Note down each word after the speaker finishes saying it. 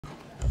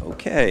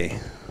Okay.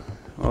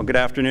 Well, good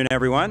afternoon,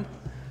 everyone.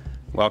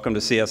 Welcome to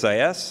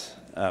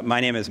CSIS. My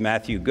name is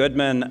Matthew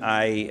Goodman.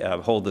 I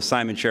hold the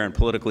Simon Chair in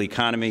Political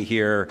Economy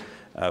here,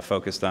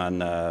 focused on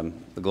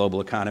the global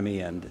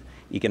economy and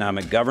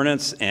economic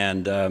governance,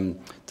 and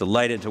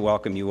delighted to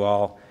welcome you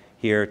all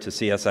here to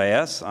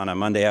CSIS on a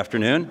Monday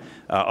afternoon.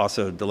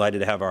 Also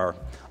delighted to have our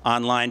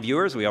online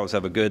viewers. We always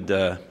have a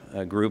good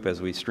group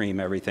as we stream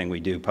everything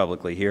we do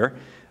publicly here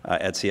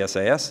at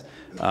CSIS.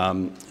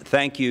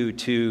 Thank you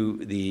to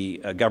the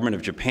government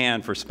of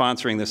Japan for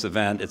sponsoring this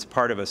event. It's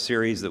part of a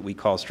series that we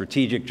call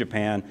Strategic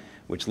Japan,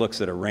 which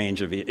looks at a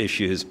range of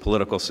issues,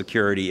 political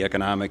security,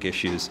 economic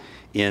issues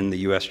in the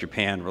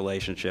U.S.-Japan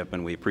relationship,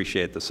 and we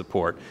appreciate the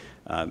support.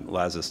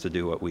 Allows us to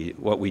do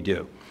what we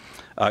do.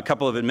 A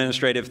couple of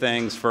administrative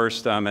things.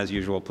 First, as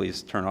usual,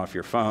 please turn off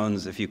your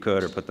phones if you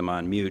could, or put them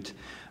on mute.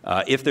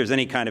 If there's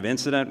any kind of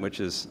incident, which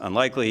is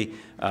unlikely,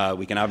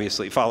 we can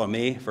obviously follow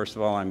me. First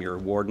of all, I'm your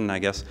warden, I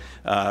guess.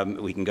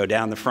 We can go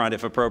down the front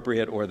if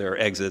appropriate, or there are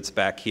exits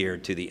back here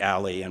to the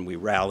alley, and we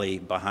rally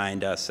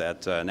behind us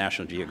at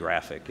National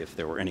Geographic if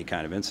there were any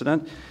kind of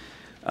incident.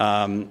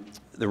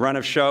 The run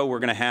of show we're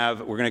going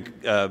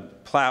to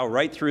plow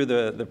right through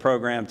the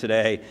program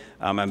today.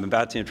 I'm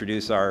about to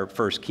introduce our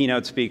first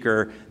keynote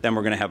speaker. Then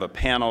we're going to have a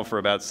panel for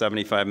about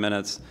 75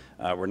 minutes.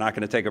 We're not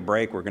going to take a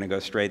break. We're going to go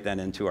straight then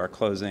into our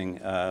closing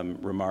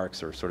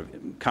remarks, or sort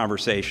of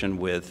conversation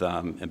with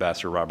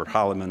Ambassador Robert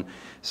Holleyman.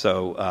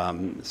 So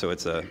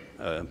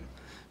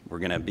we're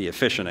going to be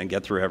efficient and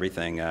get through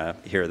everything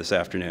here this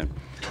afternoon.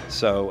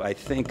 So I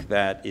think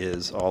that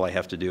is all I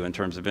have to do in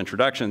terms of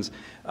introductions.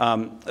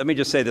 Let me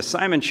just say the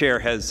Simon Chair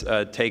has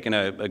taken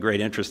a great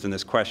interest in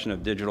this question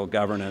of digital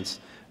governance.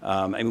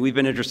 I mean, we've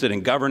been interested in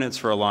governance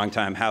for a long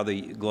time, how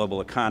the global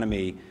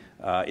economy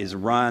is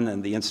run,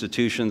 and the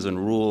institutions and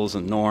rules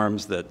and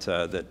norms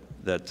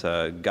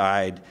that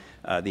guide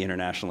the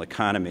international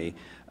economy.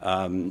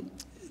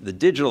 The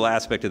digital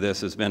aspect of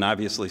this has been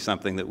obviously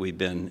something that we've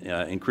been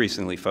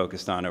increasingly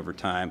focused on over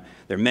time.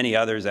 There are many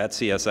others at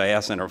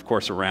CSIS and, of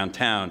course, around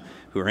town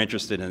who are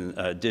interested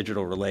in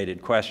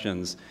digital-related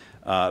questions.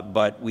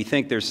 But we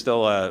think there's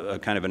still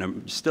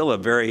a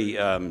very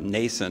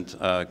nascent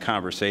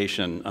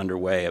conversation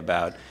underway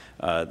about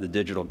the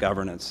digital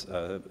governance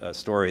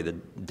story, the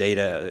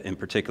data in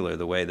particular,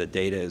 the way that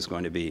data is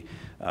going to be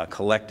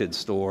collected,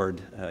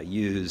 stored,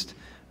 used,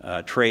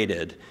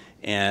 traded.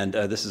 And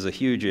this is a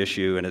huge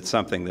issue, and it's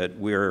something that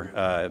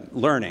we're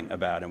learning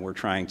about, and we're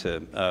trying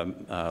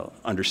to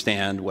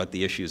understand what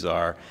the issues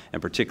are,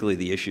 and particularly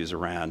the issues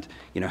around,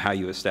 how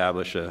you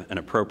establish an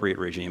appropriate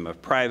regime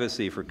of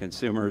privacy for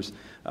consumers,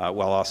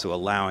 while also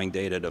allowing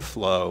data to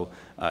flow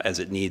as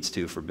it needs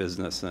to for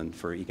business and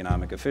for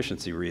economic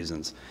efficiency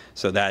reasons.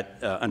 So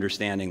that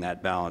understanding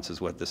that balance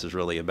is what this is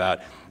really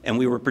about. And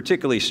we were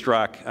particularly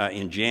struck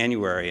in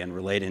January, and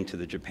relating to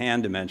the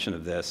Japan dimension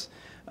of this,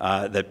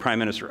 that Prime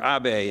Minister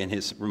Abe, in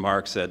his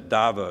remarks at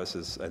Davos,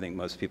 as I think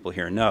most people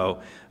here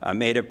know,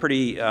 made a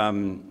pretty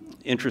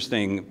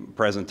interesting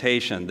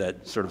presentation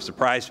that sort of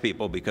surprised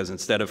people, because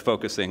instead of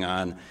focusing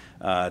on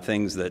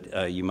things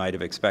that you might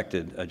have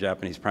expected a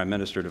Japanese Prime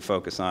Minister to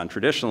focus on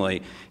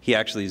traditionally, he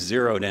actually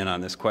zeroed in on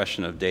this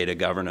question of data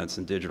governance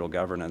and digital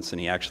governance, and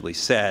he actually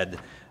said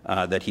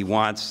that he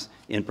wants,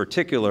 in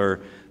particular,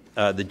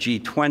 the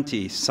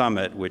G20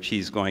 summit, which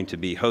he's going to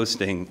be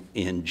hosting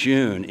in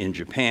June in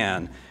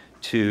Japan,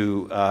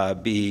 to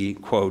be,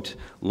 quote,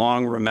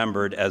 long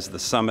remembered as the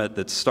summit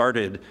that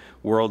started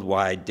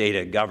worldwide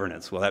data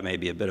governance. Well, that may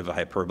be a bit of a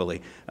hyperbole,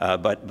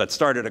 but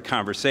started a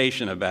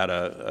conversation about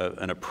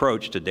an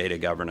approach to data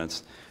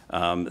governance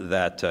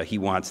that he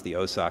wants the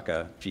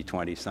Osaka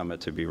G20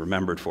 summit to be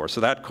remembered for.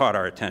 So that caught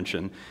our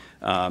attention,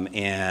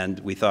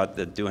 and we thought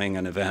that doing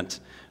an event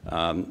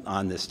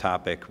on this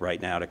topic right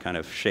now to kind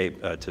of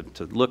shape,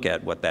 to look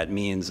at what that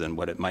means and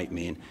what it might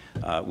mean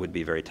would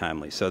be very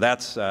timely. So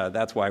that's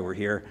why we're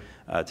here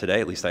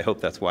today. At least I hope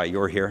that's why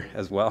you're here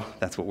as well.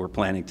 That's what we're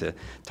planning to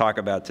talk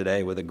about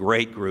today, with a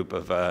great group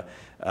of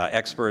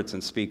experts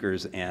and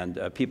speakers and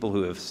people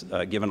who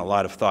have given a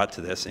lot of thought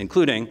to this,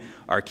 including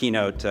our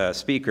keynote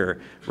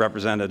speaker,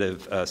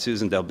 Representative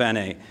Suzan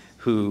DelBene,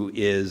 who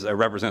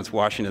represents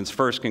Washington's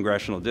 1st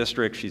Congressional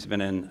District. She's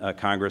been in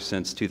Congress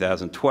since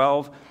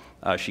 2012.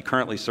 She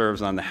currently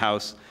serves on the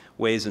House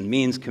Ways and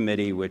Means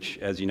Committee, which,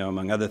 as you know,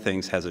 among other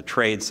things, has a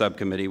trade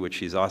subcommittee, which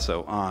she's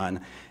also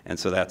on, and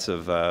so that's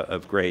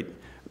of great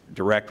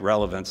direct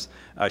relevance.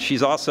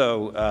 She's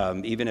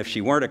also, even if she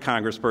weren't a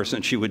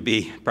congressperson, she would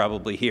be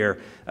probably here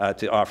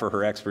to offer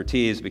her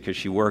expertise, because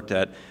she worked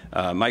at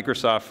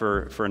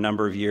Microsoft for a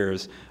number of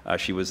years.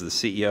 She was the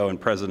CEO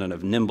and president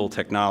of Nimble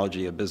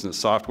Technology, a business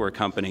software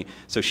company.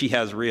 So she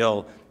has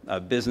real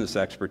business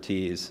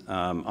expertise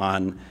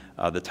on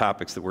the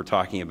topics that we're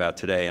talking about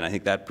today. And I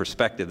think that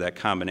perspective, that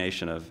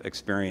combination of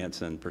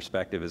experience and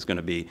perspective, is going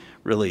to be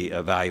really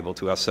valuable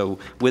to us. So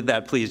with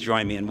that, please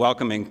join me in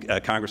welcoming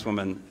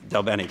Congresswoman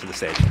DelBene to the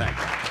stage. Thank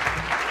you.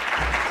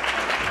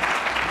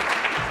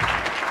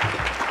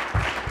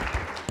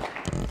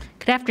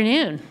 Good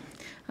afternoon.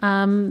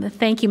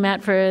 Thank you,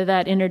 Matt, for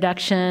that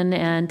introduction,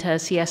 and to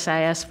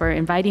CSIS for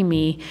inviting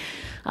me.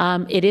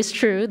 It is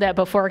true that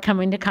before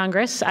coming to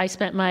Congress, I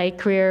spent my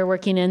career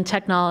working in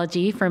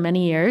technology for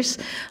many years.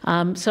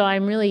 So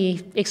I'm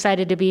really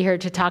excited to be here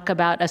to talk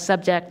about a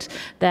subject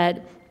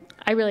that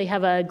I really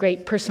have a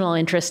great personal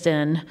interest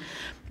in.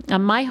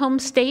 My home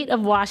state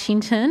of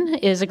Washington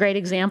is a great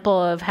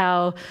example of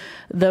how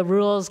the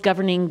rules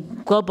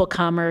governing global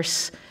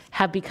commerce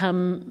have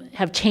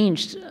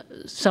changed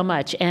so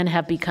much and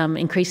have become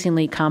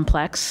increasingly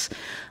complex.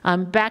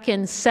 Back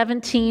in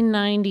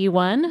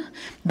 1791,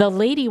 the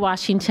Lady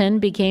Washington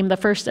became the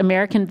first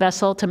American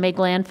vessel to make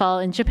landfall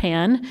in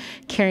Japan,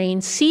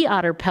 carrying sea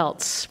otter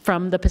pelts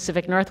from the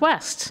Pacific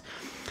Northwest.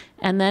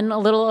 And then a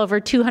little over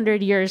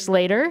 200 years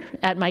later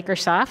at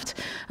Microsoft,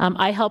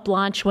 I helped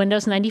launch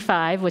Windows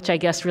 95, which I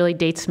guess really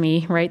dates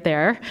me right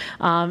there,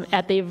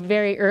 at the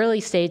very early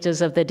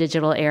stages of the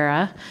digital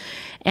era.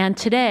 And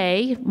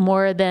today,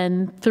 more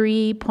than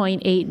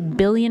 3.8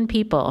 billion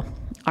people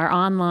are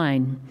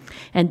online,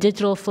 and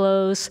digital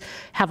flows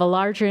have a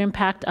larger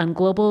impact on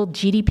global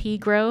GDP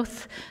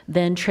growth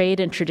than trade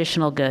in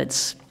traditional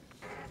goods.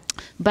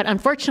 But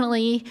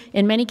unfortunately,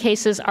 in many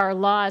cases, our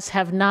laws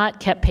have not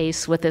kept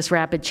pace with this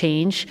rapid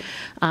change.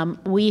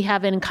 We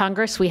haven't, in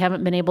Congress, we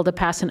haven't been able to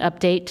pass an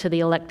update to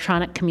the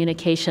Electronic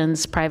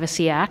Communications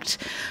Privacy Act.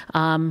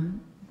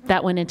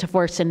 That went into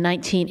force in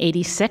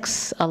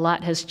 1986. A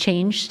lot has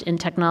changed in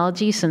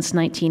technology since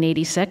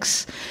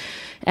 1986.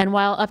 And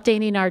while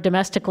updating our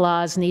domestic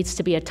laws needs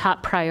to be a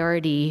top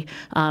priority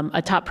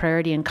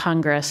in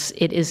Congress,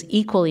 it is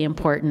equally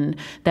important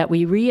that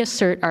we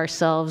reassert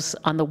ourselves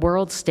on the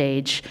world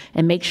stage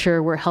and make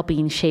sure we're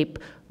helping shape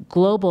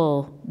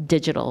global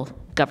digital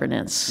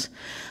governance.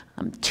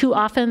 Too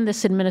often,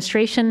 this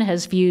administration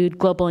has viewed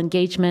global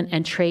engagement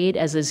and trade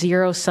as a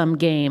zero-sum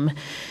game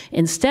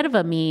instead of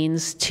a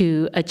means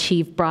to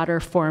achieve broader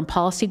foreign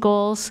policy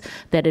goals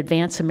that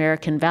advance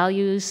American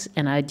values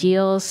and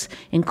ideals,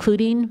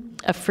 including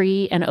a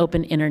free and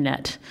open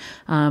internet.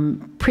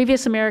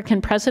 Previous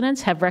American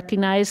presidents have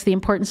recognized the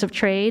importance of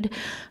trade,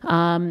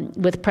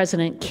 with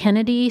President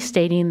Kennedy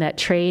stating that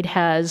trade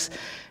has,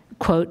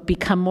 quote,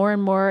 become more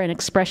and more an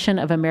expression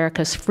of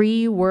America's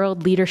free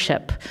world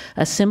leadership,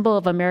 a symbol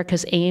of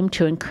America's aim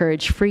to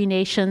encourage free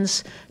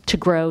nations to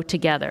grow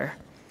together.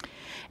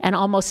 And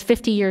almost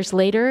 50 years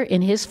later,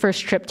 in his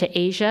first trip to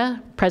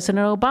Asia,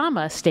 President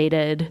Obama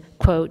stated,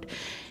 quote,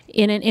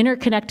 in an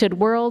interconnected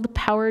world,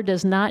 power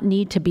does not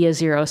need to be a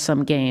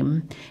zero-sum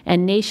game,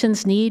 and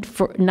nations need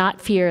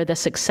not fear the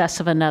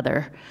success of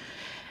another.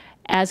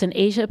 As an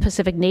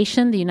Asia-Pacific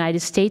nation, the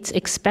United States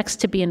expects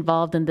to be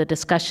involved in the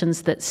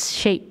discussions that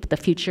shape the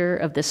future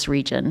of this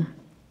region.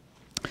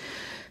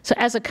 So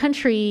as a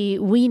country,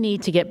 we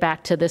need to get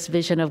back to this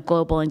vision of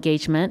global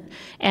engagement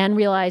and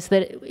realize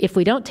that if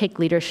we don't take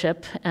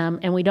leadership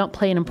and we don't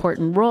play an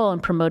important role in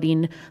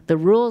promoting the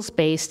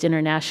rules-based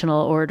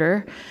international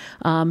order,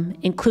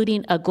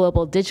 including a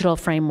global digital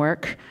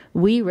framework,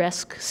 we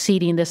risk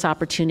ceding this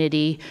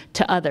opportunity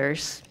to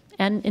others,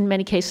 and in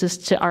many cases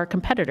to our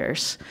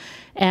competitors.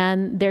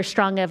 And there's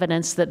strong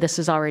evidence that this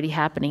is already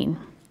happening.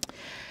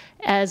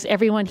 As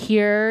everyone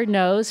here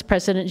knows,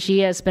 President Xi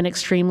has been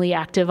extremely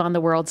active on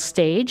the world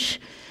stage.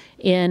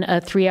 In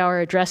a 3-hour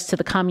address to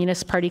the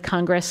Communist Party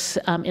Congress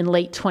in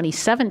late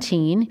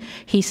 2017,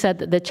 he said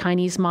that the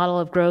Chinese model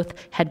of growth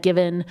had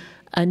given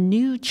a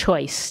new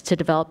choice to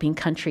developing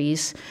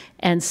countries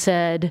and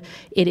said,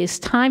 it is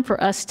time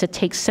for us to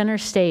take center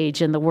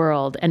stage in the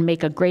world and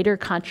make a greater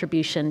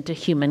contribution to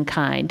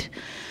humankind.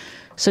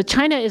 So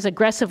China is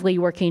aggressively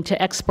working to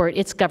export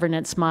its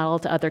governance model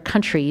to other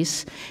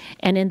countries,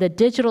 and in the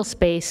digital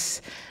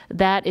space,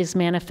 that is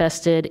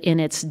manifested in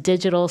its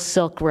digital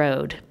Silk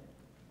Road.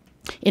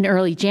 In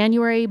early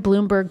January,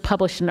 Bloomberg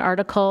published an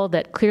article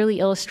that clearly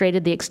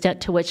illustrated the extent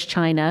to which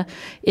China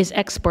is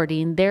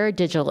exporting their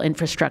digital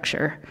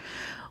infrastructure.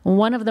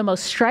 One of the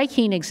most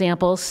striking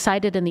examples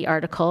cited in the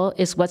article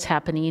is what's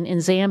happening in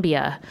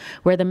Zambia,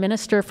 where the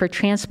Minister for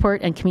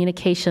Transport and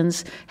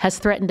Communications has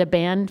threatened to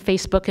ban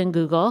Facebook and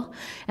Google,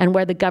 and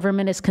where the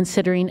government is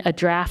considering a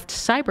draft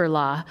cyber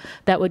law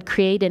that would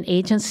create an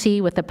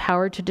agency with the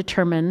power to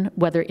determine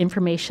whether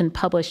information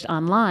published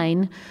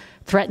online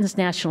threatens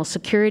national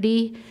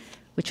security,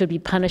 which would be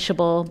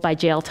punishable by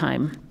jail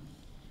time.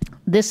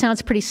 This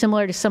sounds pretty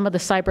similar to some of the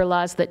cyber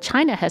laws that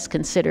China has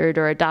considered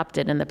or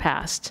adopted in the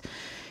past.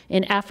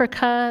 In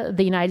Africa,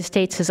 the United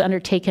States has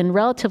undertaken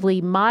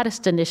relatively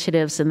modest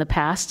initiatives in the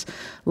past,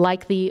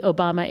 like the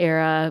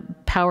Obama-era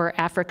Power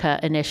Africa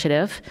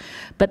initiative,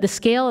 but the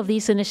scale of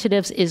these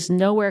initiatives is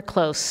nowhere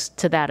close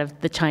to that of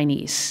the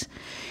Chinese.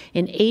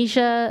 In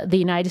Asia, the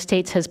United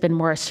States has been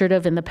more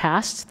assertive in the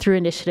past through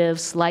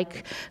initiatives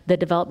like the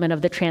development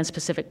of the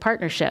Trans-Pacific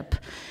Partnership.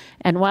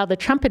 And while the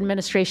Trump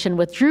administration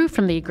withdrew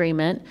from the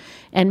agreement,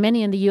 and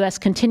many in the U.S.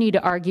 continue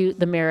to argue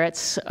the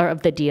merits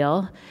of the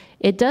deal,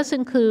 it does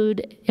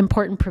include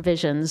important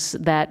provisions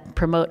that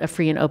promote a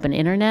free and open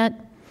internet,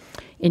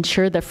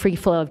 ensure the free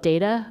flow of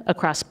data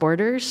across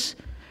borders,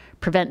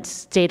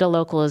 prevents data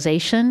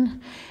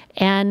localization,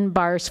 and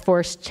bars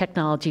forced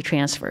technology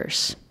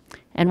transfers.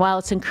 And while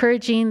it's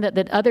encouraging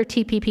that other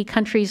TPP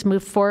countries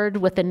move forward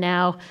with the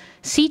now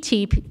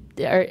CPTPP,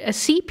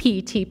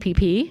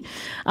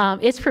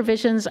 its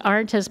provisions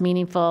aren't as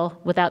meaningful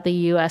without the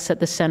U.S. at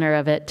the center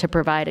of it to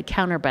provide a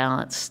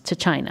counterbalance to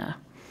China.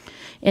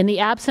 In the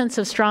absence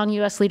of strong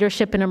U.S.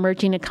 leadership in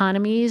emerging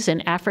economies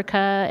in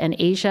Africa and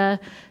Asia,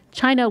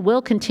 China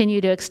will continue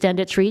to extend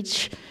its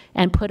reach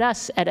and put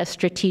us at a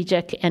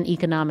strategic and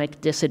economic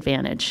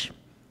disadvantage.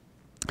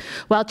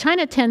 While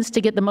China tends to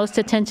get the most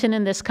attention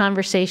in this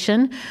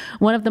conversation,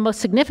 one of the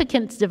most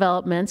significant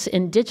developments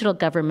in digital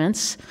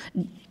governance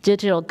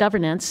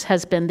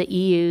has been the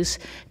EU's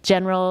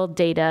General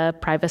Data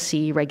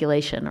Privacy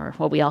Regulation, or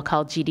what we all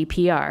call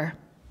GDPR.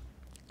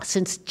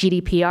 Since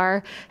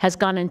GDPR has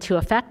gone into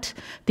effect,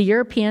 the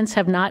Europeans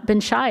have not been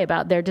shy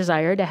about their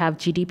desire to have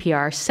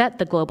GDPR set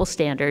the global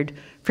standard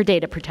for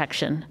data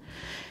protection.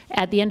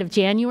 At the end of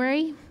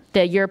January,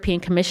 the European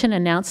Commission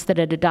announced that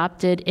it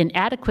adopted an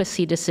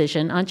adequacy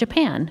decision on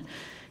Japan,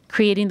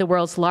 creating the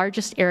world's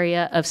largest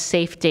area of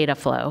safe data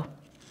flow.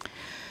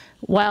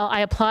 While I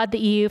applaud the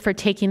EU for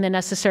taking the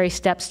necessary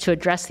steps to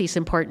address these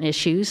important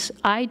issues,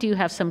 I do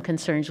have some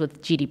concerns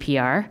with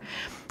GDPR.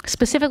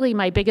 Specifically,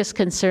 my biggest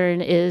concern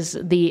is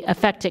the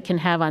effect it can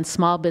have on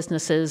small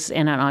businesses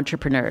and on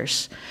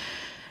entrepreneurs.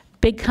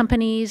 Big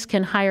companies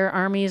can hire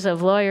armies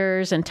of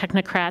lawyers and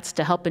technocrats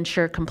to help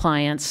ensure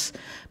compliance,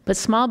 but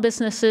small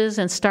businesses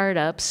and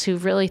startups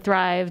who've really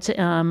thrived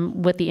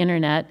with the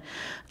internet,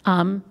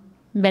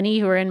 many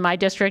who are in my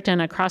district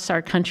and across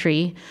our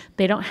country,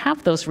 they don't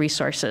have those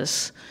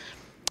resources.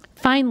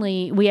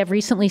 Finally, we have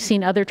recently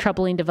seen other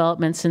troubling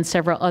developments in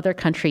several other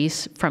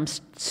countries, from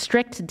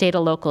strict data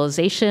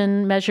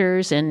localization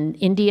measures in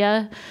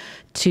India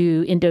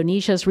to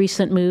Indonesia's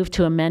recent move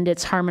to amend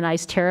its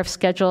harmonized tariff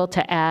schedule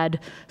to add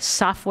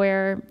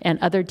software and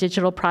other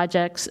digital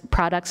products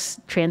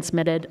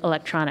transmitted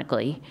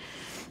electronically.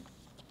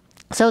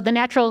 So the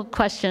natural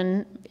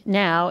question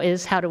now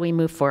is, how do we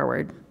move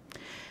forward?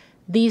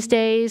 These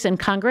days in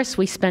Congress,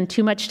 we spend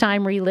too much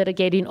time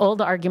relitigating old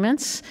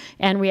arguments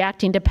and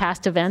reacting to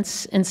past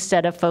events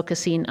instead of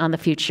focusing on the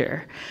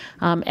future.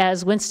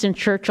 As Winston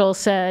Churchill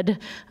said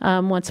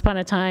once upon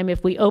a time,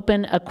 if we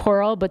open a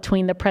quarrel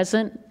between the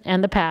present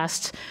and the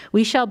past,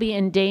 we shall be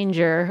in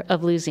danger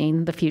of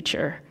losing the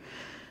future.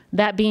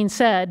 That being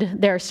said,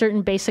 there are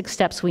certain basic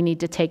steps we need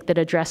to take that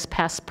address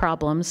past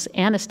problems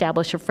and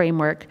establish a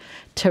framework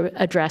to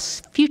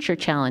address future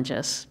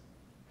challenges.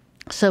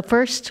 So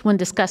first, when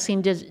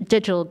discussing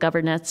digital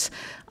governance,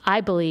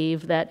 I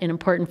believe that an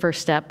important first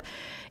step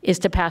is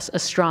to pass a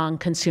strong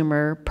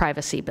consumer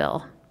privacy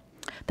bill.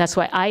 That's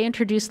why I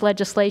introduced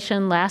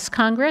legislation last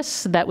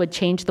Congress that would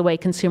change the way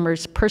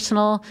consumers'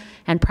 personal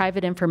and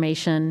private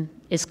information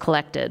is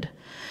collected.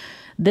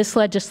 This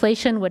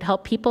legislation would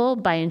help people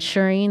by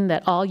ensuring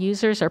that all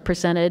users are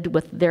presented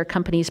with their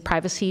company's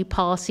privacy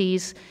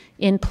policies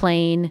in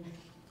plain,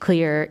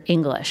 clear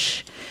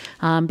English.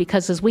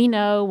 Because as we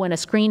know, when a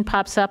screen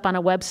pops up on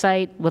a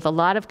website with a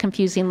lot of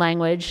confusing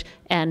language,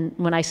 and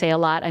when I say a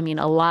lot, I mean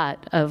a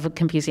lot of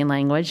confusing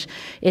language,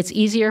 it's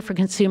easier for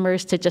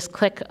consumers to just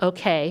click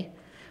OK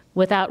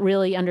without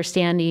really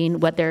understanding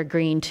what they're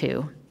agreeing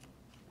to.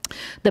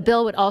 The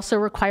bill would also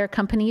require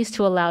companies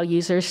to allow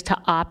users to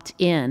opt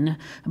in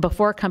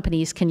before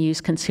companies can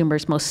use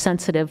consumers' most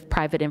sensitive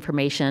private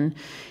information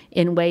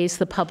in ways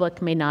the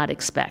public may not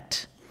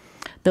expect.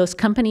 Those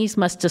companies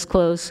must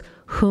disclose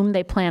whom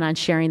they plan on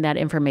sharing that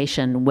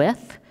information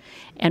with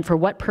and for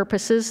what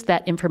purposes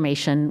that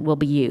information will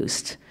be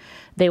used.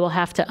 They will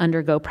have to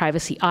undergo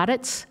privacy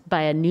audits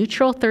by a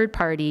neutral third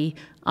party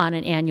on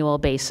an annual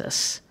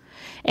basis.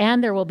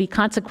 And there will be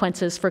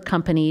consequences for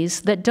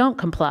companies that don't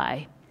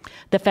comply.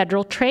 The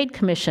Federal Trade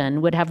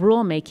Commission would have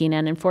rulemaking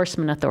and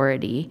enforcement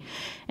authority.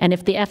 And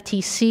if the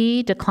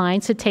FTC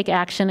declines to take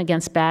action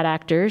against bad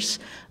actors,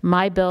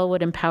 my bill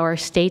would empower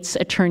states'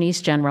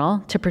 attorneys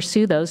general to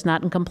pursue those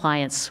not in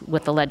compliance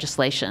with the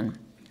legislation.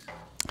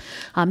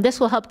 This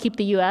will help keep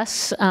the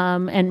U.S.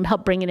 And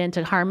help bring it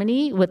into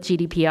harmony with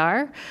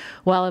GDPR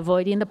while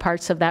avoiding the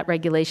parts of that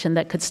regulation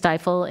that could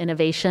stifle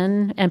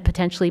innovation and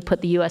potentially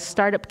put the U.S.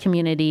 startup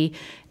community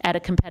at a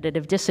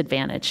competitive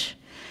disadvantage.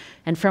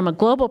 And from a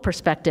global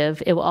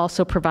perspective, it will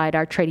also provide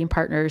our trading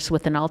partners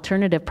with an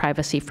alternative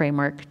privacy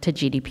framework to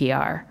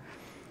GDPR.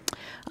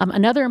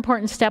 Another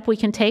important step we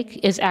can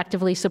take is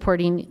actively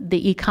supporting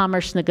the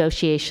e-commerce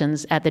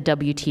negotiations at the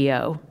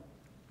WTO.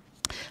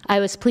 I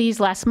was pleased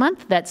last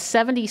month that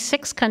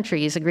 76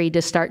 countries agreed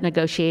to start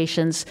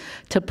negotiations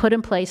to put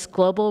in place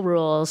global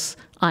rules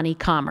on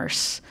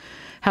e-commerce.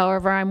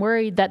 However, I'm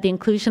worried that the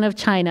inclusion of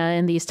China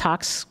in these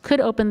talks could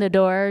open the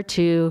door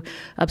to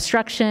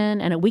obstruction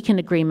and a weakened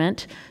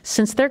agreement,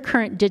 since their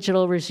current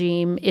digital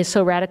regime is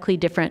so radically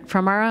different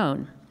from our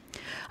own.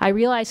 I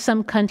realize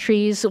some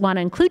countries want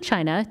to include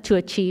China to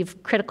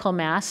achieve critical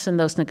mass in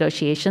those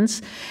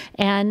negotiations,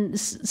 and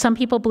some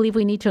people believe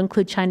we need to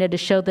include China to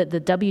show that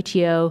the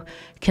WTO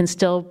can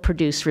still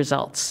produce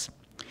results.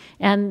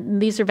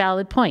 And these are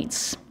valid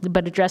points,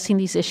 but addressing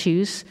these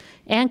issues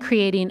and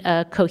creating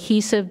a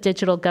cohesive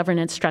digital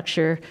governance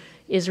structure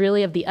is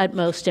really of the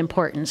utmost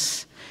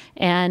importance.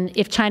 And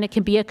if China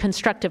can be a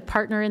constructive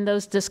partner in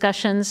those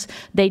discussions,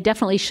 they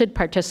definitely should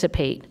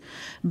participate.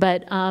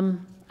 But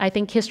I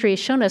think history has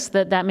shown us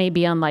that that may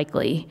be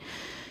unlikely.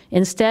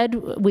 Instead,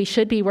 we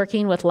should be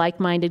working with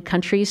like-minded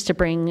countries to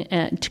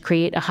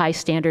create a high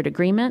standard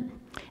agreement,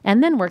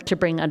 and then work to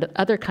bring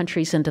other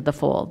countries into the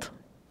fold.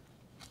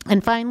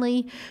 And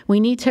finally, we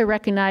need to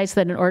recognize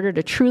that in order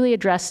to truly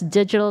address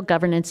digital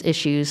governance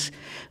issues,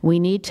 we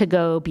need to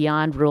go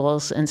beyond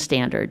rules and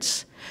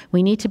standards.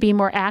 We need to be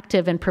more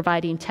active in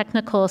providing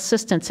technical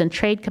assistance and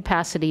trade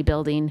capacity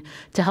building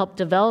to help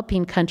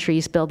developing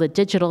countries build a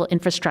digital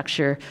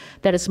infrastructure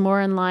that is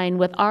more in line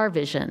with our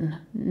vision,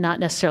 not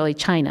necessarily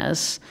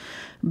China's.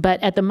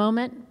 But at the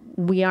moment,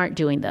 we aren't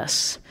doing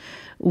this.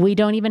 We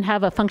don't even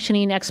have a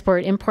functioning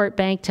export-import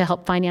bank to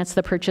help finance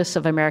the purchase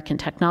of American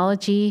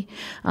technology.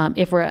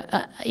 If we're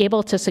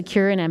able to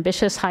secure an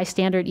ambitious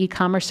high-standard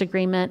e-commerce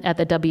agreement at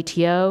the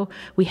WTO,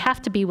 we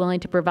have to be willing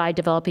to provide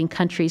developing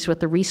countries with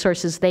the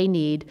resources they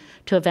need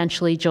to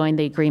eventually join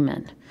the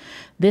agreement.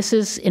 This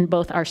is in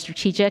both our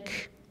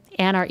strategic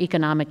and our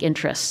economic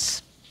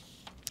interests.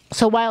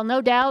 So while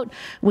no doubt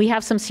we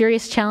have some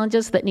serious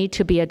challenges that need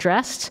to be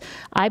addressed,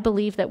 I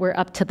believe that we're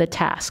up to the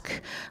task.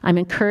 I'm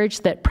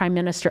encouraged that Prime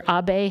Minister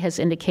Abe has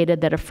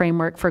indicated that a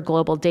framework for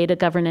global data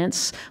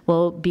governance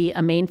will be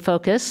a main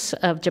focus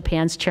of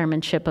Japan's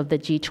chairmanship of the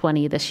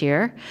G20 this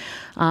year.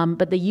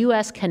 But the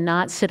U.S.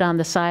 cannot sit on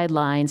the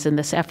sidelines in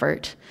this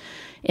effort.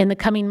 In the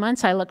coming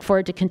months, I look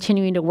forward to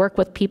continuing to work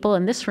with people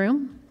in this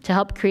room to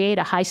help create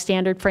a high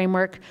standard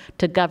framework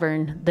to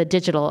govern the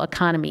digital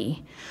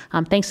economy.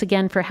 Thanks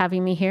again for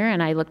having me here,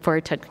 and I look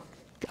forward to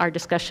our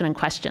discussion and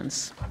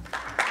questions.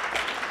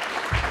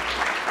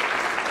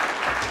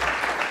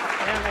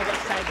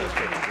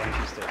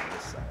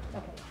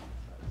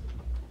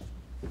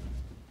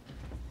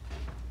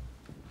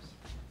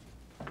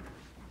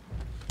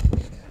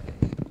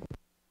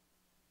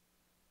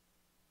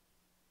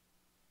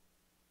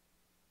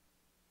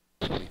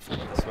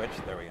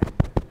 There we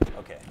go.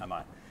 Okay, I'm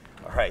on.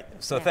 All right,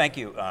 so thank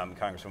you,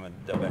 Congresswoman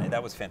DelBene.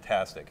 That was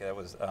fantastic. That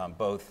was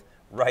both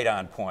right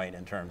on point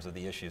in terms of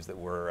the issues that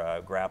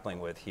we're grappling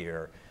with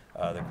here,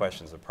 the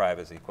questions of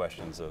privacy,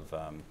 questions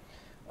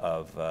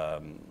of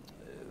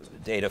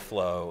data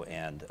flow,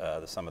 and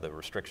some of the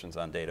restrictions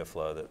on data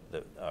flow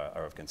that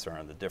are of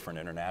concern, the different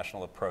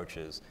international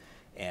approaches,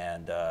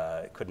 and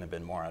it couldn't have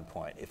been more on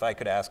point. If I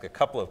could ask a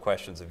couple of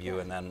questions of you,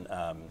 and then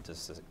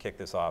just to kick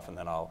this off, and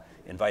then I'll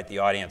invite the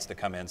audience to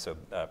come in, so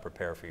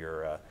prepare for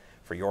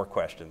your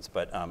questions.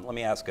 But let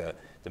me ask a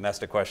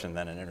domestic question,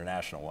 then an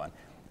international one.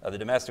 The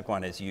domestic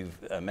one is, you've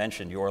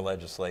mentioned your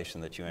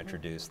legislation that you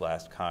introduced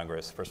last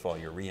Congress. First of all,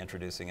 you're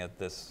reintroducing it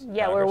this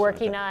Yeah, Congress? we're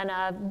working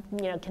on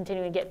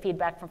continuing to get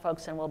feedback from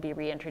folks, and we'll be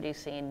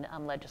reintroducing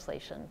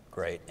legislation.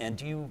 Great. And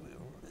do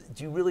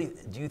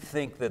you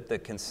think that the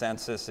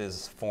consensus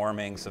is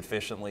forming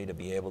sufficiently to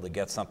be able to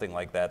get something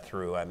like that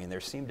through? I mean,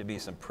 there seem to be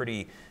some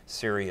pretty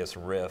serious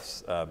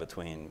rifts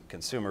between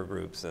consumer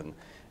groups and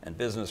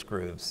business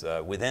groups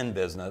within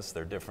business.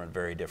 They're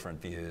very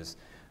different views.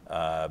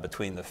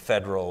 Between the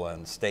federal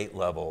and state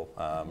level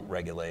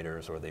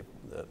regulators, or the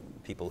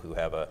people who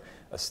have a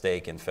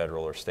stake in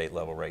federal or state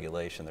level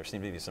regulation. There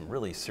seem to be some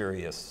really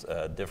serious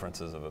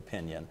differences of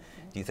opinion.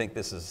 Do you think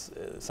this is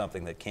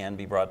something that can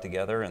be brought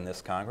together in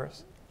this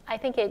Congress? I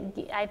think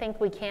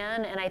we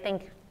can, and I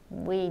think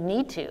we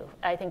need to.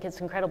 I think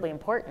it's incredibly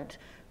important.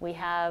 We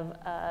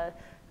have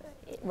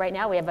right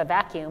now we have a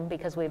vacuum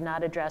because we've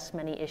not addressed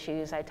many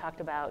issues. I talked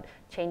about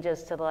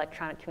changes to the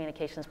Electronic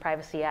Communications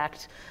Privacy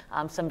Act,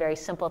 some very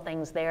simple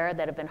things there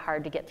that have been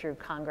hard to get through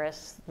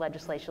Congress,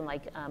 legislation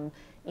like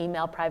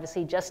email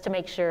privacy, just to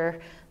make sure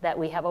that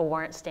we have a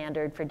warrant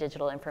standard for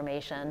digital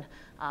information.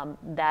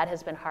 That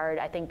has been hard.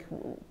 I think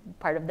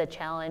part of the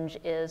challenge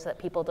is that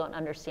people don't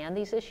understand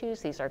these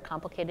issues. These are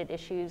complicated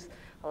issues.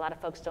 A lot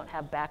of folks don't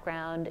have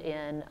background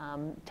in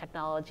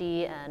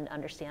technology and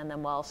understand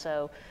them well.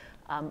 So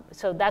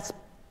that's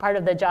part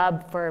of the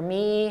job for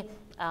me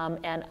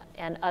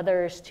and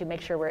others, to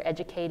make sure we're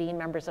educating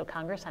members of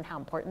Congress on how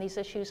important these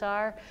issues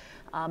are,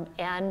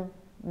 and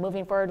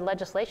moving forward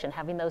legislation,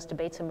 having those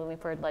debates and moving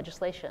forward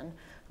legislation.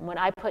 When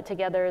I put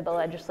together the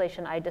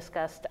legislation I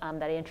discussed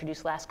that I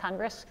introduced last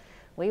Congress,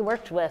 we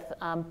worked with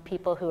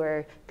people who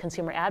are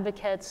consumer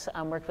advocates,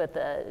 worked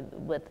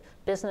with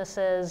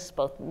businesses,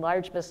 both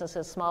large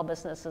businesses, small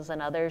businesses,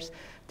 and others,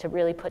 to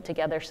really put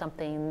together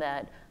something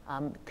that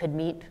could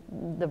meet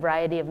the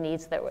variety of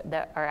needs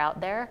that are out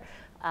there.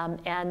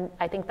 And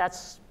I think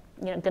that's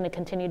going to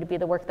continue to be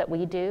the work that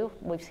we do.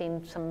 We've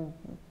seen some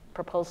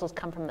proposals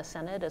come from the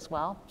Senate as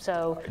well.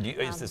 So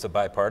is this a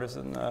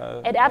bipartisan?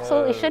 It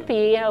absolutely should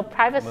be.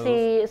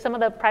 Privacy. Move. Some of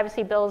the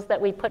privacy bills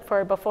that we put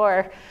forward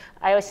before,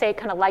 I always say it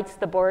kind of lights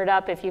the board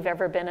up if you've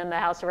ever been in the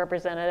House of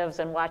Representatives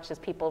and watched as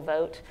people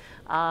vote.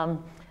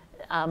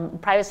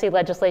 privacy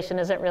legislation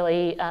isn't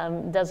really,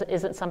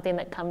 isn't something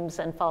that comes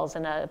and falls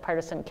in a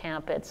partisan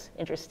camp. It's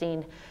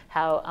interesting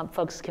how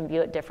folks can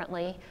view it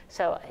differently.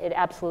 So it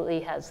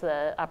absolutely has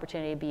the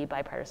opportunity to be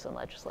bipartisan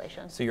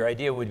legislation. So your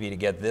idea would be to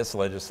get this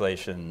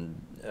legislation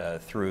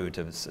through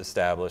to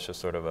establish a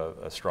sort of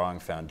a strong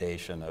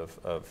foundation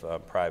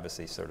of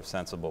privacy, sort of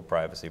sensible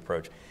privacy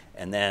approach.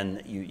 And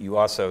then you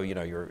also,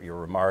 your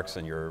remarks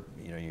and your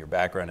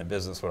background in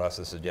business would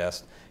also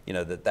suggest,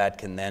 that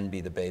can then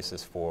be the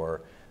basis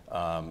for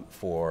an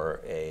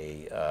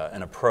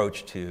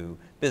approach to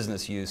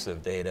business use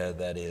of data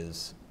that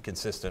is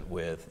consistent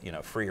with,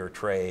 freer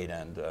trade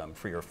and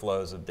freer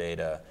flows of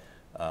data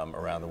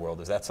around the world.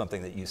 Is that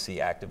something that you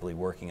see actively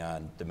working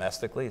on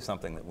domestically,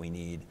 something that we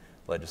need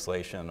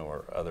legislation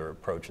or other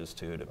approaches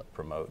to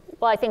promote?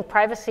 Well, I think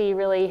privacy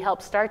really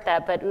helps start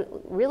that, but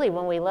really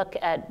when we look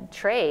at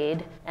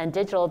trade, and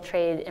digital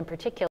trade in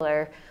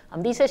particular,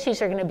 these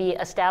issues are going to be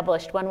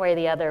established one way or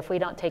the other. If we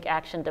don't take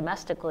action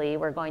domestically,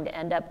 we're going to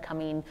end up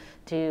coming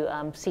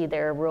to see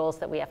there are rules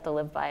that we have to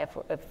live by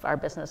if our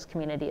business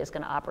community is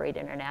going to operate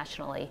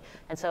internationally.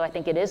 And so I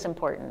think it is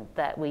important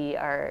that we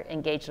are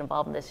engaged and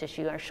involved in this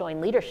issue and are showing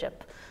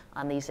leadership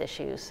on these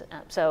issues.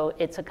 So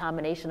it's a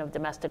combination of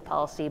domestic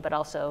policy, but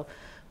also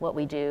what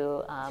we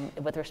do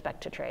with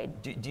respect to trade.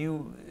 Do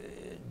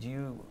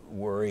you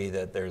worry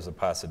that there's a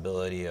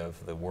possibility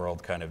of the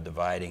world kind of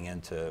dividing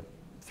into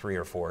 3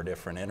 or 4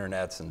 different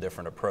internets and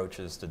different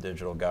approaches to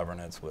digital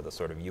governance, with a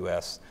sort of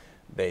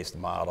US-based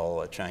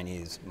model, a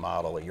Chinese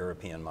model, a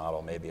European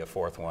model, maybe a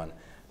 4th one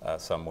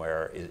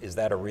somewhere? Is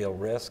that a real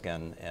risk?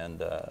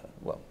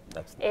 Well,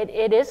 that's...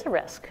 It is a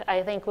risk.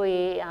 I think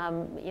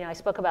I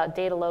spoke about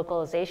data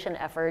localization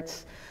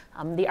efforts.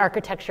 The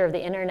architecture of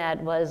the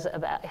internet was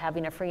about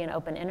having a free and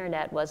open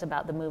internet, was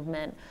about the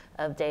movement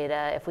of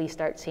data. If we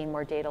start seeing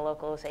more data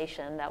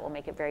localization, that will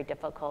make it very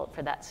difficult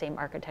for that same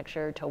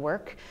architecture to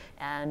work,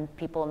 and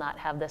people not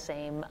have the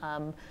same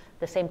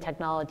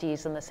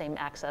technologies and the same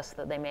access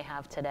that they may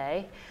have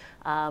today.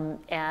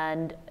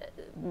 And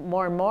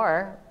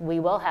more, we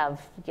will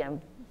have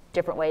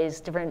different ways,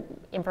 different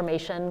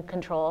information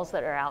controls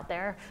that are out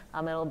there.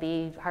 It'll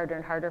be harder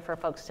and harder for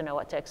folks to know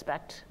what to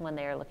expect when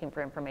they are looking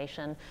for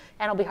information.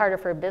 And it'll be harder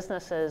for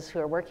businesses who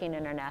are working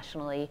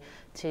internationally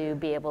to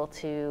be able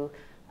to,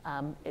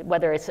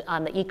 whether it's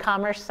on the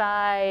e-commerce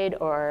side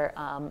or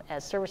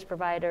as service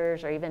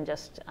providers or even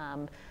just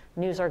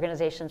news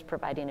organizations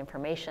providing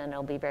information,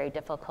 it'll be very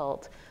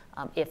difficult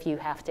if you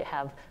have to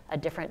have a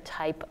different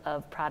type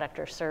of product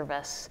or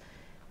service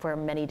for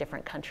many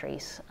different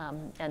countries.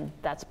 And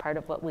that's part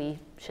of what we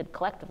should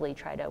collectively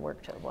try to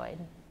work to avoid.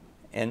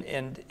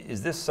 And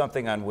is this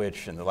something on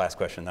which, and the last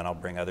question, then I'll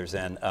bring others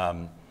in,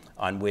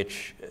 on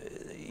which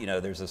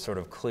there's a sort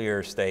of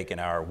clear stake in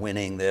our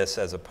winning this,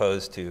 as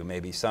opposed to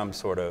maybe some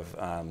sort of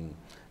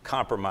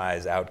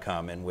compromise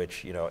outcome in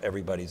which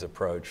everybody's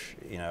approach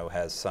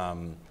has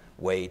some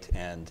weight,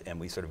 and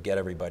we sort of get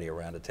everybody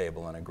around a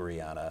table and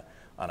agree on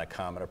a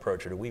common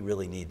approach? Or do we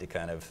really need to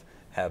kind of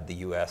have the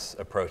U.S.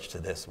 approach to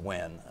this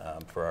win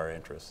for our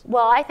interests?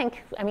 Well, I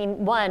think,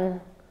 one,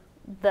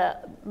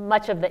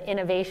 much of the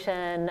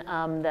innovation,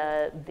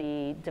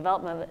 the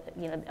development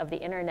of the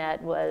internet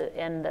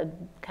and the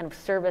kind of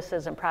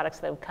services and products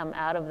that have come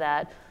out of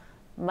that,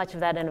 much of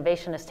that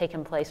innovation has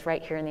taken place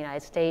right here in the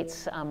United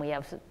States. We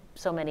have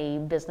so many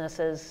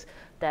businesses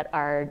that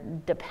are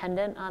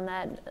dependent on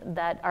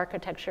that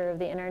architecture of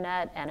the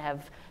internet and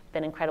have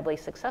been incredibly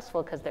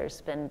successful because there's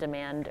been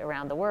demand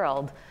around the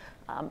world.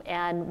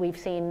 And we've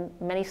seen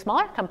many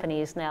smaller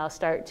companies now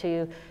start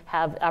to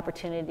have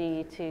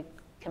opportunity to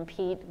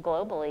compete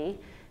globally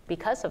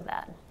because of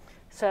that.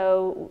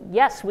 So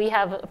yes, we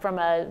have, from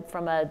a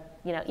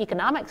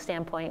economic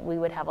standpoint, we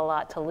would have a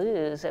lot to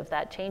lose if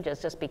that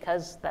changes, just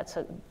because that's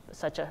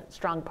such a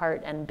strong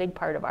part and big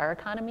part of our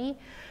economy.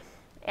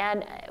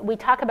 And we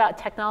talk about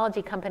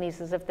technology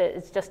companies as if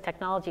it's just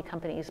technology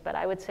companies, but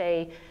I would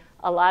say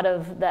a lot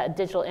of that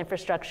digital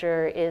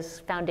infrastructure is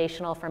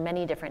foundational for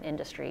many different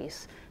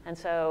industries. And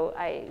so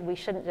we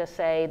shouldn't just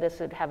say this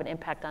would have an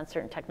impact on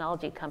certain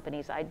technology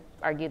companies. I'd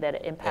argue that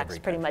it impacts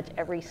pretty much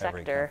every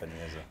sector.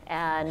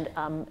 And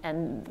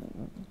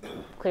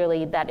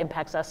clearly that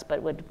impacts us,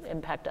 but would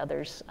impact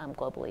others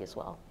globally as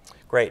well.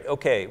 Great.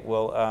 Okay.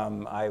 Well,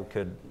 I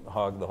could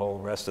hog the whole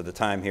rest of the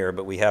time here,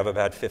 but we have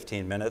about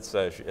 15 minutes.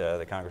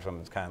 The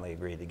Congresswoman's kindly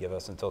agreed to give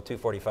us until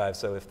 2:45.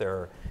 So if there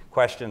are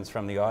questions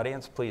from the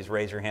audience, please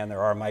raise your hand.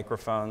 There are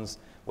microphones.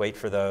 Wait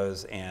for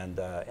those, and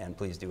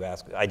please do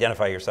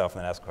identify yourself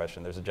and then ask a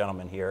question. There's a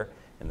gentleman here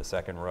in the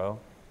second row,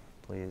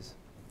 please.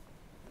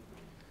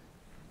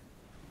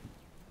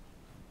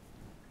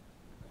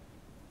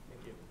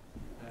 Thank you.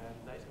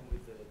 Dyson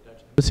with the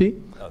Dutch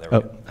Embassy. Oh, there we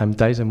go. I'm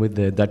Dyson with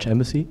the Dutch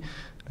Embassy.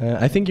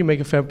 I think you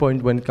make a fair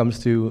point when it comes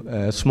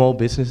to small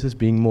businesses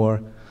being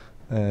more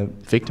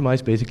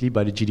victimized, basically,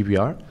 by the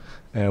GDPR,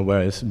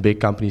 whereas big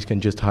companies can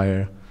just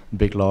hire a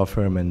big law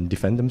firm and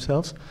defend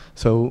themselves.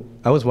 So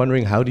I was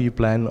wondering, how do you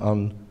plan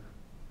on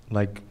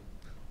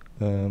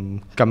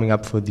coming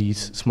up for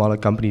these smaller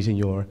companies in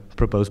your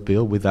proposed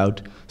bill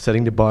without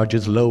setting the bar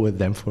just lower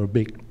than for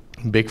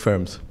big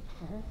firms?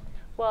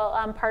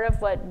 Well, part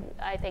of what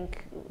I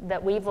think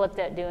that we've looked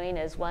at doing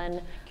is,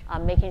 one,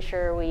 making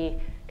sure we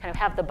kind of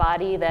have the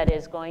body that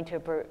is going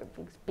to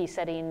be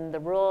setting the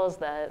rules.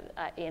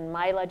 In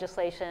my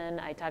legislation,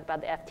 I talk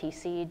about the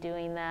FTC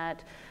doing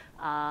that,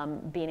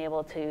 being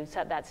able to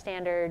set that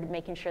standard,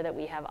 making sure that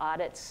we have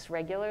audits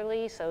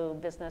regularly so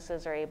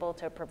businesses are able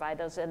to provide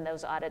those, and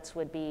those audits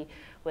would be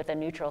with a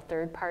neutral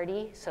third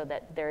party so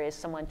that there is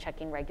someone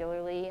checking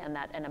regularly, and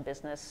a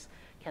business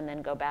can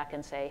then go back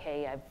and say,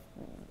 hey,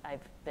 I've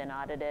been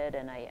audited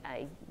and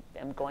I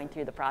am going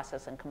through the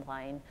process and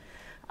complying.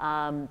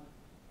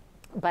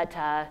 But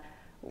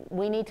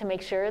we need to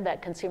make sure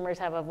that consumers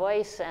have a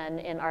voice, and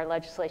in our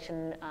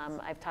legislation,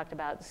 I've talked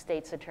about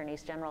states'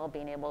 attorneys general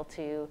being able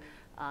to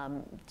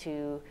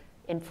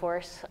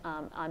enforce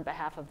on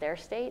behalf of their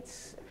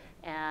states.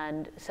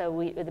 And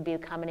so it would be a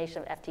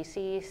combination of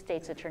FTC,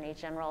 states' attorney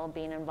general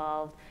being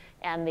involved,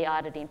 and the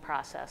auditing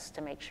process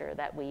to make sure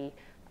that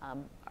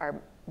our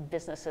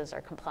businesses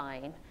are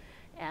complying.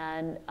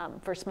 And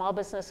for small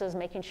businesses,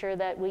 making sure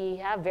that we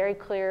have very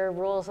clear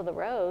rules of the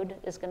road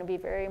is going to be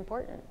very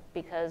important,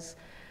 because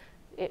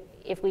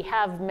if we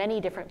have many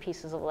different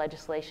pieces of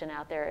legislation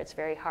out there, it's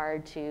very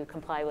hard to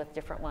comply with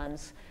different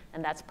ones.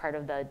 And that's part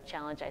of the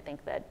challenge I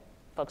think that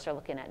folks are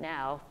looking at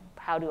now.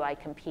 How do I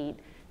compete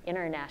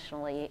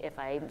internationally if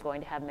I'm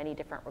going to have many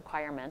different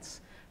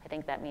requirements? I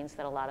think that means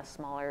that a lot of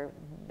smaller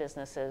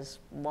businesses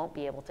won't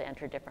be able to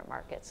enter different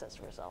markets as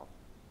a result.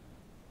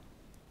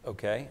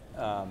 Okay,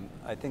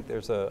 I think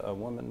there's a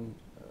woman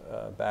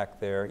back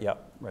there.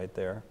 Yep, right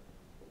there.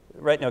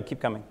 Right, no, keep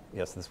coming.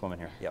 Yes, this woman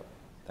here. Yep,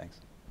 thanks.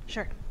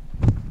 Sure.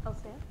 I'll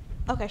stand.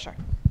 Okay, sure.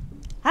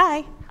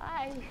 Hi.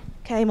 Hi.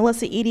 Okay,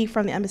 Melissa Edie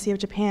from the Embassy of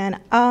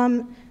Japan.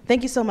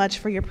 Thank you so much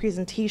for your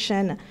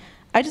presentation.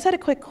 I just had a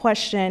quick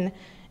question.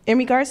 In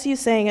regards to you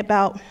saying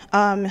about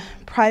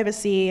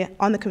privacy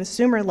on the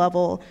consumer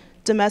level,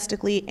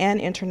 domestically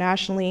and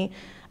internationally,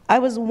 I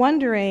was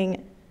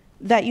wondering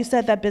that you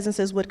said that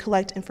businesses would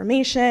collect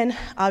information.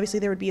 Obviously,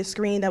 there would be a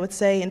screen that would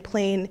say in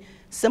plain,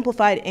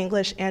 simplified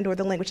English and or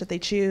the language that they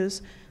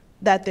choose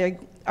that they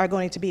are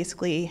going to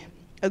basically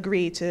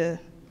agree to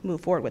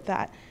move forward with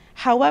that.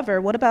 However,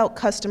 what about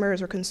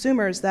customers or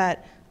consumers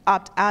that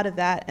opt out of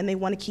that and they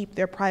want to keep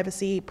their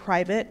privacy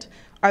private?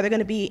 Are there going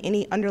to be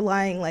any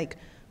underlying like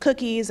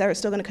cookies that are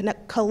still going to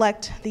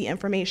collect the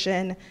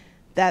information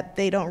that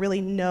they don't really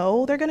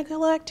know they're going to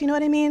collect? You know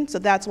what I mean? So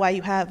that's why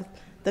you have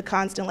the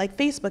constant like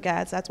Facebook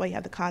ads. That's why you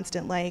have the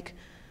constant like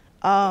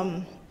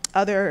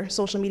other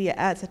social media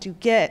ads that you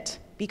get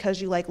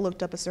because you like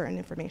looked up a certain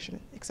information,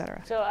 et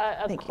cetera. So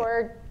a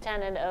core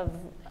tenet of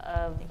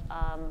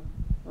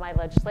my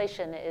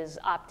legislation is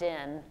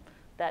opt-in,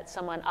 that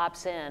someone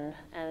opts in,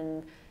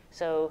 and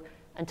so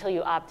until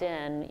you opt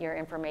in, your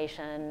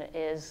information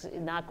is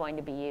not going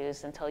to be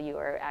used until you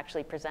are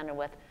actually presented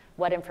with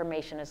what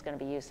information is going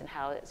to be used and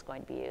how it's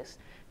going to be used.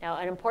 Now,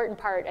 an important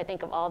part, I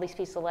think, of all these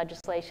pieces of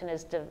legislation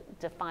is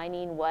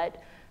defining what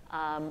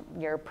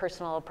your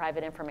personal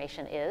private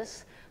information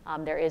is.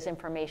 There is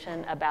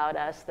information about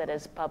us that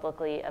is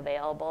publicly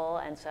available,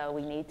 and so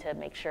we need to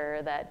make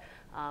sure that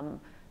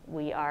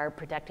we are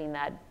protecting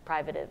that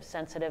private,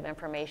 sensitive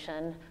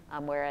information,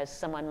 whereas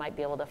someone might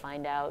be able to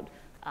find out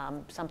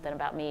something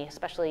about me,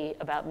 especially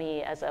about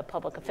me as a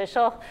public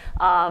official,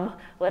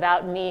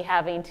 without me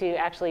having to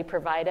actually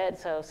provide it.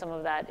 So some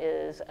of that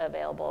is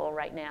available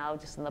right now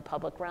just in the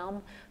public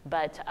realm,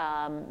 but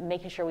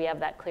making sure we have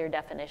that clear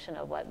definition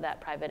of what that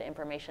private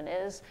information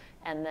is,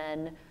 and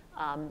then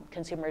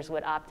consumers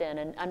would opt in,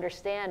 and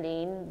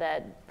understanding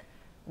that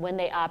when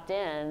they opt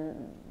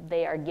in,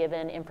 they are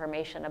given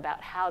information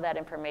about how that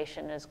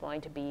information is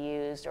going to be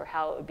used or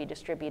how it would be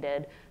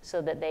distributed,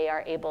 so that they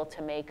are able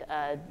to make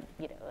a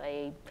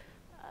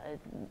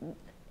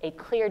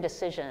clear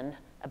decision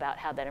about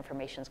how that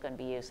information is going to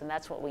be used. And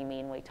that's what we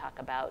mean when we talk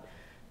about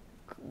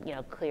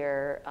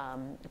clear,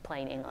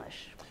 plain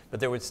English. But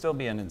there would still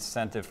be an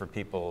incentive for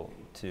people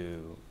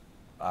to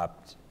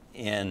opt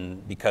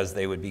in because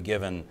they would be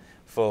given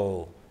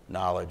full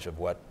knowledge of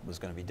what was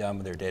going to be done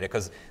with their data.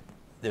 Because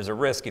there's a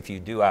risk if you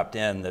do opt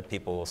in that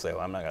people will say,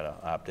 well, I'm not going to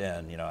opt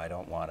in. I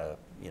don't want to.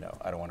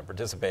 I don't want to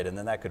participate, and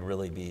then that could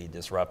really be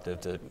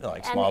disruptive to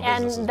small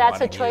businesses. And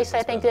that's a choice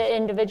I think that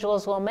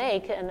individuals will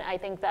make, and I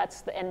think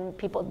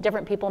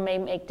different people may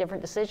make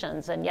different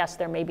decisions. And yes,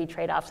 there may be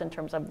trade-offs in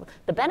terms of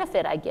the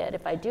benefit I get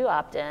if I do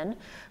opt in,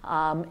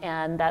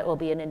 and that will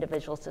be an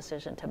individual's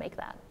decision to make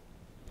that.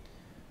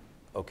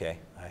 Okay,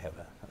 I have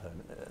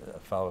a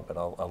follow-up, but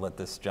I'll let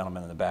this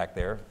gentleman in the back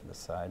there, this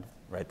side,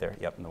 right there,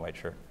 yep, in the white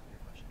shirt.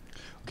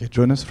 Okay,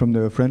 Jonas from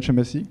the French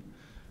Embassy.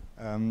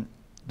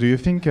 Do you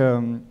think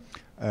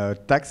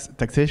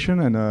taxation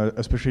and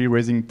especially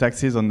raising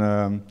taxes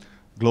on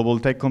global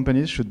tech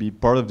companies should be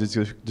part of this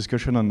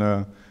discussion on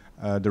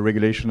the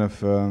regulation of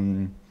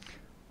the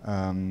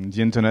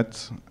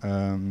internet,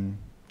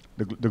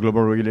 the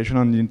global regulation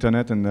on the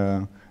internet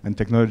and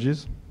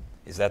technologies?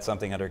 Is that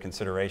something under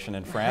consideration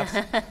in France?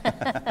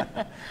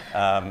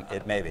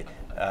 It may be.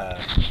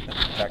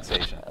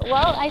 Taxation.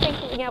 Well, I think,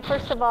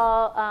 first of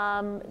all,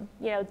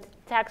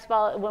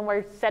 when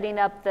we're setting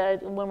up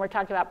when we're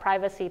talking about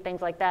privacy,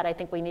 things like that, I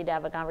think we need to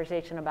have a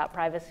conversation about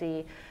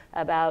privacy,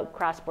 about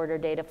cross-border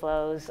data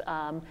flows,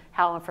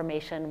 how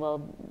information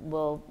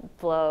will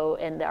flow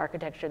in the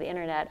architecture of the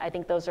internet. I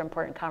think those are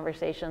important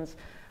conversations.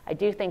 I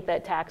do think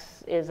that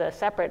tax is a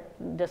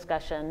separate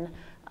discussion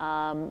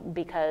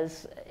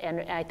because,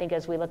 and I think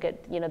as we look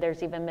at,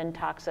 there's even been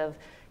talks of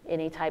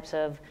any types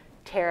of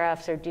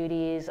tariffs or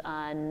duties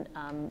on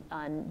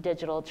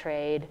digital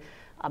trade,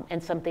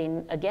 and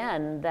something,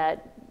 again,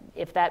 that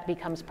if that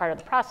becomes part of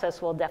the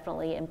process will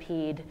definitely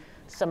impede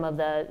some of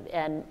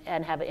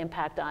and have an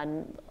impact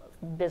on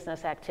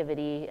business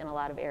activity in a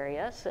lot of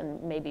areas,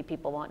 and maybe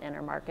people won't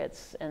enter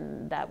markets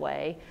in that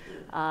way.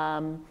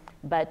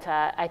 But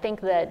I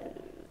think that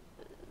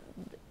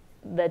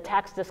the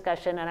tax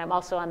discussion, and I'm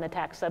also on the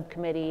tax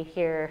subcommittee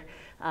here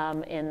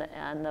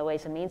on the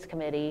Ways and Means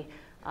Committee,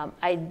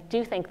 I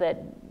do think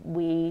that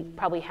we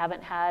probably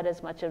haven't had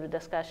as much of a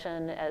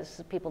discussion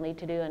as people need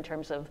to do in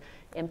terms of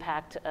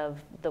impact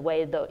of the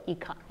way the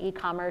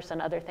e-commerce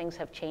and other things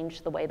have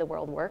changed the way the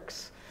world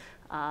works.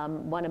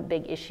 One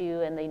big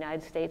issue in the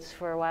United States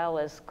for a while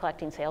was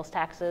collecting sales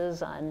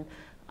taxes on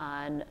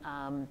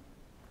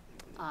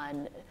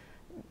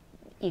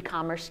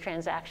e-commerce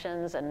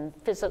transactions and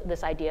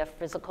this idea of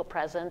physical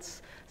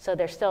presence. So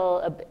there's still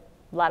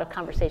a lot of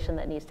conversation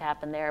that needs to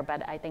happen there,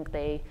 but I think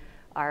they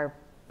are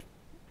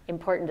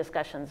important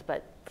discussions,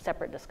 but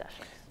separate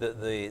discussions.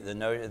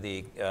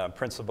 The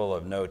principle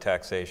of no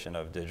taxation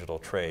of digital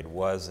trade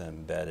was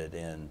embedded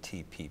in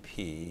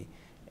TPP,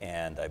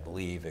 and I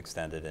believe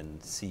extended in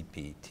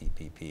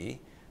CPTPP,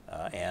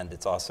 and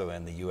it's also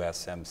in the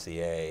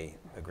USMCA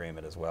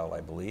agreement as well,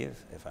 I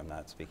believe, if I'm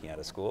not speaking out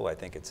of school. I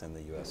think it's in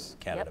the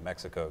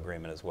US-Canada-Mexico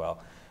agreement as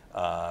well.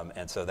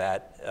 And so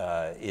that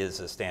is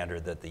a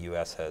standard that the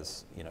U.S.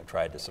 has,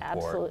 tried to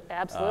support.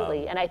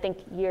 Absolutely. And I think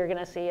you're going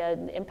to see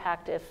an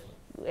impact if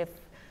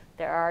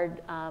there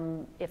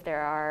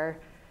are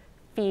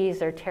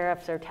fees or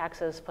tariffs or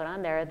taxes put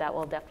on there, that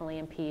will definitely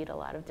impede a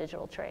lot of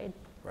digital trade.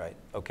 Right.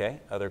 Okay.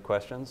 Other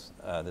questions?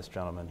 This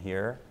gentleman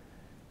here,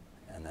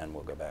 and then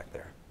we'll go back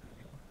there.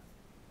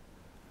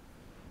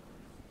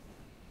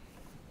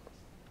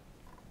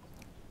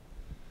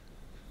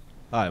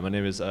 Hi, my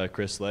name is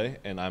Chris Lay,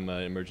 and I'm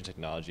an emerging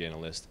technology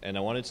analyst. And I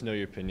wanted to know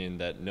your opinion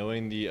that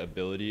knowing the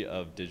ability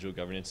of digital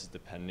governance is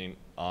depending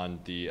on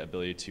the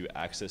ability to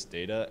access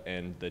data,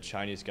 and the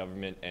Chinese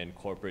government and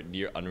corporate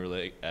near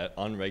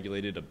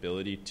unregulated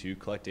ability to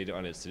collect data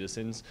on its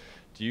citizens.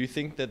 Do you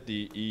think that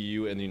the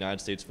EU and the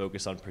United States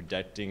focus on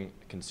protecting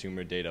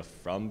consumer data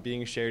from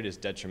being shared is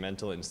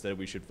detrimental? Instead,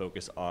 we should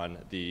focus on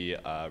the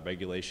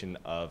regulation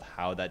of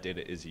how that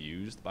data is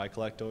used by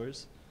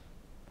collectors?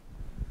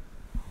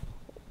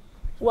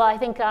 Well, I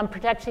think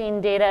protecting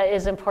data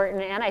is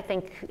important, and I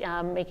think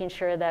making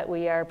sure that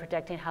we are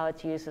protecting how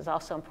it's used is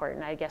also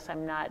important. I guess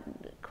I'm not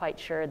quite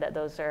sure that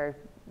those are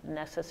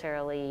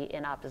necessarily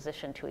in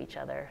opposition to each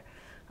other.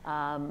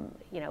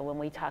 When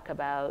we talk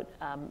about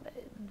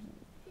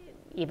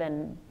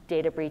even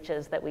data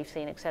breaches that we've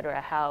seen, et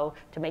cetera, how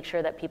to make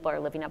sure that people are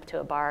living up to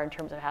a bar in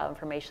terms of how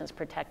information is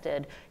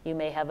protected. You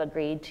may have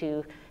agreed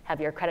to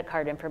have your credit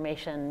card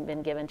information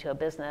been given to a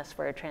business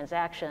for a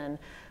transaction,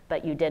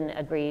 but you didn't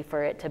agree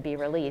for it to be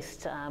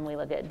released. We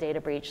look at data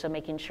breach, so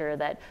making sure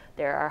that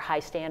there are high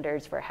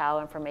standards for how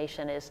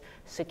information is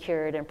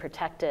secured and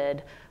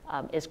protected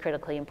is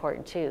critically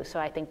important too. So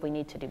I think we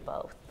need to do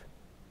both.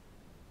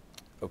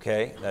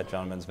 Okay, that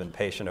gentleman's been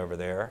patient over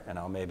there, and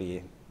I'll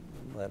maybe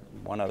let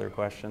one other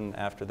question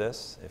after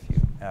this, if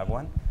you have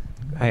one.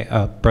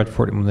 Hi, Brett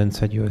Fortman with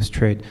Inside U.S.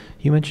 Trade.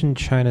 You mentioned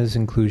China's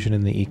inclusion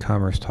in the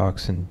e-commerce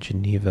talks in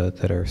Geneva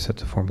that are set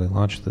to formally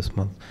launch this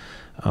month.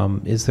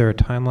 Is there a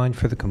timeline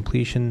for the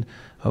completion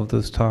of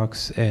those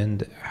talks,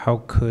 and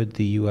how could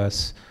the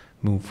U.S.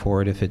 move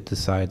forward if it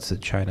decides that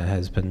China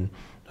has been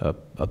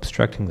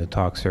obstructing the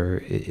talks,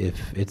 or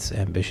if its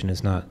ambition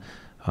is not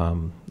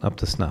up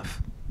to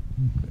snuff?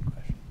 Good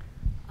question.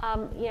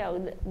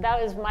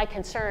 That is my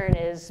concern,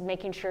 is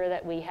making sure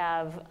that we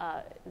have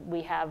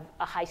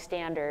a high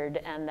standard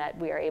and that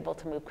we are able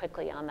to move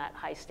quickly on that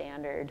high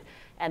standard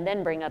and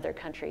then bring other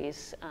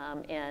countries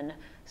in.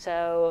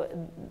 So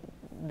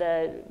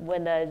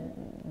when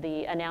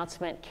the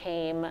announcement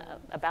came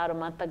about a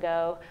month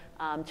ago,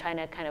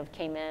 China kind of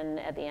came in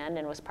at the end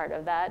and was part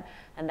of that.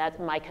 And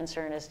my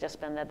concern has just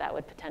been that that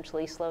would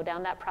potentially slow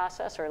down that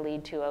process or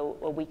lead to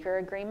a weaker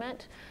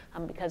agreement,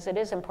 because it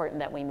is important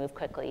that we move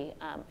quickly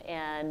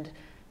and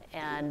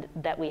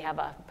that we have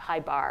a high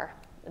bar,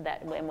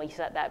 that when we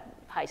set that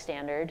high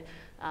standard.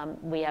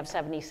 We have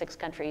 76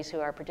 countries who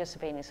are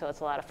participating, so it's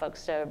a lot of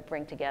folks to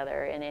bring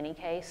together in any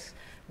case.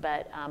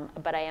 But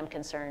I am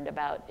concerned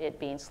about it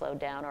being slowed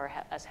down or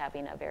us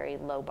having a very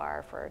low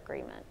bar for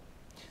agreement.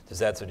 Does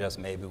that suggest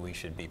maybe we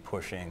should be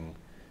pushing,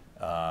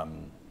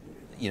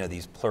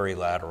 these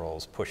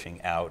plurilaterals,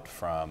 pushing out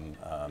from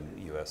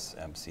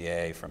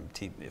USMCA, from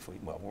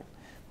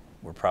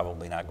we're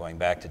probably not going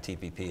back to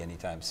TPP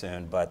anytime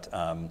soon, but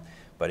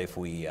if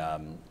we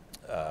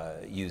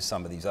use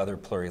some of these other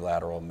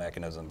plurilateral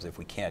mechanisms, if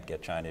we can't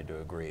get China to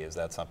agree, is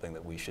that something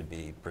that we should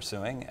be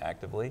pursuing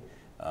actively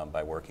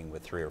by working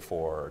with 3 or 4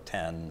 or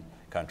 10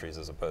 countries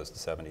as opposed to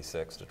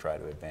 76 to try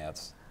to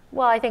advance?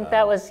 Well, I think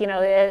that was,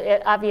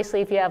 obviously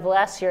if you have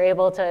less, you're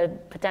able to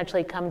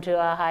potentially come to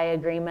a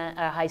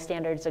high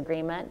standards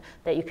agreement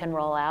that you can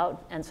roll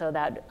out. And so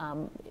that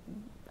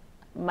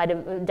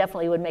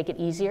definitely would make it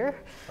easier.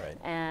 Right.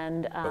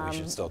 And, but we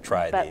should still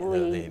try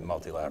the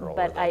multilateral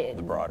or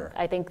the broader.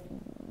 I think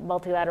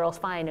multilateral is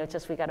fine. It's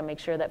just we got to make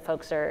sure that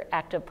folks are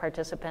active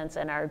participants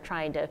and are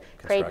trying to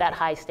create that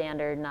high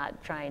standard,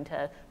 not trying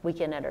to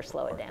weaken it or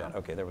slow it down.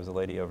 Okay, there was a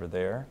lady over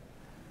there.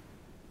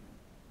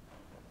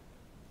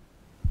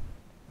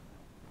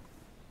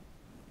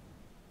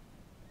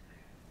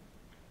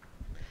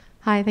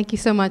 Hi, thank you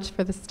so much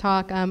for this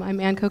talk. I'm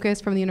Ann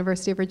Kokos from the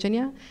University of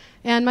Virginia.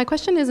 And my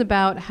question is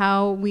about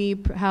how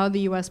the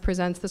US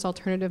presents this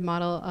alternative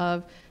model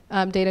of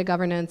data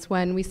governance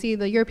when we see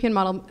the European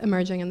model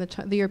emerging and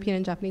the European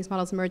and Japanese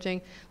models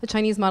emerging, the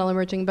Chinese model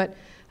emerging. But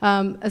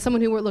as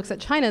someone who looks at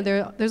China,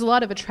 there's a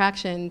lot of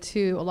attraction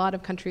to a lot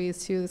of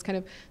countries to this kind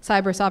of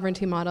cyber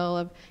sovereignty model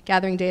of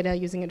gathering data,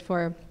 using it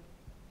for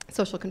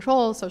social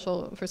control,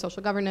 for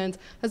social governance,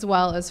 as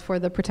well as for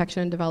the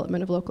protection and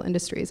development of local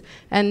industries.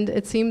 And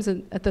it seems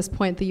at this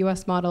point the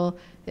U.S. model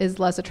is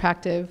less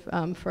attractive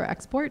for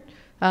export.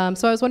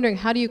 So I was wondering,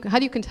 how do you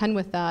contend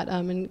with that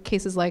in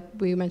cases like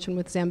we mentioned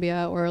with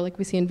Zambia or like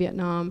we see in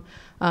Vietnam?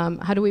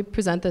 How do we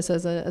present this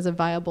as a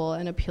viable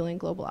and appealing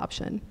global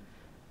option?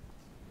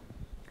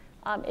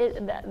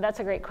 That's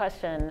a great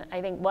question.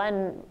 I think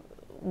one,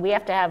 we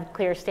have to have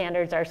clear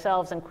standards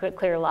ourselves and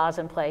clear laws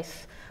in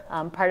place.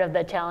 Part of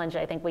the challenge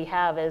I think we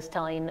have is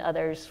telling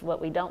others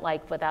what we don't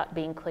like without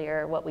being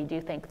clear what we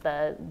do think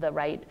the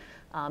right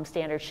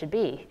standards should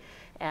be.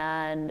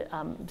 And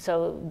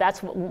so that's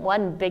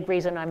one big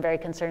reason I'm very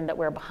concerned that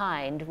we're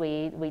behind.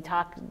 We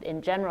talk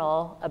in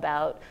general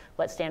about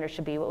what standards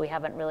should be, but we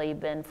haven't really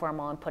been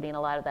formal in putting a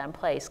lot of that in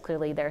place.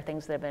 Clearly there are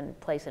things that have been in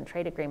place in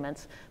trade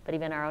agreements, but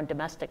even our own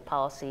domestic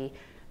policy,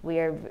 we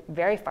are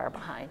very far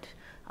behind.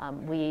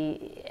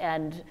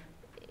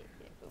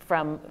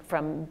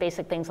 From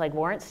basic things like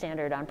warrant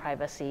standard on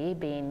privacy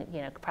being,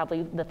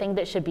 probably the thing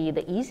that should be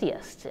the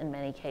easiest in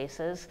many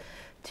cases,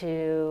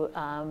 to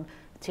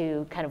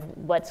kind of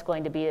what's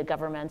going to be a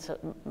government's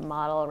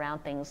model around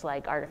things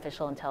like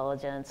artificial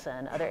intelligence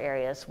and other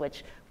areas,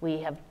 which we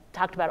have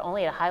talked about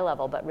only at a high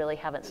level, but really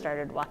haven't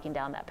started walking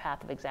down that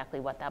path of exactly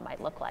what that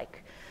might look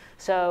like.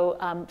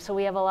 So, so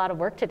we have a lot of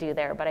work to do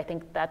there, but I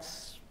think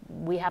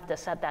we have to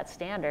set that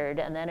standard,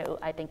 and then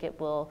I think it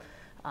will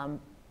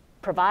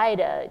provide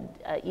a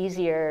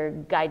easier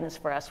guidance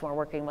for us when we're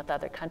working with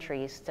other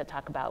countries to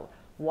talk about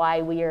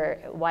why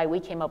we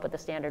came up with the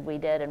standard we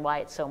did and why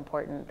it's so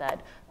important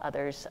that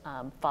others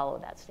follow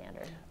that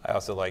standard. I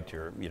also liked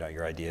your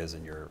ideas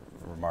and your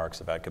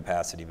remarks about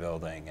capacity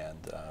building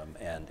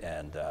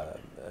and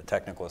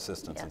technical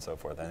assistance and so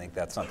forth. I think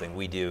that's something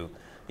we do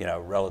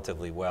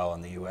relatively well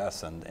in the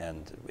U.S.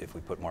 and if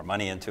we put more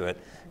money into it,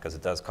 because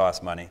it does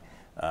cost money.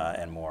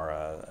 And more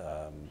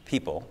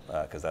people,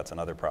 because that's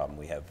another problem.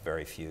 We have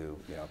very few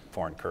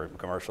foreign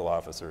commercial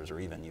officers or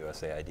even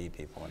USAID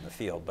people in the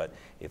field, but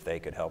if they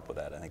could help with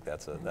that, I think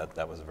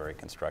that was a very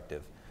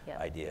constructive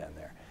idea in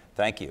there.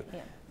 Thank you.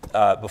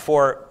 Yeah.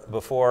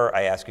 Before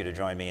I ask you to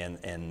join me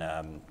in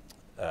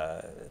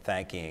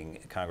thanking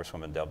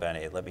Congresswoman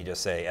DelBene, let me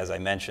just say, as I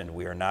mentioned,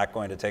 we are not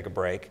going to take a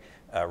break.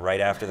 Right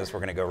after this, we're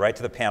going to go right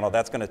to the panel.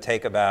 That's going to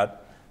take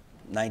about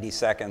 90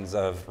 seconds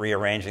of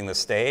rearranging the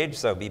stage,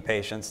 so be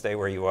patient, stay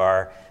where you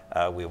are.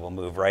 We will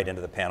move right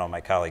into the panel.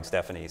 My colleague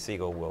Stephanie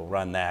Siegel will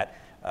run that.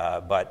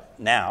 But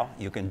now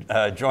you can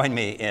join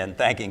me in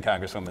thanking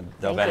Congresswoman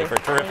DelBene for a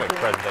terrific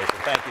presentation.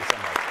 Thank you so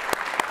much.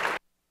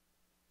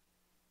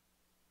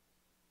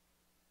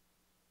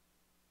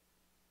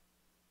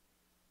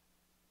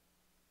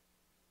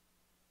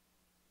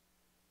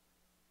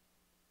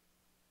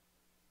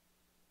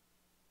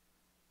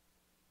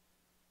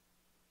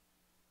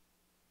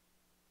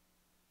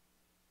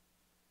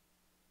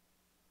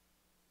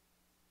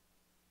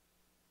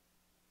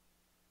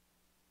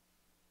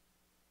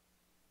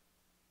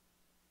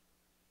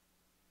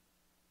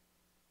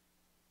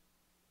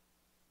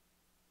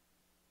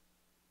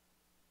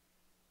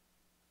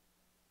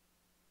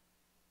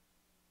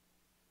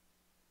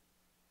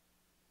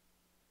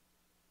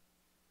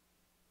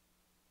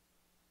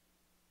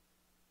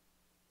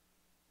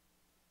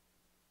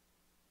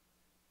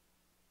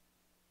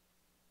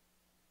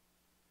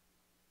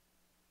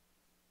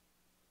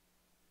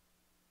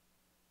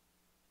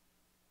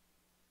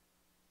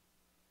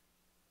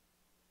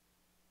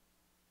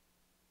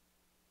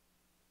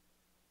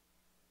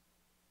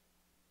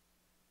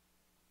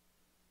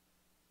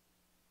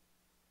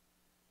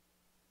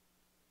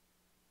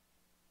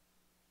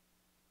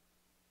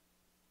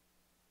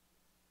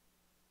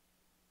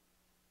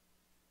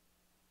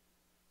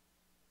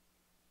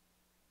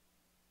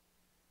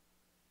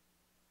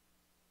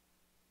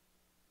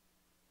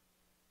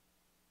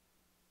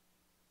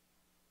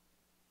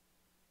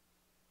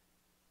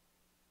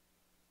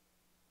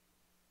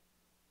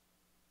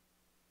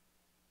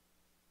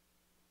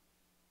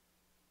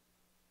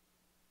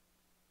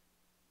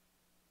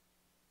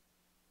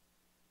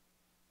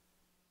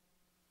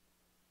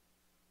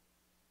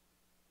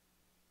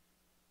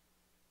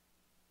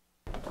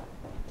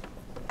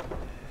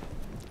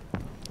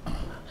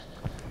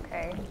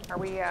 Okay,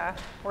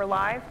 we're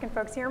live. Can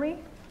folks hear me?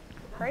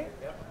 Great.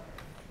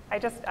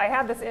 I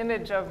had this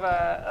image of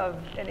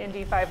an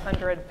Indy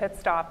 500 pit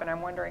stop, and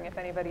I'm wondering if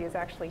anybody is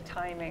actually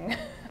timing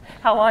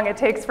how long it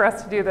takes for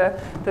us to do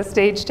the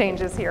stage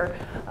changes here.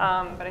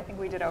 But I think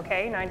we did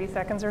okay, 90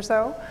 seconds or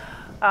so.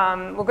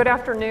 Well, good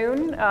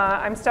afternoon.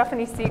 I'm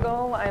Stephanie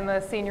Siegel. I'm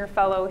a senior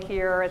fellow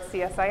here at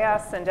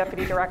CSIS and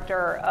deputy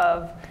director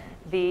of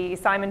the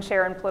Simon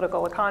Chair in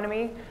Political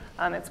Economy.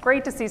 It's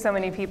great to see so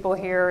many people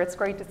here. It's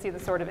great to see the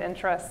sort of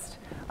interest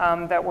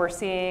that we're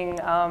seeing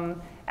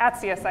at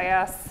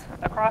CSIS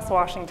across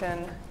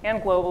Washington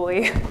and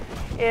globally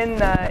in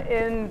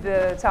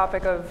the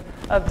topic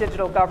of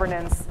digital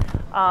governance.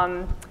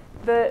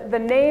 The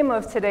name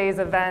of today's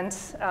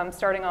event,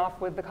 starting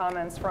off with the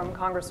comments from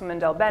Congresswoman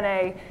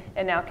DelBene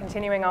and now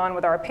continuing on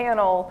with our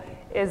panel,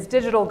 is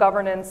Digital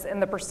Governance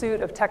in the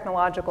Pursuit of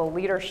Technological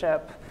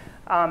Leadership.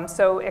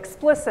 So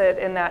explicit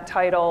in that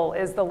title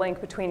is the link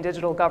between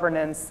digital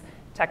governance,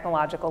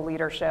 technological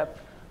leadership.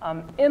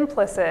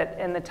 Implicit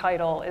in the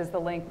title is the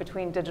link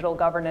between digital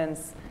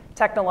governance,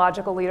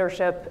 technological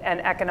leadership,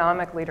 and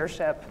economic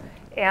leadership.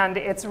 And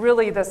it's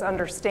really this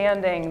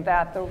understanding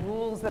that the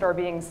rules that are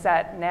being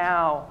set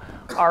now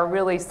are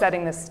really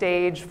setting the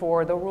stage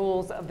for the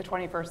rules of the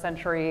 21st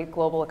century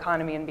global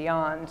economy and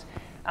beyond.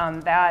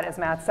 That, as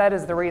Matt said,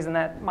 is the reason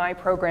that my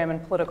program in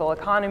political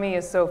economy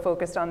is so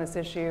focused on this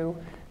issue.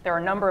 There are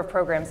a number of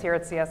programs here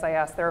at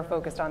CSIS that are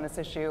focused on this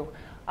issue,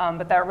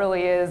 but that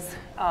really is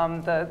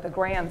the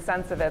grand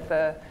sense of it,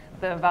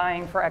 the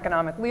vying for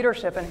economic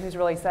leadership and who's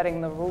really setting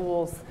the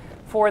rules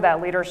for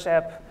that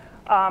leadership.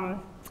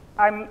 I'm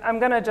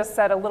going to just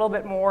set a little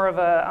bit more of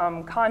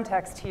a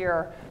context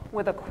here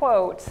with a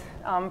quote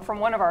from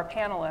one of our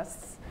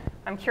panelists.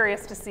 I'm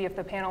curious to see if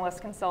the panelists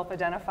can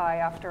self-identify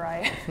after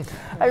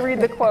I read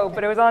the quote,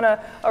 but it was on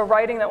a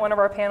writing that one of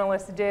our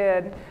panelists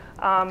did.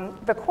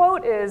 The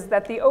quote is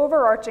that the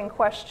overarching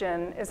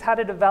question is how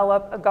to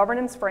develop a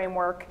governance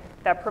framework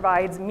that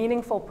provides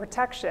meaningful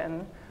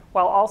protection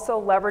while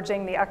also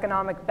leveraging the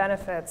economic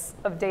benefits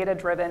of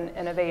data-driven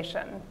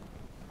innovation.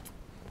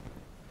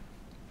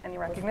 Any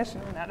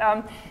recognition in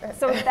that?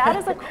 So that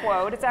is a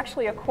quote. It's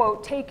actually a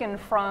quote taken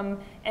from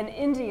an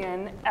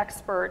Indian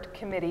expert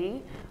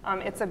committee.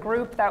 It's a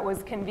group that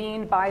was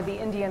convened by the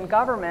Indian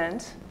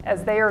government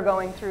as they are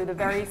going through the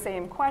very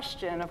same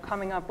question of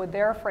coming up with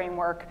their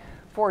framework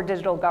for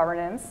digital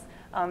governance.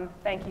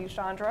 Thank you,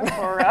 Chandra,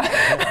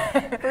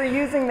 for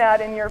using that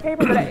in your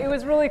paper. But it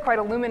was really quite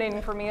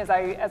illuminating for me as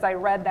I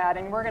read that.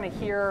 And we're going to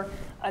hear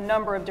a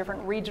number of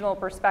different regional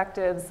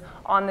perspectives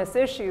on this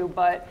issue.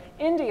 But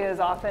India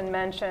is often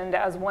mentioned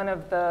as one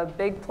of the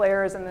big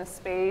players in this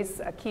space,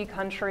 a key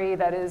country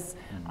that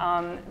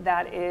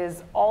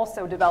is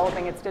also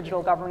developing its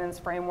digital governance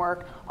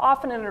framework,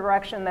 often in a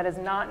direction that is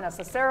not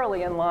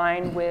necessarily in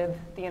line with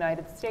the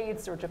United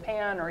States or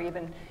Japan or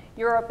even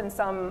Europe in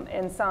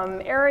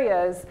some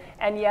areas,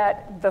 and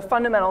yet the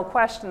fundamental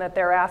question that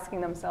they're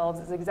asking themselves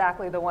is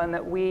exactly the one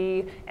that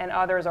we and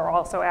others are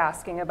also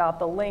asking about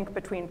the link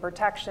between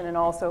protection and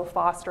also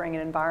fostering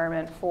an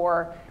environment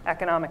for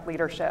economic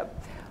leadership.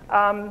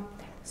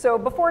 So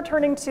before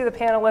turning to the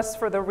panelists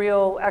for the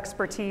real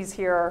expertise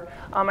here,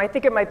 I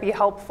think it might be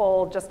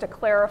helpful just to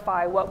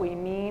clarify what we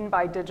mean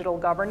by digital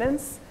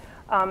governance.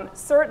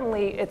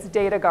 Certainly, it's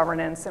data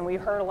governance, and we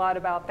heard a lot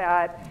about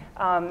that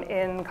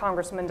in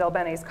Congresswoman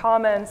DelBene's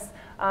comments.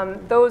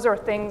 Those are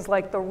things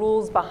like the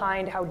rules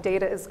behind how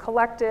data is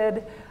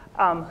collected,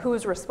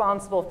 who's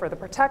responsible for the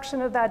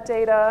protection of that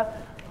data,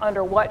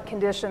 under what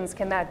conditions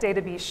can that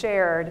data be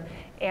shared,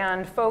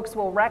 and folks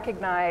will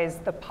recognize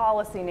the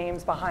policy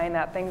names behind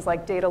that, things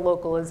like data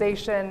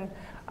localization,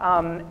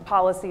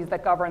 policies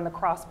that govern the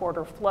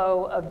cross-border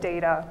flow of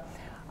data.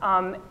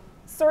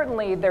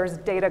 Certainly, there's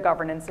data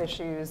governance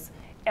issues.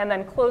 And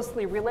then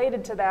closely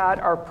related to that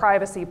are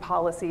privacy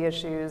policy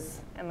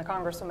issues, and the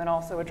Congresswoman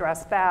also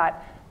addressed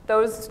that.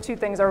 Those two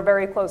things are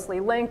very closely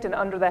linked and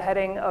under the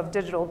heading of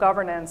digital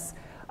governance.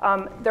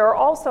 There are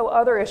also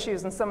other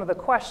issues, and some of the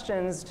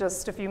questions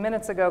just a few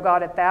minutes ago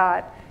got at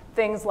that.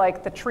 Things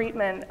like the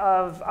treatment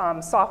of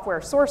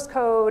software source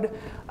code,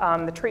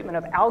 the treatment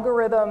of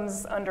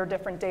algorithms under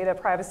different data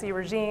privacy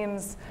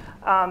regimes,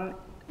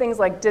 things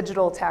like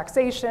digital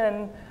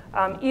taxation,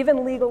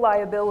 even legal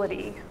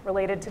liability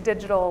related to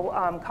digital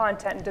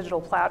content and digital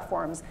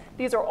platforms.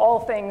 These are all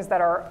things that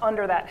are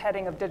under that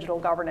heading of digital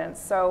governance.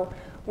 So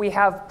we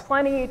have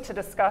plenty to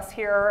discuss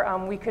here.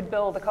 We could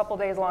build a couple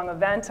days long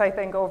event, I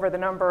think, over the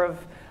number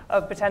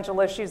of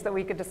potential issues that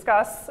we could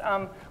discuss.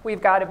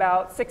 We've got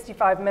about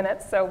 65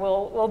 minutes, so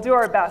we'll do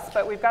our best.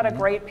 But we've got a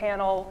great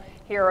panel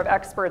here of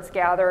experts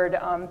gathered.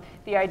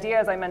 The idea,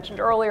 as I mentioned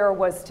earlier,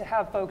 was to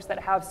have folks that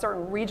have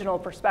certain regional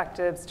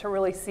perspectives to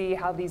really see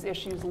how these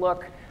issues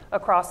look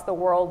across the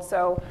world.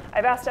 So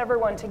I've asked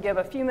everyone to give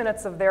a few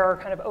minutes of their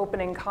kind of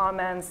opening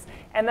comments,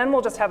 and then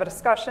we'll just have a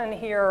discussion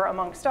here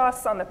amongst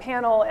us on the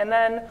panel, and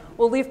then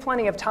we'll leave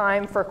plenty of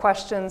time for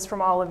questions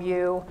from all of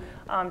you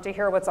to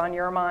hear what's on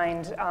your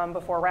mind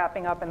before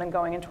wrapping up and then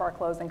going into our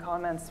closing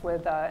comments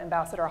with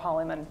Ambassador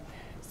Holleyman.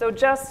 So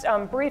just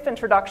brief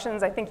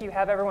introductions. I think you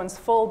have everyone's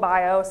full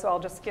bio, so I'll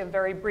just give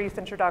very brief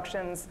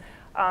introductions.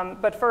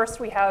 But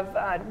first we have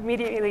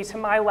immediately to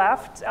my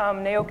left,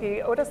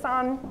 Naoki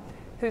Oda-san,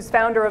 who's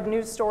founder of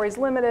News Stories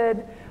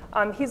Limited.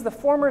 He's the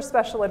former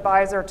special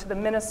advisor to the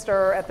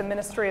minister at the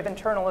Ministry of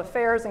Internal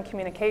Affairs and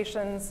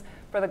Communications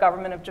for the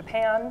government of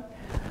Japan.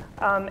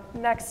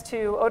 Next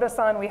to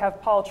Oda-san, we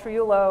have Paul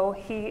Triulo.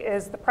 He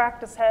is the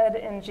practice head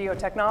in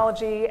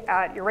geotechnology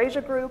at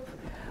Eurasia Group.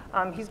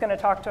 He's going to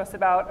talk to us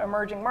about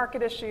emerging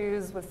market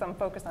issues with some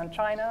focus on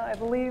China, I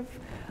believe.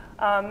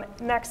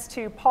 Next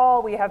to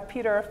Paul, we have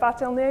Peter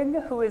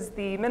Fatelnig, who is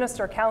the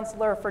Minister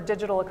Counselor for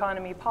Digital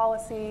Economy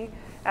Policy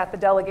at the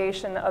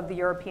delegation of the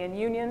European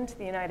Union to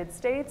the United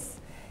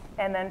States.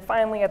 And then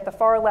finally, at the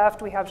far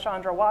left, we have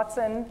Chandra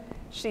Watson.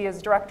 She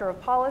is Director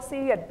of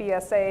Policy at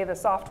BSA, the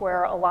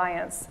Software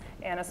Alliance,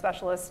 and a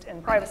specialist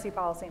in privacy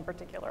policy in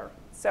particular.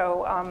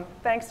 So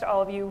thanks to all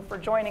of you for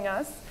joining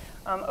us.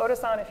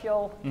 Oda-san, if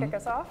you'll kick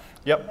us off,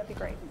 that'd be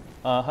great.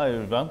 Hi,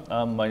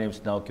 everyone. My name is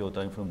Naoki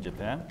Oda. I'm from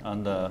Japan.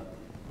 And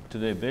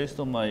today,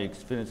 based on my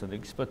experience and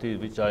expertise,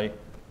 which I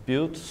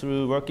built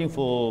through working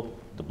for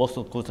the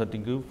Boston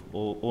Consulting Group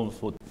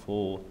almost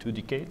for 2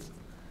 decades,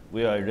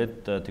 where I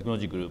led the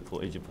technology group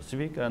for Asia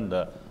Pacific, and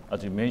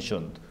as you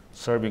mentioned,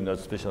 serving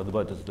as special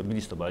advisor to the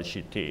Minister of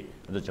ICT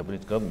in the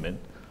Japanese government.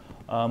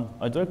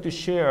 I'd like to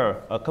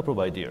share a couple of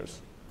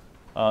ideas,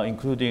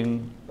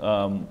 including,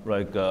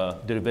 like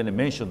DelBene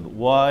mentioned,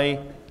 why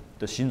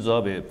the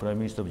Shinzo Abe, Prime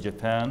Minister of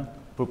Japan,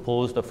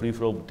 proposed the free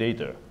flow of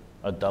data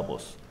at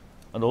Davos.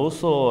 And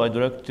also, I'd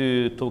like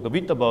to talk a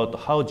bit about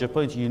how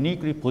Japan is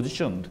uniquely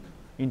positioned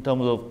in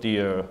terms of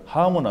their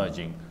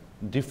harmonizing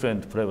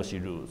different privacy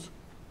rules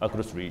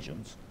across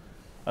regions.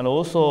 And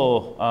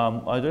also,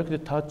 I'd like to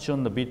touch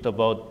on a bit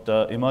about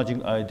the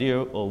emerging idea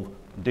of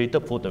data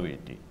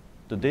portability.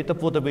 The data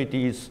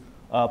portability is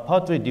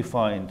partly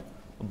defined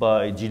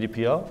by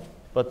GDPR,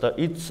 but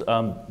it's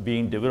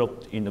being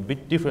developed in a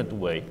bit different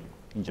way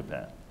in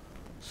Japan.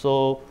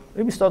 So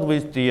let me start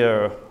with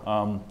the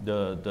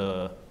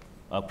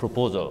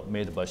proposal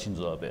made by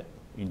Shinzo Abe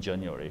in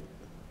January.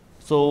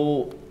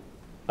 So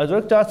I'd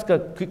like to ask a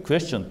quick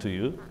question to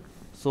you.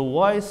 So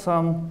why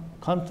some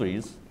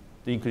countries,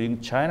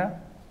 including China,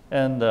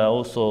 and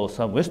also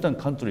some Western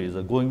countries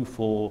are going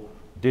for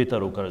data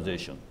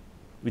localization,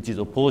 which is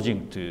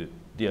opposing to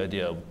the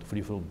idea of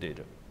free flow of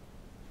data?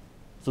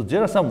 So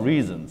there are some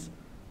reasons,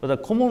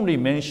 but commonly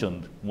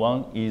mentioned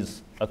one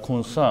is a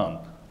concern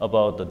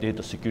about the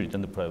data security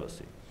and the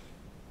privacy.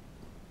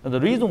 And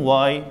the reason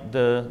why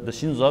the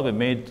Shinzo Abe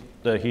made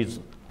his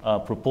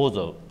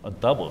proposal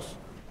at Davos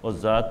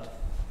was that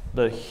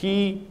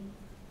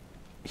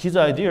his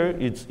idea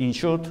is, in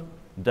short,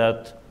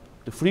 that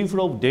the free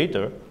flow of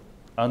data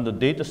and the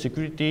data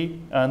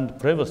security and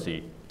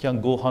privacy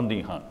can go hand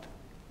in hand.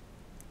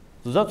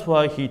 So that's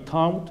why he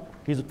termed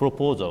his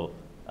proposal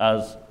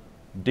as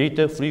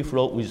data free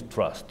flow with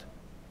trust.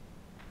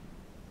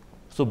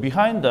 So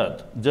behind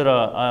that, there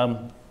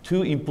are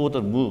 2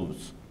 important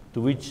moves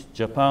to which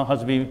Japan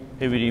has been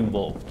heavily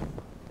involved.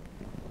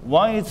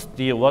 One is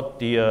what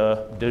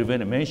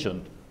DelBene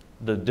mentioned,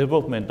 the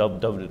development of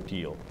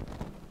WTO.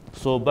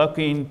 So back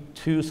in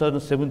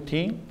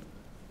 2017,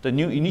 the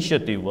new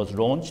initiative was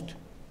launched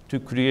to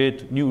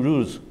create new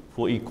rules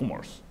for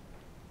e-commerce.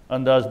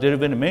 And as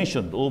DelBene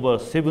mentioned, over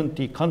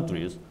 70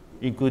 countries,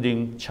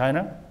 including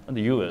China and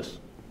the US,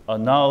 are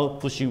now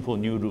pushing for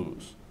new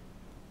rules.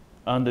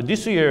 And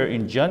this year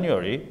in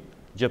January,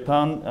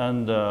 Japan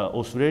and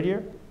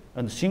Australia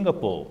and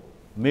Singapore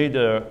made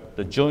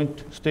the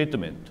joint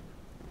statement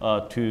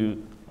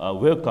to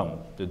welcome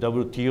the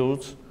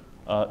WTO's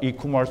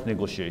e-commerce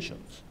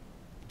negotiations.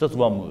 That's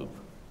one move.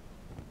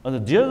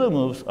 And the other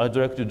moves I'd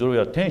like to draw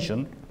your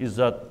attention is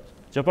that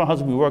Japan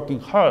has been working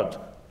hard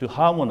to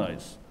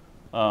harmonize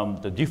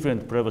the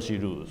different privacy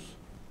rules.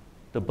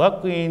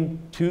 Back in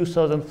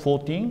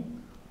 2014,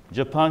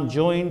 Japan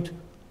joined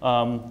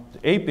the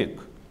APEC,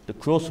 the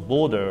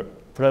cross-border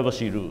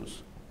privacy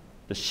rules,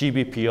 the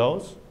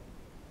CBPRs.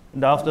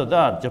 And after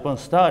that, Japan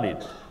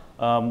started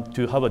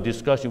to have a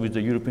discussion with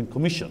the European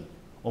Commission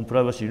on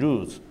privacy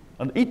rules.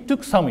 And it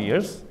took some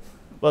years,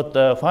 but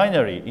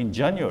finally, in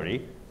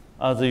January,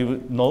 as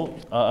you know,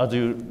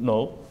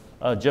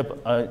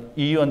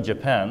 EU and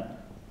Japan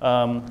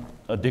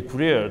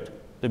declared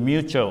the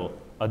mutual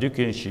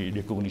adequacy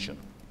recognition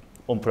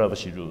on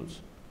privacy rules.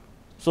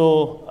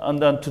 So,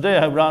 and then today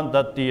I learned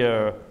that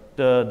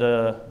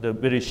the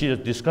very serious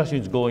discussion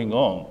is going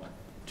on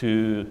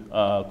to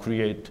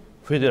create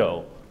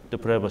federal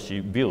privacy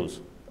bills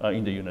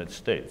in the United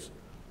States.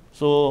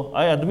 So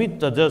I admit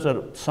that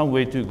there's some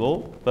way to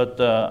go,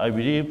 but I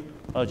believe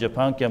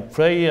Japan can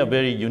play a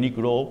very unique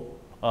role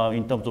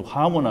in terms of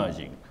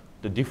harmonizing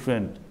the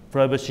different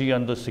privacy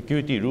and the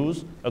security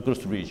rules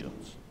across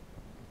regions.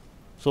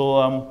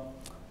 So,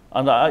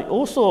 and I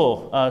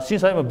also,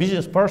 since I'm a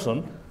business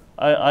person,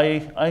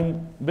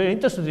 I'm very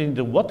interested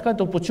in what kind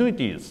of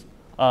opportunities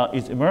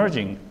is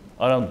emerging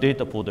around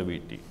data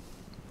portability.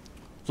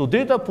 So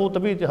data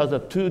portability has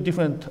 2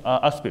 different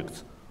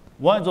aspects.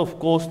 One is, of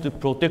course, to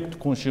protect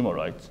consumer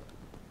rights,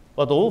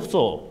 but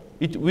also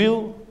it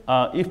will,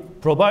 if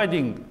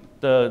providing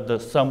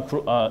some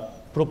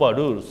proper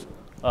rules,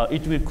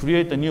 it will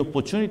create a new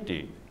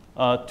opportunity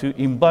to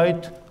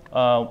invite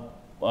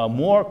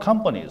more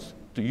companies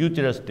to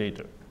utilize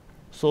data.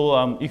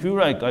 So if you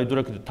like, I'd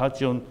like to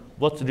touch on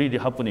what's really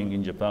happening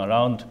in Japan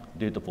around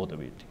data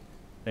portability.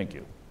 Thank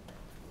you.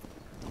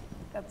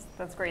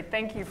 That's great.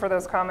 Thank you for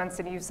those comments.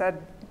 And you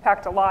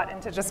packed a lot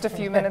into just a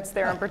few minutes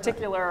there, in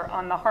particular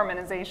on the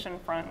harmonization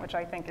front, which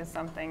I think is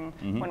something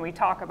when we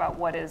talk about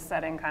what is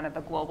setting kind of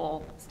the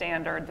global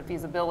standard, the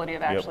feasibility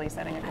of actually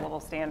setting a global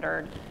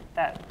standard,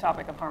 that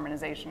topic of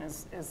harmonization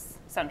is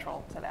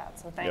central to that.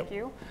 So thank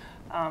you.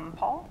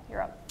 Paul,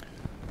 you're up.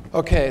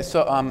 Okay,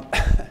 so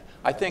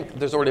I think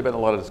there's already been a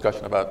lot of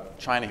discussion about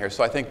China here,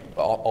 so I think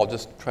I'll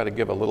just try to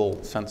give a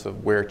little sense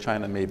of where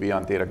China may be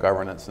on data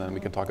governance, and then we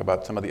can talk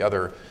about some of the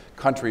other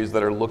countries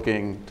that are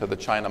looking to the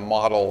China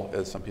model,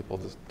 as some people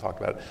just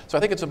talked about. So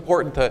I think it's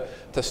important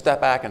to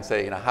step back and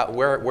say,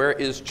 where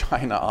is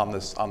China on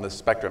this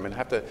spectrum? And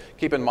have to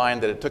keep in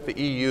mind that it took the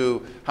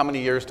EU how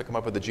many years to come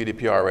up with the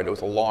GDPR, right? It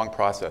was a long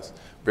process,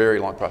 very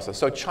long process.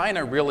 So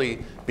China really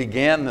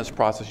began this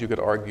process, you could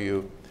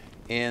argue,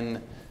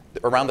 in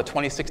around the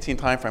 2016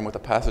 timeframe with the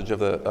passage of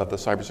the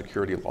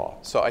cybersecurity law.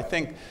 So I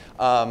think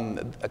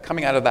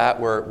coming out of that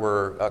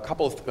were a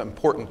couple of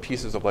important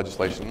pieces of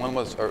legislation. One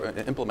was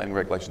implementing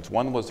regulations.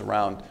 One was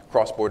around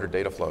cross-border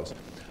data flows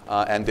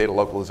and data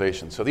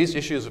localization. So these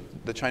issues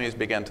the Chinese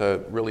began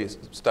to really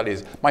study.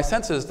 My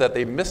sense is that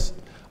they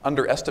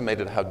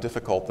underestimated how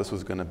difficult this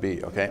was going to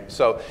be, okay?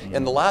 So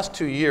in the last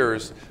 2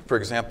 years, for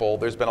example,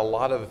 there's been a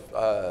lot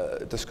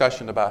of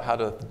discussion about how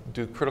to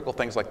do critical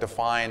things like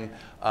define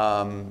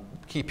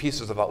key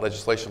pieces of that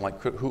legislation, like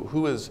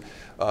who is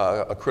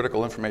a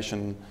critical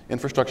information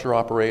infrastructure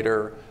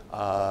operator,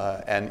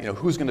 and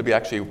who's going to be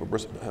actually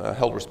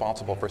held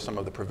responsible for some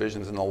of the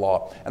provisions in the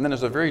law. And then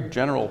there's a very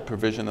general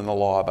provision in the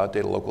law about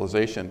data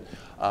localization,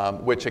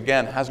 which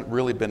again hasn't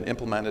really been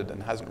implemented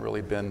and hasn't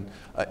really been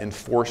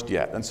enforced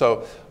yet. And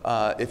so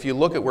if you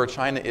look at where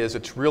China is,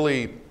 it's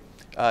really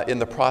in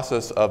the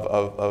process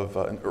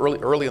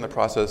early in the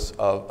process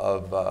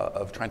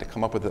of trying to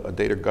come up with a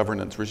data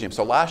governance regime.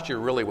 So last year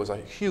really was a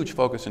huge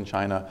focus in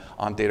China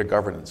on data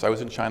governance. I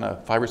was in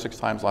China 5 or 6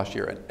 times last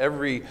year, and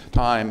every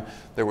time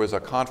there was a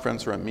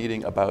conference or a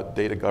meeting about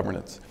data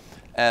governance.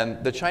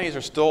 And the Chinese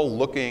are still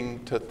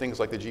looking to things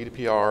like the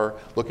GDPR,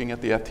 looking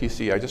at the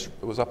FTC. I just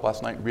was up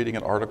last night reading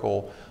an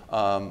article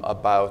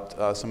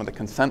about some of the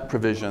consent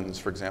provisions,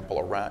 for example,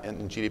 around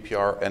in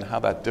GDPR and how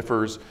that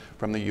differs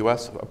from the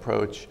US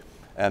approach.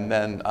 And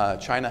then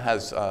China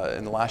has,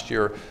 in the last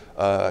year,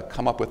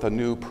 come up with a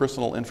new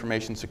personal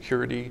information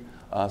security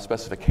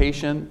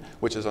specification,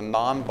 which is a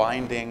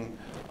non-binding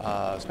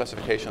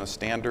specification, a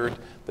standard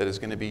that is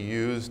going to be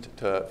used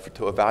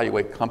to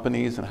evaluate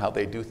companies and how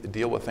they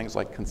deal with things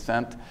like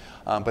consent,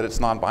 but it's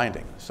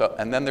non-binding. So,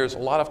 and then there's a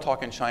lot of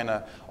talk in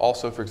China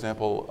also, for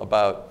example,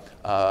 about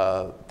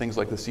things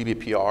like the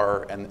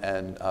CBPR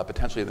and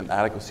potentially an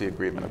adequacy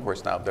agreement. Of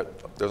course, now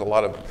there's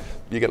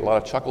you get a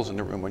lot of chuckles in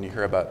the room when you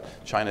hear about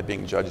China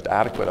being judged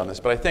adequate on this.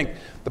 But I think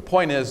the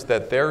point is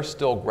that they're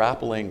still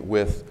grappling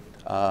with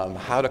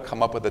how to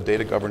come up with a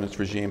data governance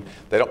regime.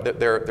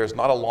 There's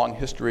not a long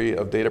history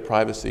of data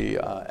privacy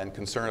and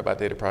concern about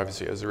data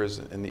privacy as there is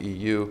in the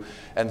EU,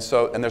 and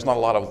there's not a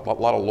lot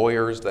of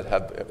lawyers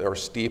that are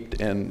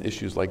steeped in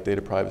issues like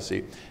data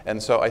privacy.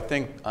 And so I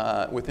think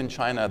within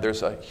China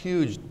there's a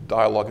huge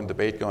dialogue and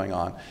debate going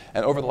on.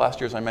 And over the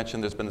last years, I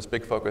mentioned there's been this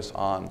big focus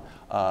on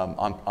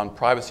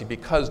privacy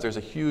because there's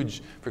a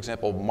huge, for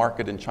example,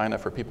 market in China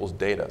for people's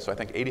data. So I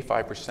think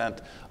 85%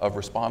 of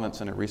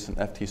respondents in a recent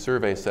FT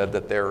survey said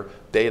that their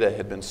data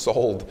had been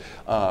sold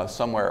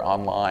somewhere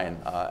online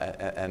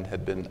and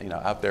had been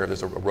out there.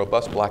 There's a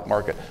robust black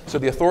market. So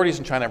the authorities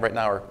in China right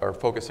now are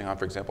focusing on,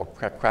 for example,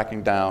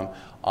 cracking down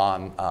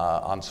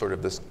on sort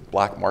of this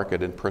black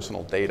market in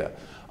personal data.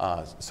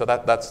 So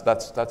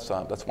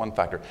that's one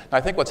factor. Now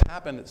I think what's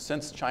happened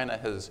since China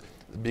has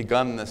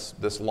begun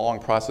this long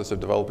process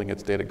of developing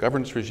its data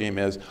governance regime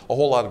is a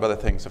whole lot of other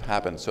things have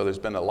happened. So there's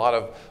been a lot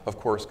of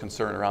course,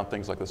 concern around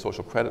things like the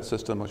social credit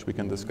system, which we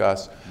can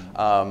discuss.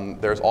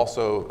 There's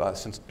also,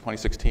 since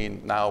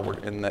 2016, now we're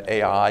in the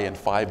AI and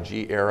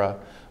 5G era,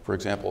 for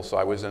example. So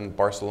I was in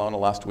Barcelona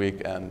last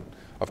week, and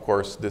of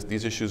course,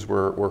 these issues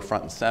were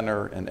front and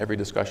center in every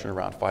discussion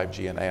around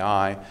 5G and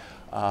AI.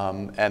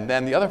 And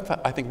then the other,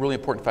 I think, really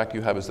important fact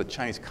you have is that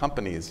Chinese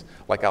companies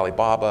like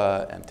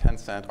Alibaba and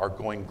Tencent are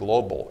going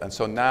global. And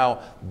so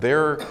now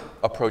their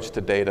approach to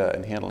data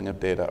and handling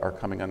of data are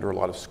coming under a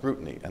lot of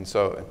scrutiny. And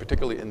so, and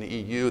particularly in the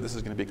EU, this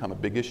is going to become a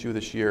big issue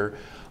this year.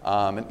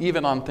 And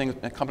even on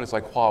companies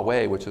like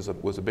Huawei, which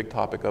was a big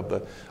topic of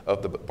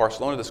the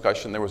Barcelona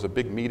discussion, there was a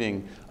big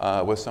meeting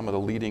with some of the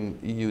leading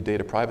EU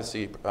data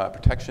privacy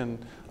protection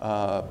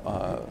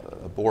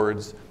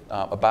boards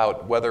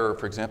about whether,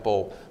 for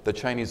example, the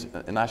Chinese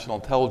a national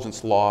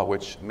intelligence law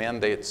which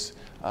mandates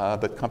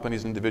that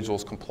companies and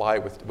individuals comply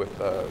with in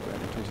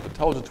terms of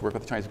intelligence work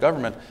with the Chinese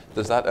government,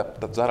 does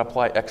that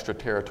apply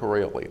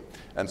extraterritorially?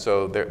 And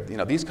so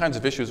these kinds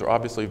of issues are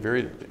obviously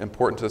very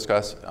important to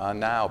discuss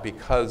now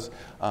because,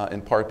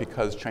 in part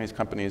because Chinese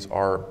companies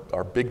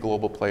are big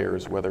global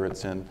players, whether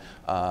it's in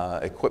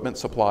equipment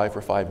supply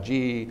for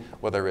 5G,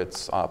 whether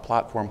it's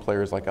platform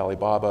players like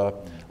Alibaba,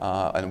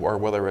 or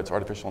whether it's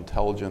artificial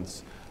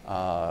intelligence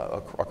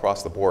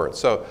across the board.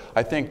 So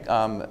I think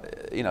the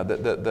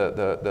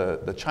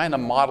China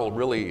model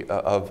really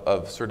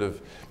of sort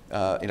of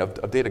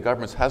of data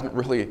governance hasn't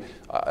really,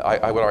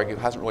 I would argue,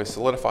 hasn't really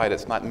solidified.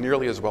 It's not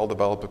nearly as well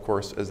developed, of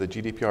course, as the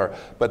GDPR.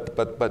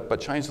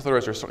 But Chinese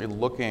authorities are certainly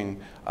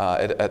looking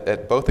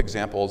at both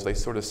examples. They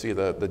sort of see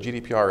the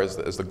GDPR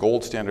as the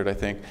gold standard, I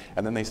think,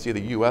 and then they see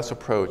the U.S.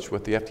 approach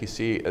with the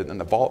FTC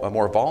and a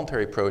more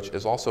voluntary approach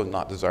is also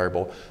not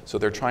desirable. So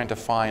they're trying to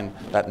find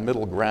that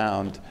middle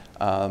ground,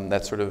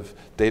 that sort of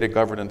data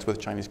governance with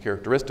Chinese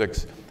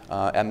characteristics.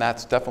 And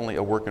that's definitely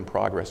a work in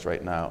progress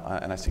right now.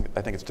 And I think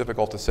it's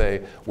difficult to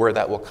say where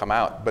that will come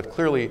out. But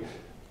clearly,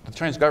 the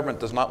Chinese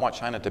government does not want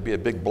China to be a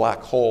big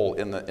black hole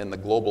in the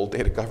global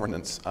data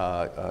governance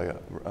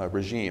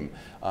regime,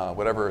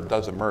 whatever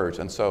does emerge.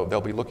 And so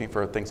they'll be looking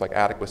for things like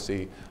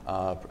adequacy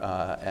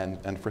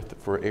and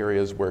for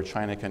areas where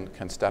China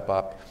can step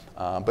up.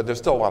 But there's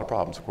still a lot of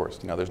problems, of course.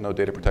 There's no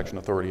data protection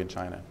authority in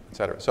China, et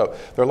cetera. So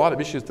there are a lot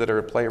of issues that are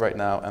at play right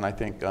now. And I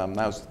think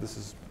this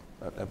is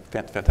a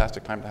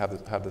fantastic time to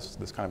have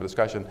this kind of a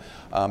discussion.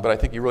 But I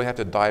think you really have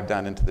to dive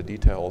down into the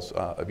details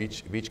of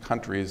each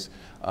country's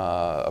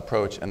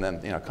approach. And then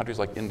countries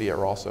like India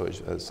are also,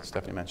 as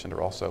Stephanie mentioned,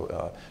 are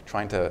also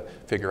trying to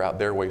figure out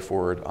their way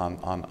forward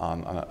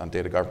on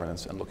data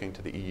governance and looking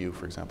to the EU,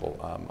 for example,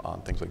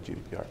 on things like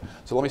GDPR.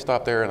 So let me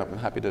stop there, and I'm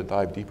happy to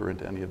dive deeper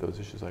into any of those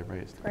issues I've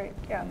raised. Great.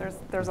 Yeah,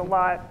 there's a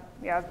lot.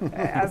 Yeah,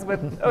 as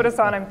with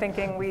Oda-san, I'm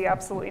thinking we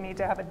absolutely need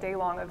to have a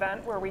day-long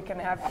event where we can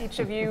have each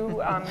of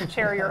you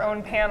chair your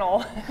own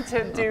panel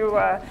to do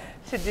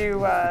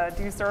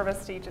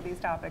service to each of these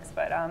topics.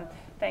 But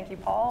thank you,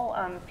 Paul.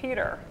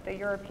 Peter, the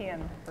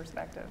European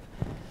perspective.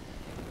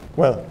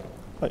 Well,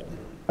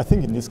 I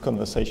think in this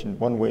conversation,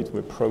 one way to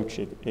approach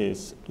it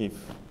is if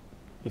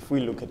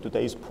we look at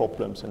today's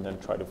problems and then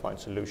try to find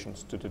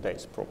solutions to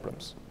today's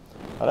problems.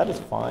 Now that is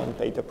fine.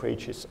 Data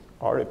breaches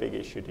are a big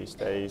issue these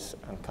days,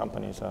 and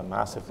companies are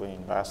massively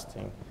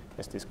investing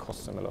as this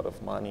costs them a lot of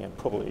money and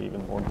probably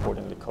even more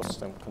importantly costs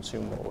them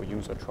consumer or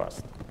user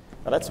trust.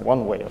 Now that's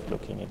one way of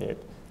looking at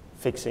it,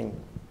 fixing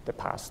the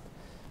past.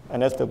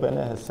 And as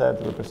DelBene has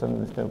said,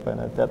 Representative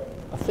DelBene, that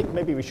I think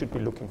maybe we should be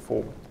looking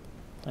forward.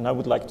 And I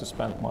would like to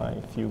spend my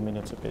few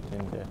minutes a bit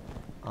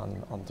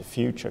on the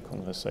future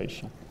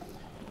conversation.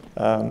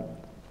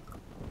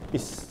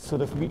 Is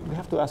sort of we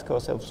have to ask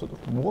ourselves sort of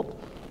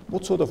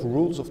what sort of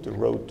rules of the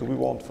road do we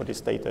want for this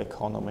data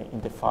economy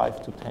in the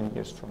 5 to 10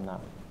 years from now?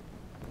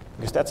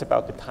 Because that's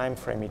about the time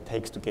frame it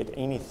takes to get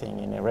anything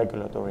in a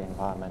regulatory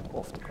environment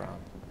off the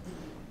ground.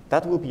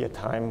 That will be a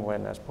time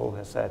when, as Paul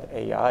has said,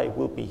 AI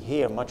will be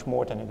here much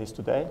more than it is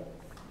today.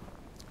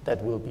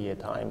 That will be a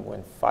time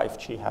when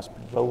 5G has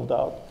been rolled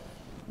out,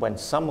 when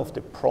some of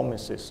the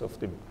promises of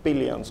the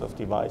billions of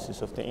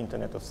devices of the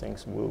Internet of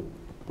Things will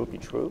be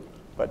true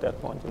by that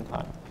point in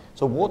time.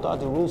 So what are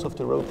the rules of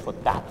the road for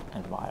that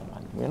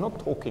environment? We're not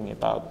talking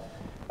about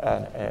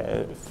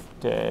the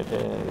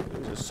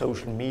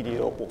social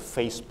media or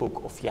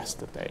Facebook of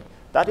yesterday.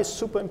 That is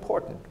super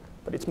important,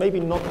 but it's maybe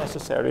not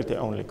necessarily the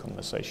only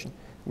conversation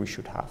we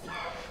should have.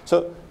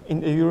 So in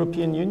the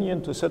European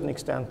Union, to a certain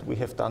extent, we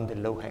have done the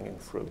low-hanging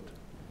fruit,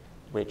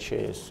 which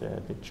is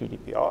the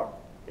GDPR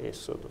is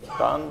sort of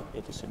done,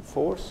 it is in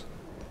force.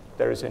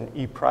 There is an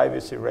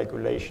e-privacy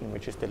regulation,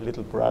 which is the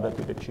little brother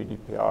to the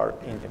GDPR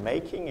in the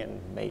making and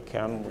may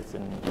come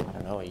within, I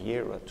don't know, a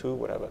year or two,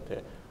 whatever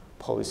the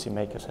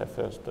policymakers have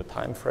first the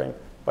time frame.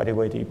 By the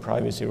way, the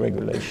e-privacy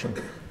regulation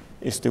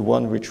is the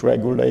one which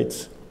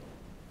regulates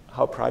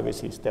how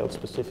privacy is dealt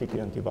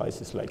specifically on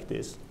devices like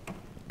this.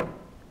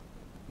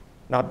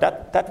 Now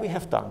that we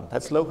have done,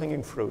 that's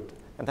low-hanging fruit,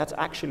 and that's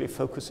actually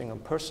focusing on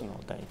personal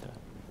data.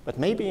 But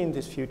maybe in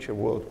this future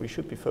world, we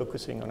should be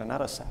focusing on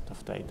another set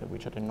of data,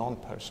 which are the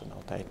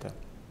non-personal data.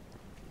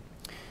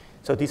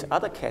 So this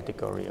other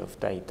category of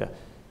data,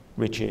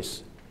 which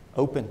is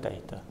open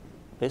data,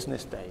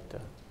 business data,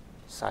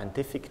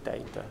 scientific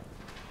data,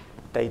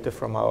 data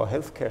from our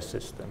healthcare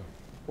system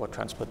or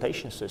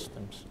transportation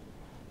systems,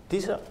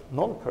 these are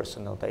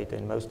non-personal data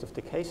in most of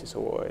the cases,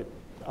 or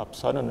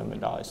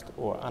pseudonymized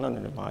or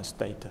anonymized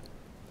data.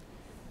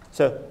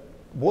 So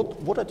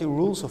what are the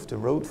rules of the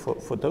road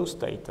for those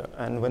data?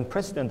 And when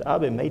President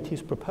Abe made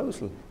his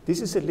proposal,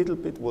 this is a little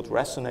bit what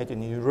resonated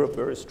in Europe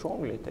very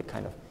strongly. They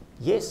kind of,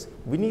 yes,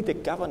 we need a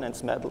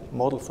governance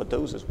model for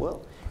those as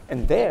well.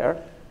 And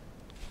there,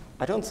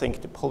 I don't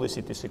think the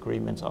policy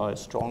disagreements are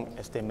as strong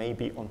as they may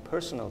be on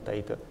personal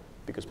data,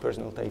 because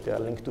personal data are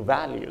linked to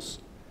values.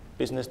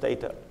 Business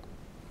data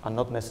are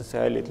not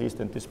necessarily, at least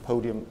at this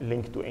podium,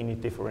 linked to any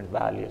different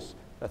values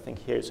I think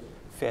here is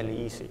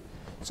fairly easy.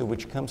 So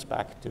which comes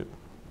back to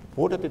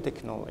what are the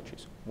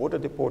technologies? What are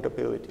the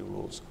portability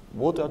rules?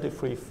 What are the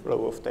free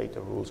flow of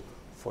data rules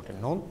for the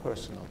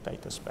non-personal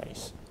data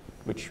space,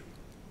 which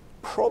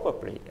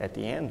probably at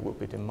the end will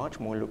be the much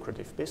more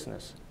lucrative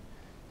business.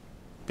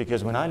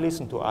 Because when I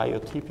listen to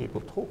IoT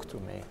people talk to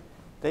me,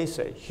 they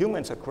say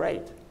humans are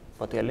great,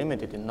 but they're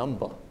limited in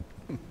number.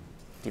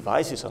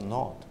 Devices are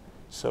not.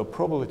 So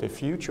probably the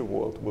future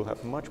world will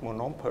have much more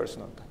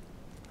non-personal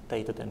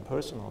data than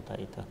personal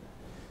data.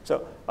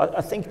 So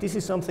I think this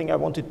is something I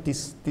wanted,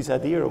 this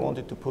idea I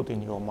wanted to put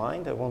in your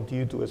mind. I want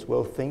you to as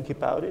well think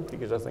about it,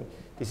 because I think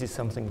this is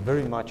something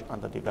very much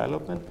under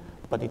development,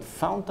 but it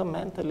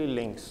fundamentally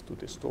links to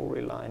the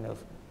storyline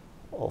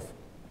of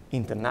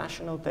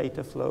international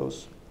data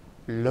flows,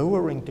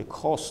 lowering the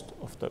cost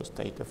of those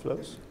data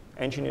flows.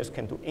 Engineers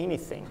can do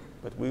anything,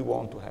 but we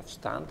want to have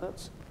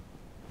standards,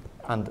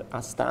 and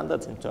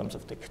standards in terms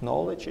of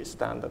technology,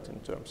 standards in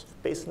terms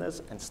of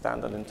business, and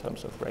standard in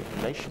terms of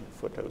regulation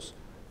for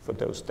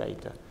those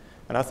data.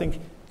 And I think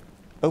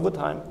over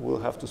time,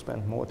 we'll have to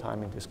spend more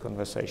time in this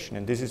conversation.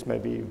 And this is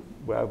maybe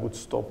where I would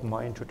stop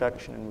my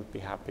introduction and would be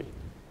happy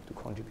to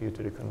contribute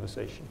to the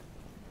conversation.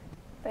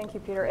 Thank you,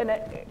 Peter. And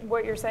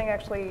what you're saying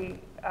actually,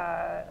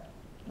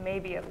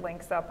 maybe it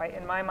links up.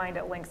 In my mind,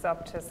 it links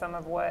up to some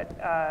of what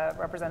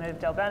Representative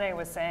DelBene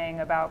was saying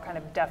about kind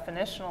of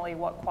definitionally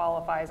what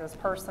qualifies as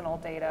personal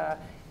data.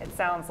 It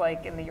sounds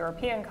like in the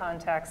European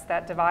context,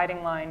 that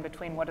dividing line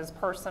between what is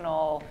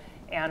personal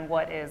and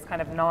what is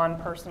kind of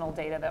non-personal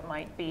data that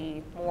might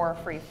be more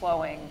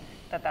free-flowing,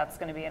 that's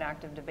going to be an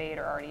active debate,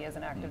 or already is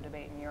an active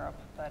debate in Europe.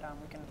 But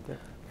we can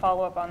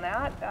follow up on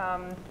that.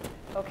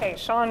 Okay,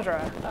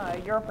 Chandra,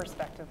 your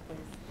perspective, please.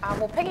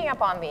 Well, picking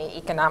up on the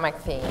economic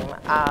theme,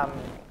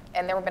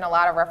 and there have been a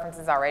lot of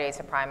references already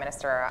to Prime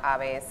Minister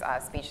Abe's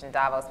speech in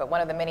Davos, but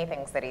one of the many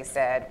things that he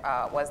said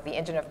was the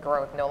engine of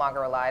growth no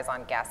longer relies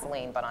on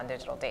gasoline, but on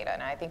digital data,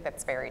 and I think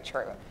that's very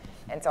true.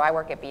 And so I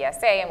work at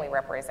BSA, and we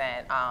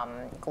represent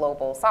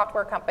global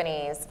software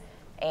companies,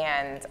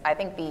 and I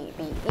think the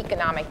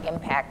economic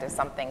impact is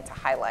something to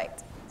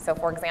highlight. So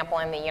for example,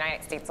 in the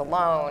United States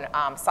alone,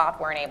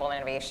 software-enabled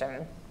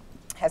innovation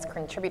has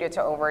contributed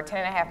to over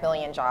 10.5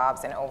 million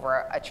jobs and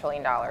over $1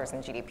 trillion in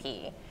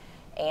GDP.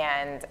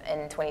 And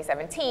in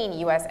 2017,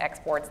 US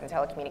exports in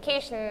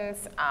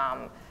telecommunications,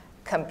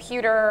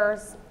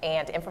 computers,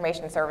 and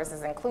information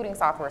services, including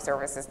software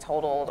services,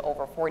 totaled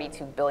over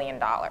 $42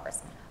 billion.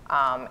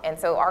 And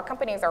so our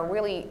companies are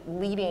really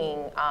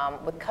leading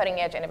with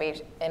cutting-edge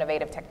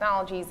innovative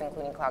technologies,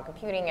 including cloud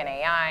computing and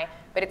AI,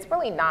 but it's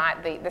really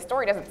not, the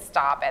story doesn't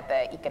stop at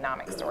the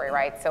economic story,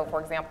 right? So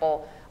for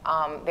example,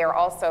 they're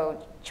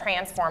also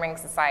transforming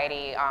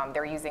society.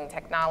 They're using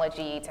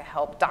technology to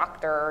help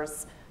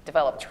doctors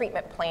develop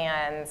treatment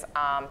plans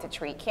to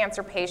treat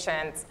cancer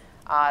patients.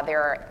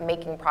 They're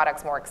making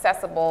products more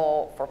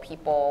accessible for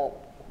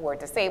people who are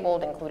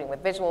disabled, including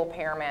with visual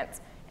impairments.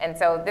 And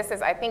so this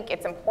is, I think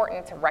it's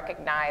important to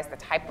recognize the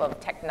type of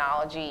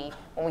technology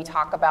when we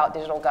talk about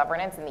digital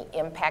governance and the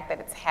impact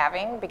that it's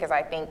having, because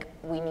I think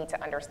we need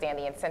to understand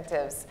the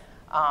incentives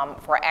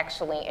for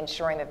actually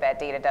ensuring that that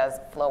data does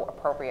flow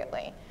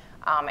appropriately.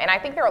 And I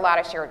think there are a lot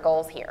of shared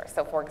goals here.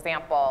 So for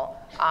example,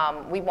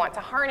 we want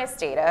to harness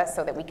data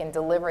so that we can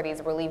deliver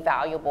these really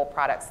valuable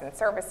products and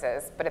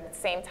services, but at the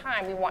same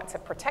time, we want to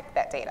protect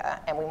that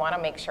data, and we want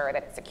to make sure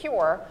that it's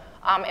secure.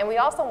 And we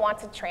also want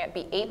to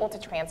be able to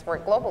transfer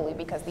it globally,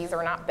 because these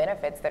are not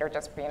benefits that are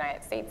just for the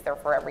United States, they're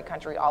for every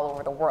country all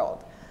over the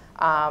world.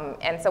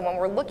 And so when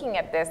we're looking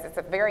at this, it's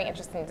a very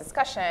interesting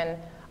discussion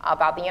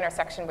about the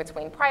intersection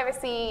between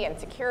privacy and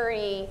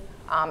security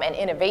and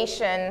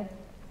innovation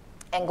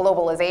and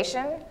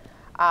globalization.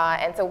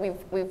 And so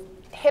we've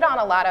hit on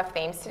a lot of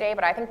themes today,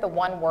 but I think the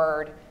one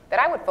word that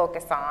I would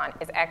focus on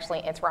is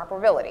actually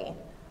interoperability.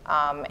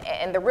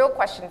 And the real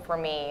question for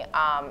me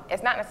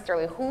is not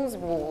necessarily whose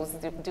rules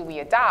do we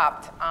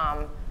adopt,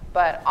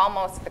 but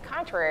almost the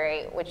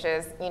contrary, which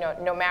is,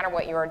 no matter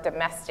what your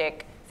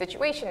domestic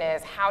situation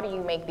is, how do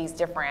you make these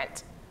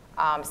different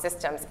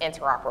systems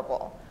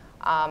interoperable?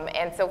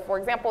 And so, for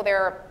example, there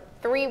are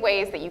 3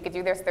 ways that you could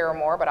do this. There are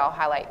more, but I'll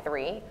highlight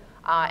 3.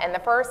 And the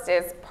first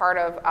is part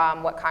of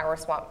what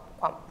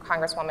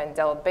Congresswoman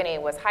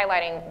DelBene was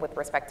highlighting with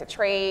respect to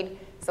trade.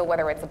 So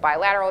whether it's a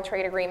bilateral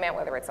trade agreement,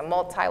 whether it's a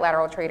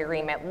multilateral trade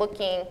agreement,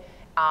 looking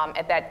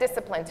at that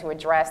discipline to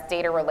address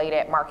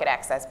data-related market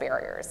access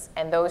barriers.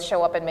 And those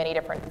show up in many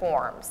different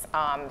forms.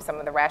 Some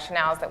of the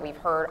rationales that we've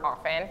heard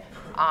often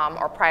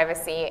are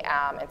privacy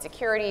and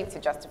security to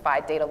justify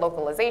data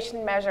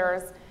localization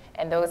measures.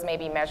 And those may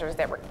be measures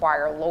that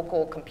require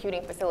local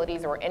computing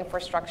facilities or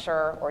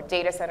infrastructure or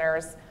data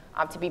centers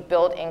to be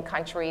built in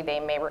country. They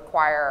may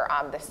require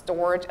the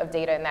storage of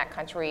data in that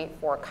country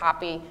for a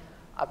copy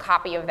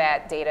of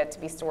that data to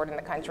be stored in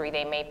the country.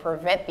 They may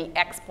prevent the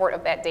export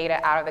of that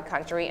data out of the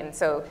country. And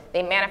so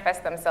they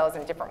manifest themselves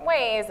in different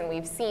ways. And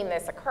we've seen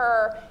this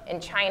occur in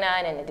China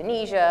and in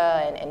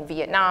Indonesia and in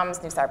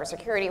Vietnam's new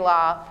cybersecurity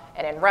law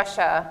and in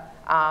Russia.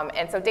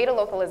 And so data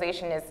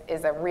localization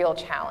is a real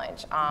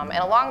challenge. And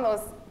along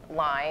those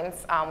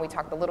lines. We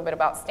talked a little bit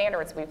about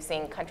standards. We've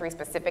seen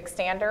country-specific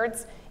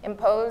standards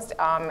imposed,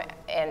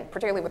 and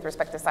particularly with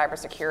respect to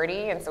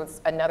cybersecurity, and so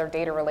it's another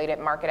data-related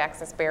market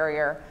access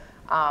barrier.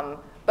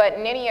 But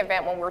in any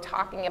event, when we're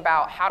talking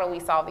about how do we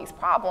solve these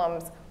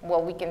problems,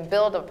 well, we can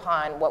build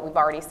upon what we've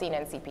already seen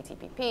in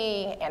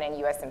CPTPP and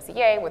in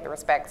USMCA with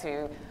respect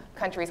to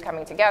countries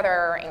coming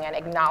together and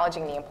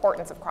acknowledging the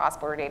importance of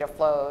cross-border data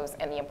flows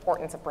and the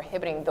importance of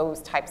prohibiting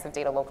those types of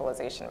data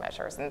localization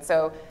measures. And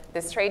so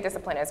this trade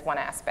discipline is one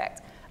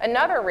aspect.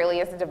 Another really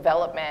is the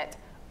development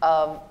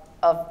of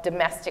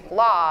domestic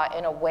law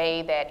in a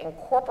way that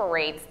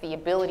incorporates the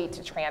ability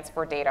to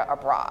transfer data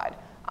abroad.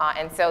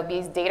 And so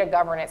these data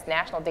governance,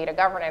 national data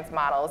governance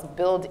models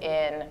build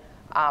in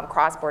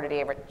cross-border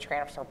data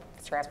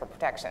transfer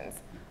protections.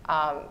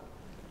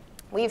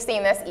 We've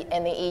seen this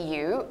in the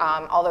EU.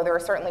 Although there are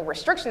certainly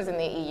restrictions in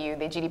the EU,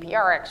 the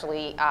GDPR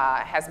actually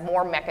has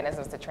more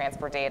mechanisms to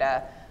transfer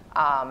data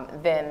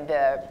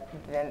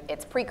than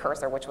its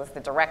precursor, which was the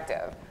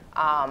directive.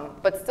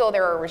 But still,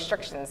 there are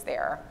restrictions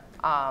there.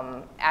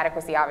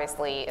 Adequacy,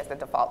 obviously, is the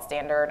default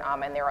standard,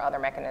 and there are other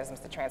mechanisms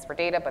to transfer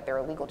data, but there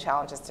are legal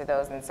challenges to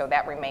those, and so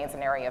that remains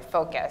an area of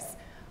focus.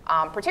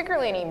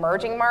 Particularly in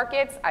emerging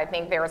markets, I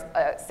think there's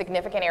a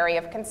significant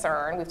area of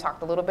concern. We've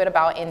talked a little bit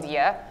about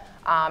India,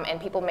 and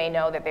people may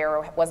know that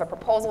there was a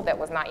proposal that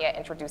was not yet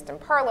introduced in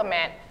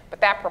Parliament, but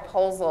that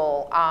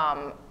proposal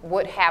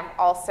would have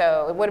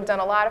done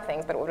a lot of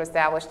things, but it would have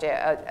established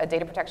a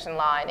data protection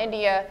law in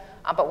India,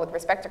 but with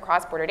respect to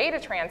cross-border data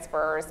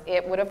transfers,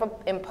 it would have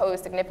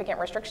imposed significant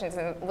restrictions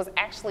and was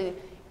actually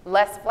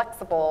less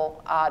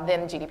flexible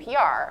than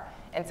GDPR.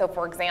 And so,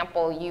 for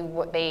example,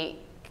 they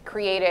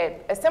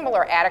created a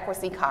similar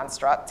adequacy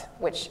construct,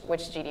 which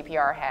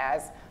GDPR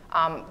has,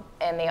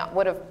 and they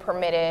would have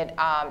permitted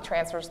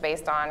transfers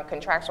based on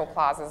contractual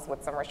clauses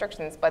with some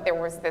restrictions, but there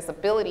was this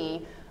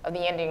ability of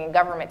the Indian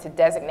government to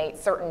designate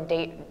certain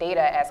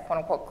data as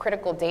quote-unquote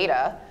critical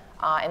data,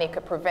 and it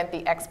could prevent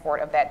the export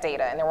of that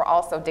data. And there were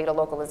also data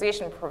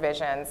localization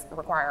provisions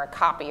requiring a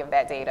copy of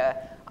that data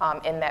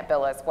in that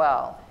bill as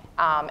well.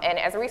 And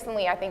as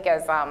recently, I think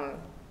as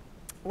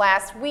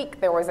last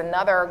week, there was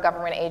another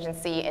government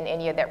agency in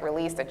India that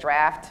released a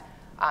draft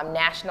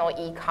national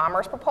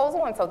e-commerce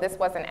proposal, and so this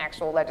wasn't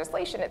actual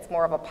legislation, it's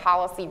more of a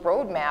policy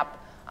roadmap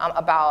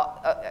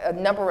about a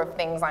number of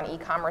things on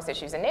e-commerce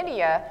issues in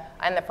India,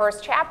 and the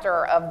first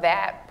chapter of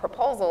that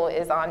proposal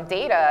is on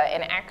data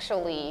and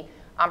actually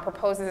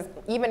proposes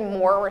even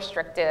more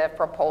restrictive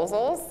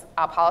proposals,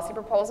 policy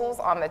proposals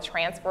on the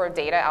transfer of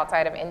data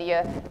outside of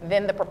India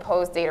than the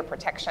proposed data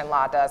protection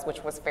law does,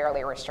 which was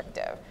fairly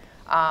restrictive.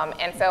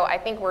 And so I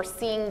think we're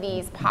seeing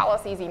these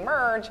policies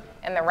emerge,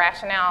 and the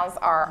rationales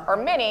are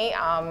many.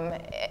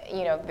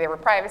 You know, there were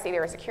privacy,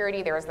 there was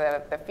security, there was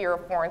the fear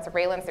of foreign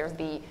surveillance, there's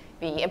the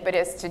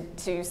impetus to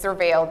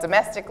surveil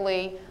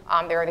domestically,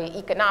 there are the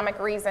economic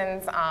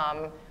reasons,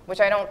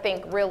 which I don't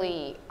think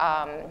really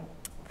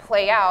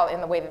play out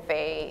in the way that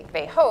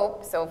they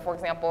hope. So for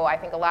example, I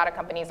think a lot of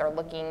companies are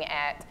looking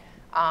at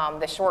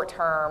the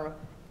short-term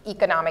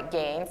economic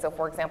gain. So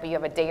for example, you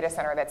have a data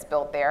center that's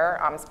built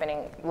there,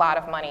 spending a lot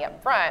of money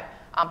up front,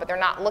 but they're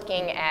not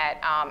looking at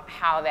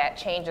how that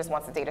changes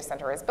once the data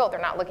center is built. They're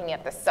not looking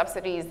at the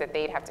subsidies that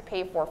they'd have to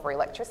pay for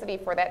electricity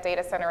for that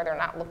data center. They're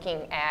not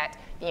looking at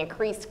the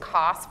increased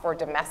costs for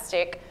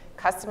domestic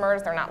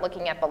customers. They're not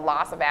looking at the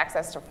loss of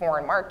access to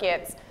foreign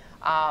markets.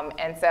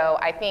 And so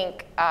I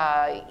think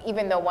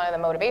even though one of the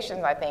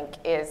motivations, I think,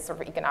 is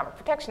sort of economic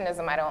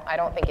protectionism, I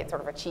don't think it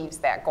sort of achieves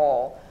that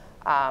goal.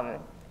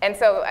 And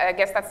so I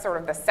guess that's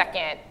sort of the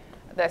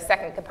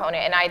second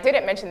component. And I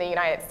didn't mention the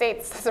United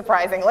States,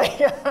 surprisingly.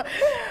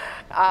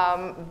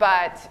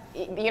 But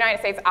the United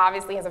States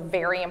obviously has a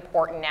very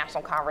important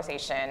national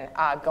conversation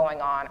going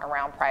on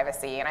around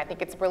privacy. And I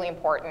think it's really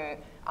important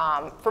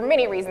for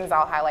many reasons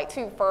I'll highlight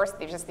too. First,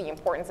 there's just the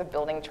importance of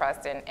building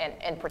trust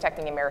and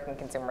protecting American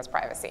consumers'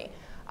 privacy.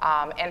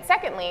 And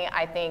secondly,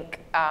 I think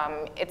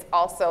it's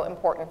also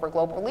important for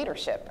global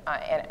leadership.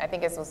 And I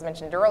think as was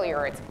mentioned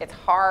earlier, it's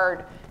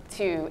hard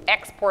to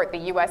export the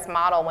US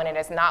model when it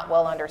is not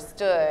well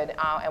understood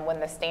and when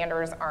the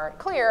standards aren't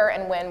clear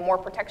and when more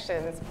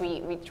protections,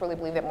 we truly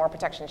believe that more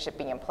protections should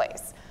be in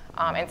place.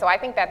 And so I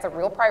think that's a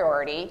real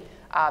priority.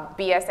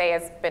 BSA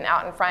has been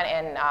out in front,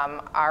 and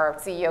our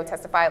CEO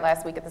testified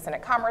last week at the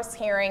Senate Commerce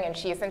hearing, and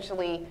she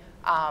essentially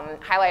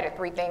highlighted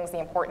three things: the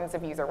importance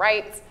of user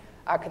rights,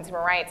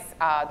 consumer rights,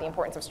 the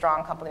importance of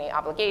strong company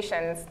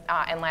obligations,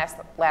 and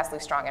lastly,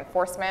 strong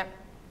enforcement.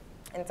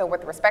 And so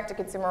with respect to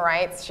consumer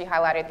rights, she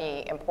highlighted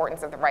the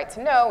importance of the right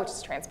to know, which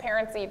is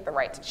transparency, the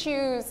right to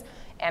choose,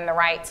 and the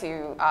right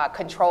to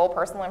control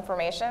personal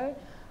information.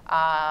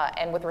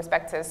 And with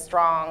respect to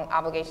strong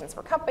obligations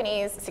for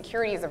companies,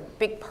 security is a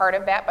big part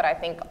of that, but I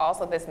think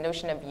also this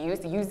notion of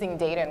using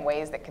data in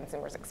ways that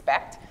consumers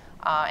expect.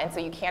 And so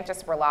you can't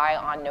just rely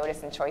on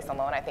notice and choice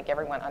alone. I think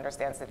everyone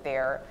understands that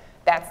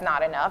that's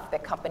not enough,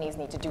 that companies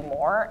need to do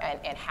more,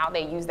 and how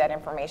they use that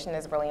information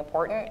is really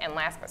important. And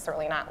last but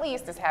certainly not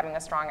least is having a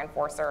strong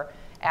enforcer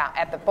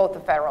at both the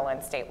federal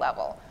and state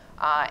level.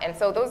 And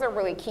so those are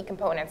really key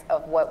components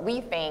of what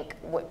we think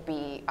would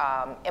be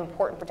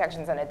important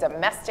protections in a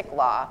domestic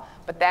law,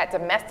 but that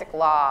domestic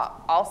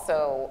law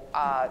also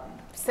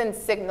sends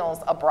signals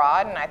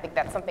abroad, and I think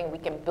that's something we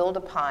can build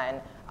upon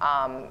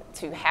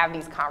to have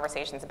these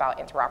conversations about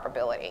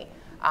interoperability.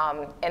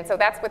 And so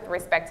that's with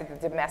respect to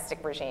the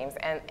domestic regimes.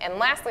 And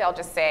lastly, I'll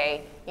just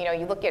say,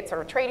 you look at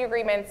sort of trade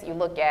agreements, you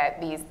look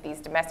at these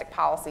domestic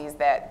policies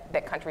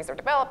that countries are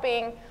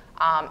developing.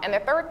 And the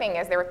third thing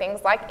is there are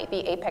things like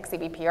the APEC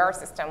CBPR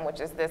system, which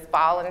is this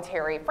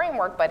voluntary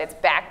framework, but it's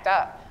backed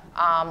up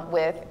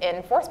with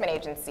enforcement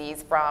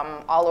agencies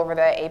from all over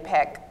the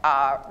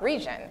APEC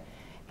region.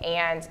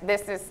 And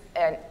this is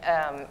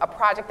a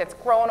project that's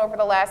grown over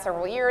the last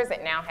several years.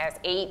 It now has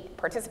 8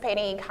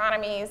 participating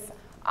economies.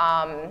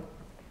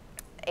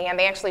 And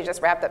they actually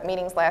just wrapped up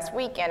meetings last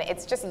week, and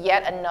it's just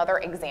yet another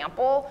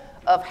example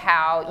of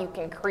how you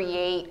can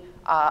create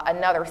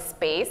another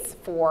space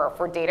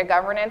for data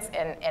governance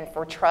and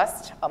for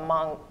trust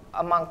among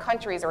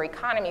countries or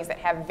economies that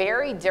have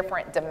very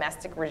different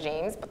domestic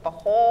regimes, but the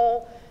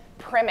whole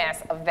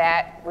premise of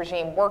that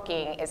regime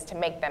working is to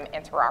make them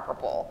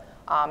interoperable.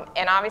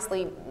 And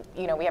obviously,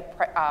 we have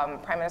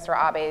Prime Minister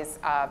Abe's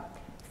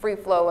free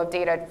flow of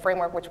data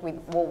framework, which we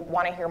will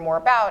want to hear more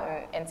about,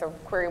 and so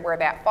query where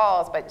that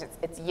falls, but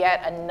it's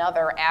yet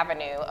another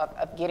avenue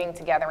of getting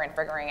together and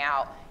figuring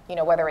out,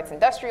 whether it's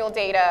industrial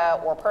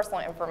data or personal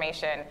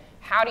information,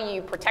 how do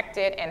you protect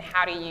it and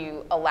how do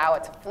you allow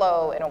it to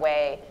flow in a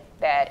way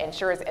that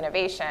ensures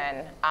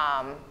innovation,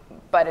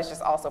 but is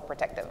just also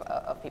protective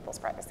of people's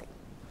privacy.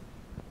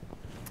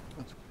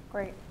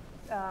 Great.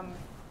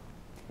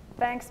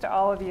 Thanks to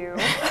all of you.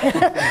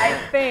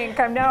 I think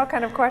I'm now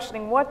kind of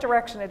questioning what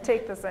direction to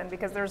take this in,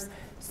 because there's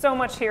so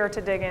much here to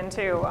dig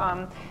into.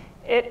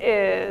 It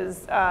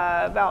is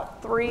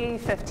about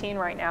 3:15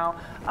 right now.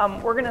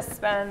 We're going to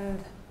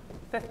spend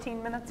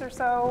 15 minutes or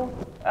so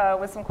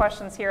with some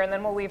questions here, and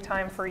then we'll leave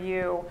time for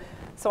you.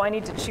 So I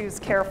need to choose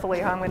carefully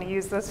how I'm going to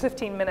use those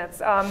 15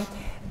 minutes.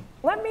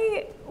 Let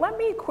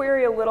me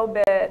query a little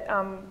bit,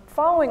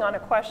 following on a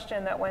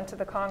question that went to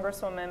the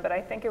Congresswoman, but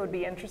I think it would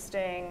be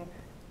interesting,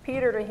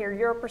 Peter, to hear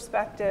your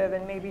perspective,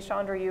 and maybe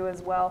Chandra, you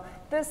as well.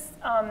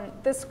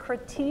 This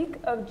critique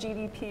of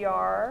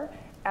GDPR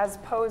as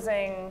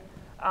posing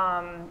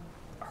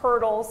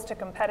hurdles to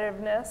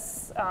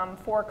competitiveness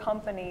for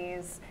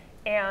companies,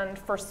 and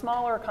for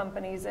smaller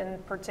companies in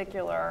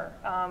particular.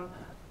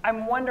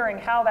 I'm wondering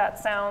how that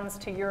sounds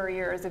to your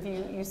ears, if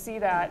you see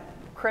that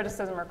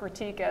criticism or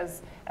critique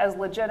as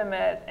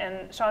legitimate.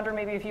 And Chandra,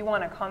 maybe if you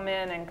want to come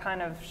in and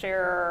kind of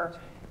share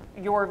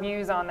your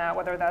views on that,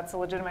 whether that's a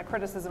legitimate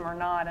criticism or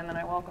not, and then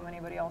I welcome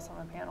anybody else on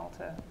the panel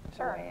to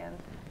weigh in.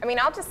 I mean,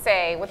 I'll just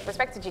say, with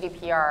respect to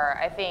GDPR,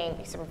 I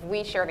think sort of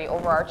we share the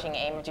overarching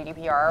aim of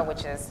GDPR,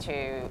 which is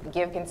to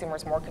give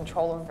consumers more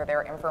control over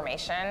their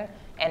information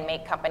and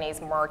make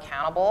companies more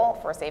accountable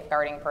for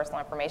safeguarding personal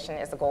information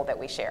is the goal that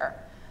we share.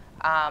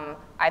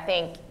 I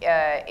think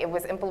it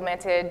was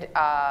implemented,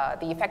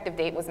 the effective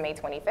date was May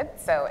 25th,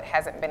 so it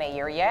hasn't been a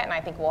year yet, and I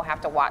think we'll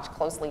have to watch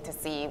closely to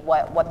see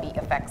what the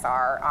effects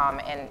are,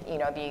 and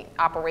the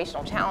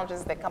operational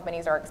challenges that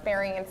companies are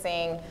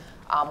experiencing,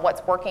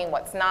 what's working,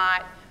 what's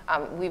not.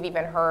 We've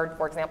even heard,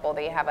 for example,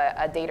 they have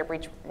a data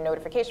breach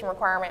notification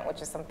requirement,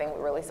 which is something we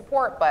really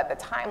support, but the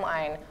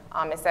timeline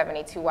is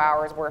 72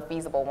 hours where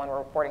feasible when we're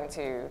reporting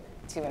to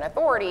an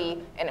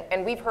authority,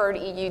 and we've heard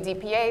EU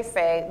DPA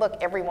say, look,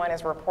 everyone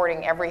is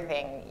reporting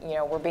everything.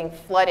 We're being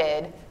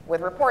flooded with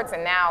reports,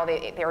 and now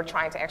they're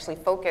trying to actually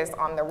focus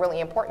on the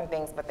really important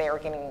things, but they are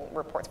getting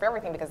reports for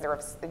everything because there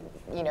is,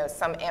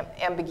 some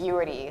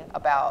ambiguity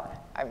about.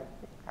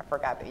 I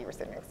forgot that you were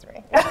sitting next to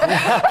me.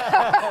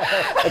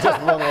 I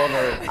just wrong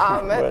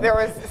order. There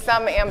was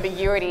some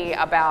ambiguity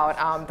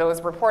about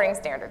those reporting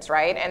standards,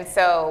 right? And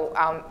so,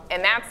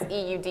 and that's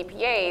EU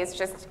DPAs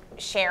just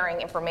sharing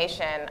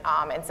information,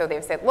 and so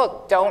they've said,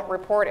 look, don't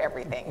report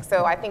everything.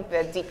 So I think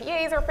the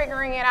DPAs are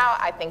figuring it out,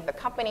 I think the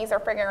companies are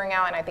figuring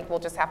out, and I think we'll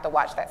just have to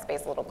watch that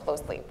space a little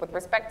closely. With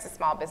respect to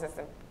small business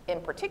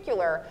in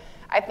particular,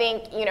 I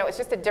think, it's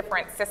just a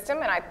different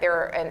system, and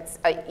it's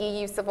an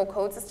EU civil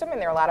code system, and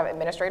there are a lot of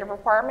administrative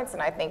requirements,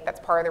 and I think that's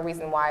part of the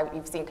reason why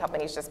you've seen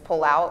companies just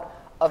pull out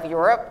of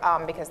Europe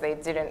because they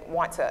didn't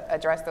want to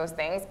address those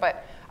things.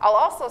 But I'll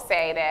also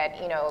say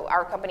that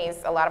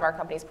a lot of our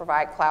companies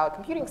provide cloud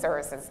computing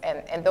services,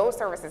 and those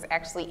services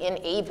actually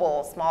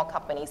enable small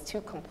companies to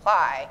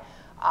comply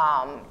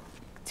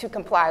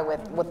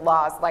with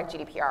laws like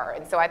GDPR.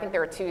 And so I think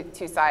there are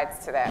two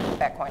sides to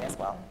that coin as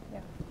well.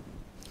 Yeah.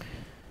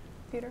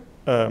 Peter?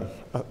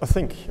 I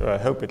think, I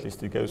hope at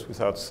least it goes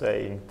without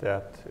saying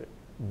that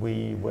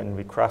when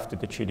we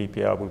crafted the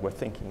GDPR, we were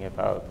thinking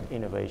about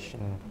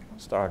innovation,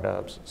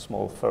 startups,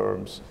 small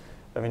firms.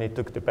 I mean, it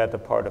took the better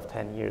part of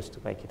 10 years to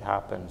make it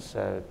happen,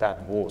 so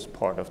that was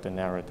part of the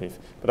narrative.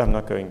 But I'm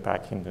not going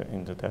back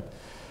into that.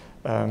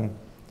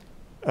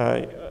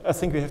 I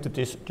think we have to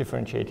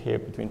differentiate here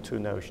between two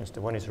notions.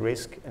 The one is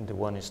risk, and the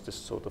one is the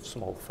sort of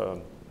small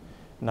firm.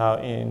 Now,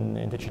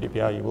 in the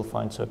GDPR, you will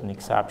find certain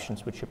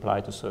exceptions which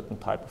apply to certain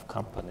type of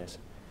companies.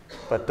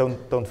 But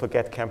don't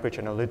forget, Cambridge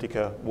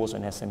Analytica was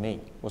an SME,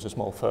 was a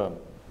small firm,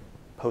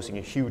 posing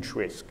a huge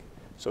risk.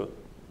 So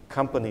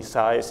company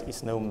size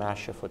is no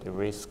measure for the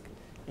risk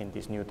in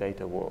this new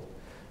data world.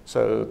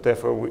 So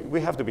therefore,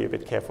 we have to be a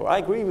bit careful. I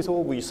agree with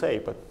all we say,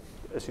 but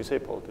as you say,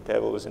 Paul, the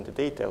devil is in the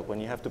detail. When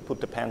you have to put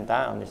the pen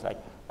down, it's like,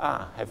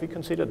 have we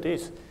considered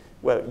this?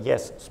 Well,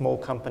 yes, small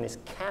companies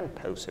can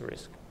pose a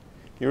risk.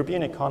 The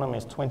European economy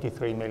is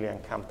 23 million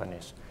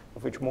companies,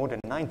 of which more than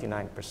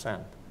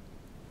 99%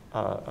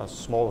 are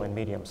small and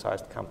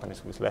medium-sized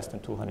companies with less than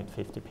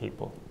 250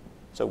 people.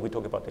 So we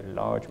talk about the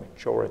large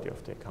majority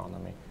of the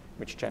economy,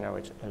 which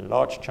generates a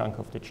large chunk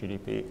of the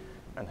GDP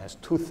and has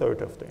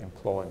 2/3 of the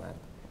employment.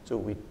 So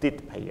we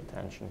did pay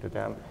attention to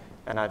them,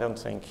 and I don't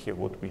think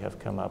what we have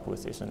come up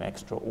with is an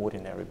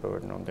extraordinary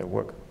burden on their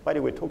work. By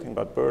the way, talking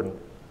about burden,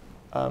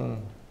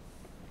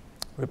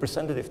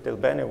 Representative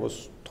DelBene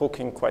was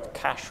talking quite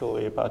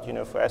casually about,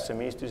 for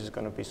SMEs, this is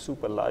going to be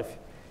super life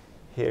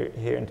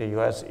here in the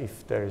US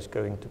if there is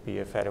going to be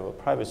a federal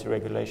privacy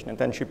regulation. And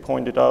then she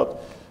pointed out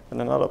in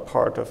another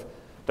part of,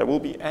 there will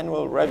be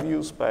annual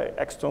reviews by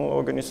external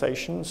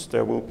organizations,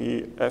 there will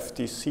be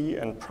FTC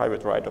and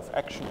private right of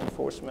action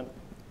enforcement.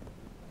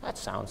 That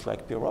sounds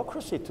like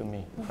bureaucracy to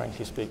me,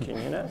 frankly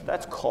speaking,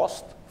 That's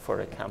cost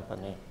for a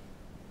company.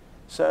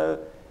 So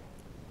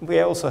we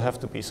also have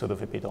to be sort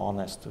of a bit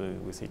honest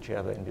with each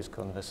other in this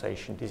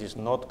conversation. This is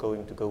not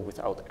going to go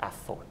without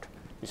effort.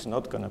 It's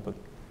not going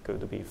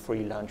to be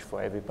free lunch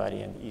for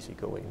everybody and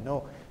easygoing.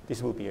 No,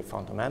 this will be a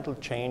fundamental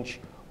change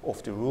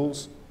of the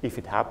rules if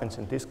it happens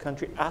in this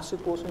country as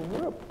it was in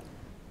Europe.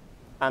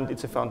 And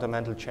it's a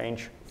fundamental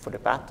change for the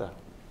better.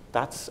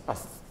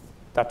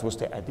 That was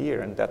the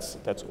idea, and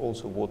that's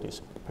also what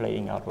is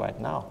playing out right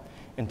now.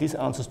 And this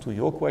answers to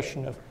your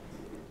question of,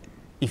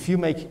 if you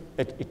make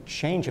a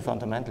change, a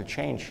fundamental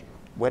change,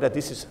 whether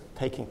this is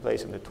taking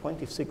place on the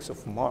 26th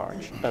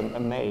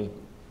of May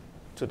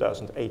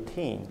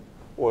 2018,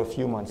 or a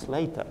few months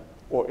later,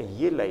 or a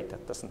year later,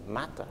 doesn't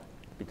matter.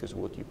 Because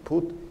what you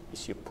put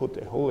is you put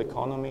the whole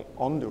economy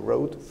on the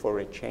road for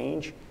a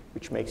change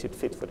which makes it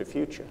fit for the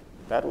future.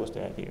 That was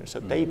the idea. So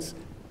dates,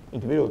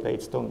 individual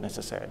dates don't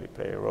necessarily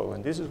play a role.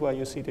 And this is why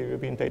you see the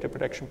European Data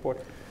Protection Board,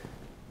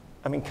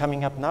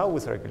 coming up now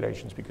with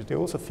regulations, because they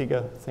also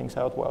figure things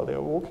out while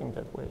they're walking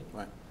that way.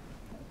 Right.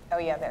 Oh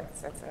yeah,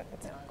 it's an ongoing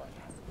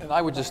process. And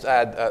I would just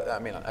add,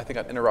 I think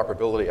on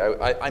interoperability,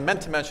 I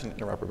meant to mention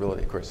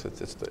interoperability, of course,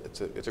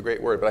 it's a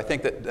great word, but I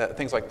think that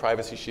things like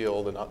Privacy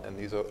Shield and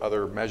these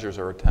other measures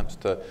are attempts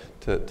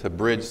to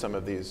bridge some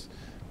of these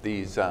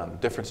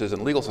differences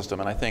in legal system.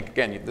 And I think,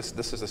 again, this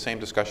is the same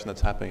discussion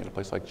that's happening in a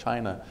place like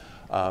China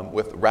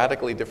with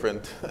radically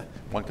different,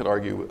 one could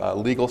argue,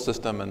 legal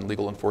system and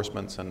legal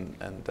enforcements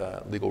and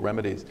legal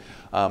remedies.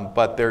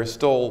 But there's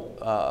still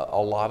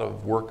a lot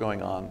of work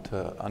going on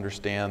to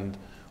understand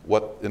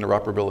what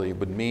interoperability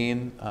would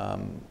mean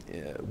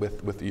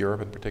with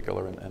Europe in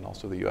particular and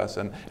also the US.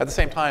 And at the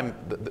same time,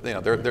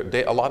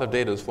 a lot of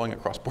data is flowing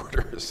across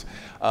borders.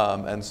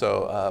 And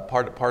so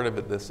part of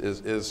it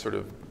is sort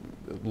of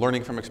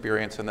learning from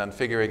experience and then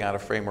figuring out a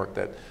framework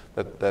that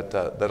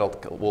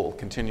will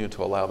continue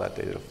to allow that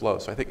data to flow.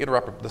 So I think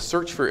the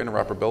search for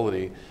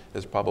interoperability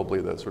is probably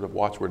the sort of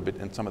watchword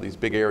in some of these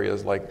big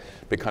areas, like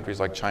big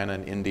countries like China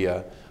and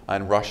India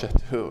and Russia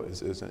too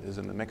is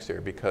in the mix here,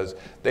 because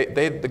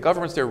the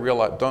governments there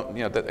realize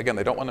again,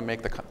 they don't want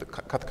to cut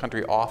the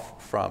country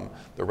off from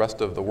the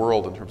rest of the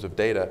world in terms of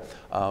data,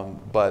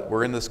 but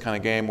we're in this kind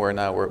of game where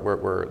now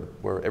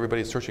where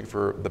everybody's searching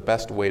for the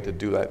best way to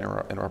do that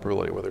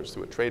interoperability, whether it's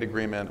through a trade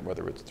agreement,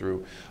 whether it's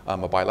through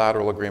a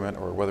bilateral agreement,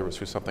 or whether it's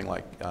through something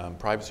like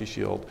Privacy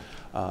Shield.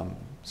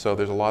 So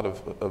there's a lot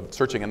of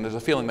searching, and there's a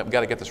feeling that we've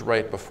got to get this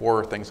right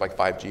before things like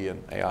 5G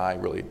and AI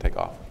really take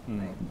off.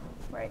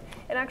 Right.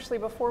 And actually,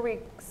 before we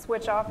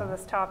switch off of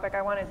this topic,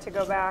 I wanted to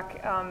go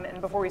back,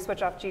 and before we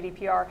switch off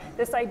GDPR,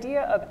 this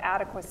idea of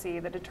adequacy,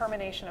 the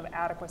determination of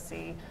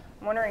adequacy.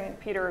 I'm wondering,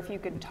 Peter, if you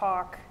could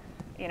talk,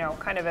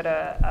 kind of at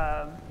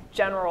a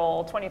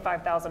general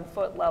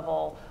 25,000-foot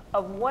level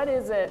of what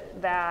is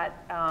it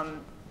that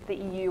the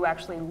EU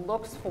actually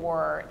looks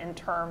for in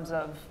terms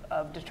of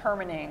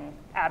determining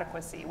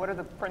adequacy? What are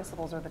the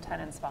principles or the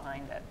tenets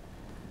behind it?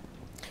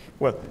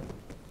 Well,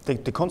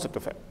 the concept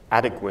of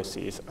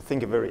adequacy is, I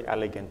think, a very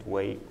elegant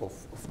way of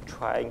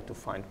trying to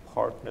find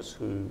partners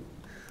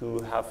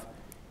who have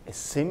a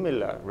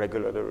similar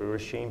regulatory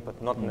regime,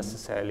 but not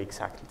necessarily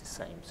exactly the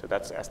same. So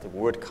that's, as the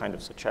word kind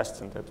of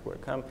suggests, and that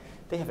word comes,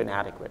 they have an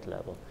adequate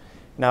level.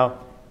 Now,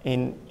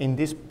 in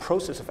this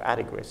process of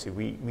adequacy,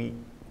 we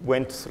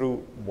went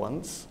through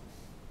once,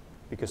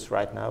 because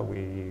right now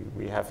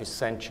we have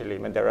essentially,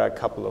 there are a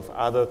couple of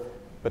other,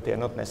 but they're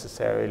not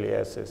necessarily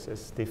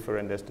as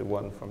different as the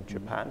one from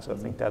Japan. So I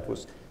think that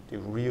was the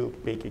real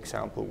big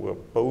example where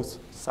both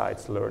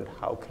sides learned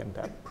how can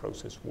that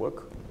process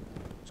work.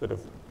 Sort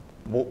of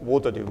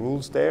what are the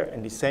rules there,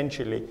 and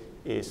essentially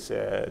is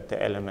the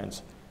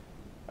elements.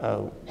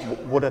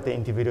 What are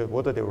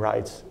the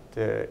rights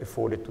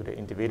afforded to the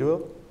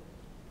individual?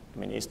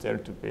 Is there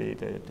to be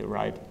the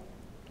right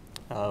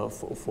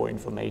for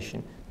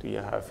information? Do you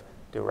have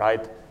the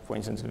right, for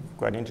instance,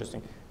 quite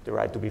interesting, the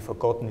right to be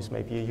forgotten is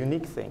maybe a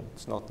unique thing.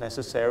 It's not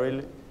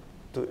necessary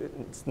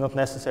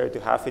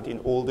to have it in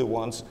all the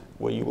ones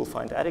where you will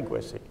find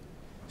adequacy.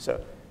 So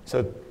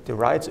the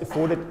rights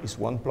afforded is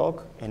one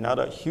block.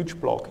 Another huge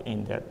block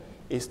in there,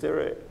 is there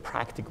a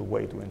practical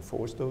way to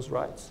enforce those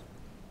rights?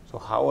 So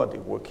how are they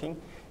working?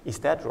 Is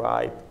that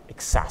right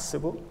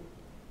accessible?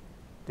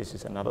 This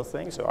is another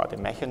thing. So are the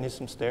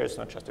mechanisms there? It's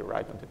not just the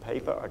right on the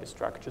paper. Are the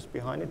structures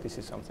behind it? This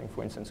is something,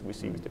 for instance, we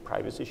see with the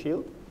privacy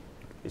shield.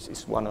 This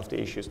is one of the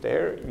issues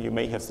there. You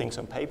may have things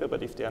on paper,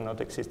 but if they are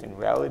not exist in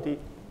reality,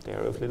 they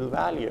are of little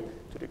value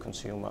to the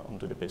consumer and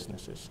to the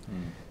businesses.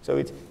 So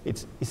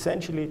it's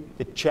essentially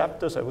the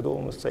chapters, I would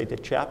almost say the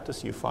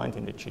chapters you find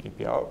in the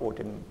GDPR or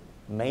the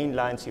main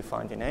lines you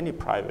find in any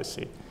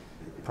privacy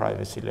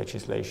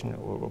legislation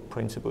or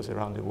principles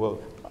around the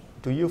world.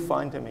 Do you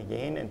find them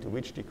again, and to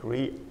which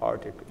degree are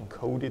they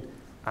encoded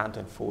and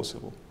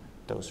enforceable,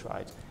 those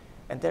rights?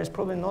 And there's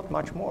probably not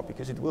much more,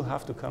 because it will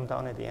have to come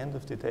down at the end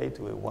of the day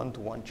to a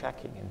one-to-one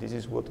checking. And this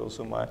is what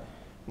also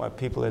my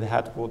people at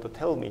headquarters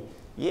tell me.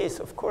 Yes,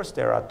 of course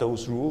there are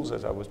those rules,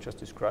 as I was just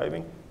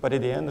describing, but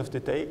at the end of the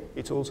day,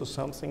 it's also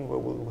something where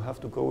we'll have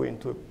to go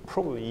into a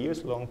probably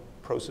years-long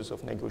process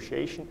of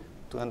negotiation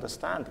to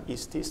understand,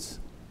 is this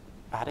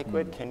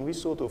adequate? Can we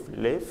sort of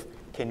live?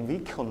 Can we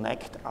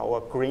connect our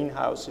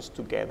greenhouses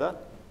together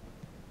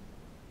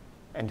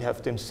and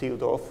have them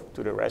sealed off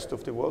to the rest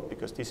of the world?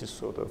 Because this is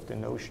sort of the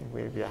notion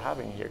we are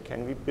having here.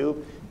 Can we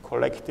build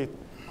collective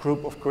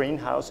group of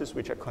greenhouses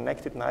which are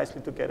connected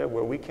nicely together,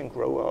 where we can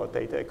grow our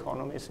data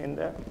economies in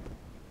there?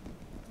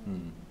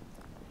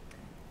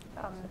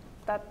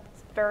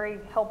 That's very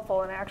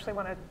helpful, and I actually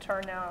want to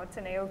turn now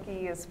to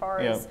Naoki as far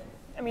as,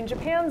 I mean,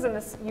 Japan's in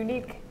this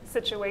unique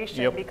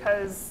situation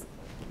because,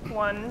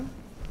 one,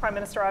 Prime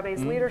Minister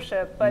Abe's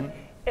leadership, but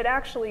it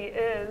actually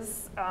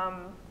is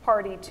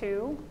party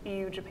to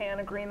EU-Japan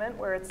agreement,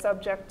 where it's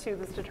subject to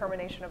this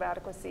determination of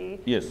adequacy.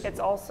 Yes. It's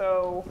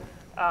also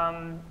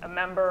a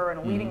member and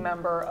a leading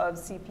member of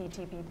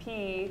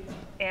CPTPP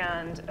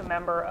and a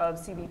member of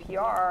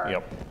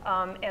CBPR.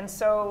 And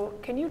so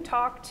can you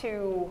talk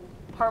to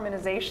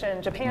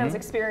harmonization, Japan's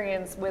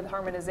experience with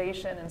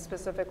harmonization, and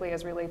specifically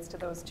as relates to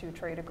those two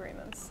trade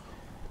agreements?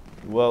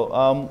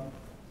 Well,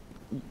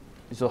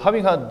 so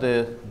having had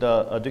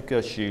the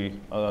adequacy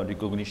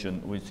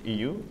recognition with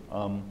EU,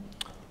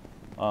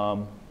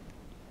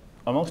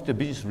 amongst the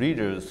business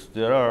leaders,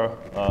 there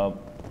are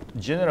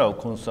general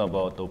concern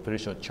about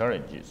operational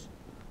challenges,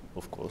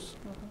 of course.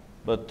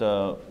 But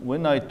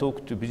when I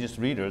talk to business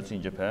leaders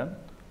in Japan,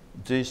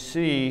 they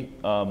see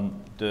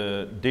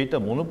the data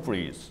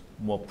monopolies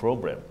more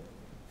problem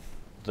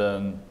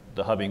than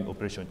having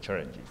operational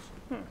challenges.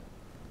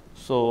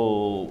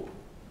 So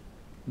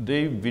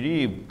they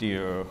believe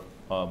the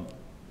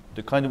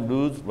kind of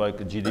rules like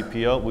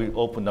GDPR will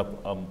open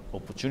up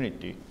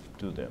opportunity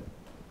to them,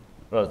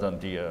 rather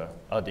than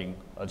adding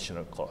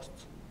additional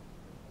costs.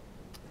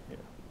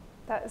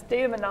 That is,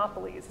 data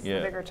monopolies is the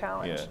bigger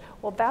challenge.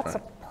 Well, that's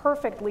a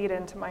perfect lead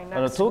into my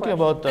next question. Talking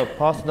about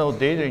personal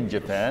data in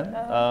Japan,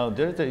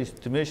 there is an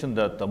estimation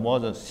that more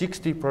than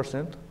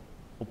 60%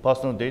 of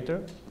personal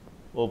data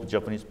of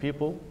Japanese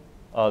people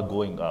are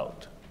going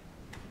out,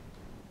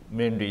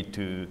 mainly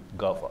to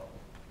GAFA.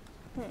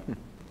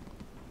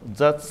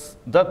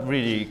 That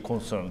really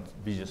concerns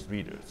business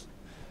leaders.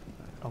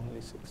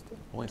 Only 60.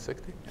 Only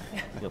 60?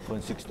 Yeah,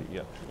 0.60,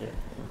 yeah.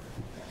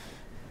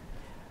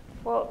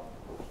 Well,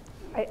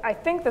 I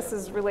think this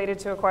is related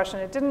to a question.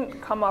 It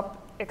didn't come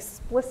up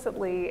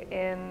explicitly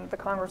in the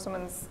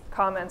Congresswoman's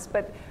comments,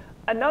 but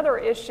another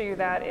issue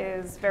that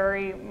is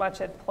very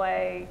much at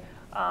play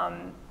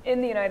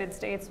in the United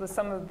States with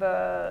some of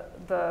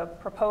the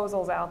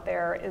proposals out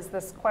there is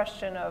this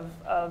question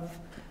of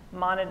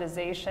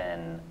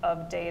monetization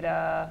of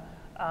data,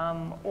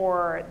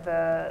 or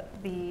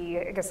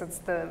I guess it's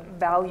the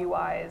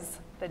value-ize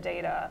the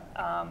data.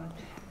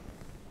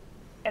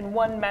 And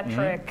one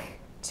metric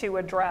to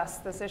address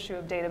this issue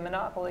of data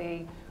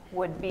monopoly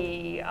would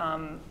be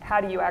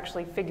how do you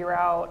actually figure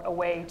out a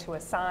way to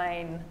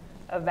assign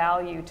a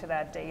value to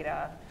that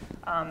data?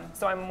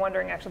 So I'm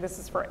wondering, actually, this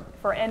is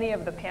for any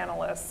of the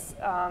panelists,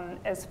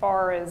 as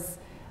far as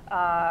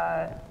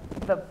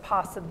the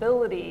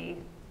possibility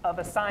of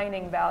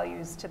assigning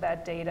values to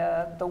that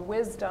data, the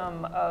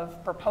wisdom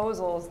of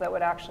proposals that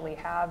would actually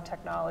have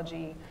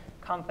technology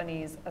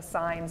companies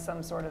assign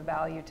some sort of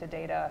value to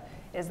data.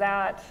 Is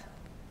that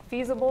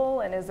feasible,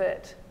 and is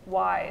it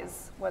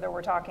wise, whether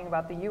we're talking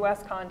about the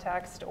US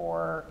context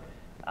or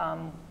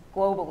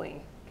globally?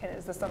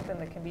 Is this something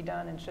that can be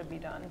done and should be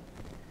done?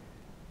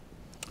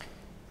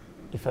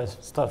 If I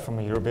start from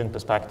a European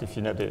perspective,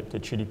 the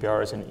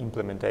GDPR is an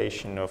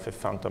implementation of a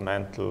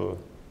fundamental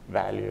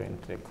value in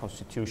the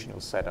constitutional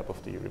setup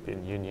of the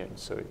European Union.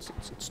 So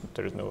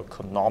there is no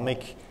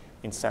economic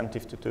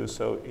incentive to do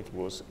so. It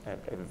was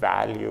a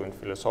value and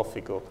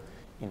philosophical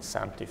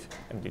incentive,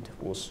 and it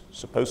was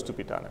supposed to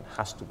be done and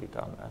has to be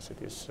done as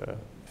it is a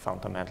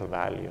fundamental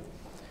value.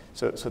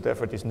 So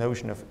therefore, this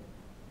notion of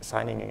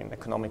assigning an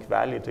economic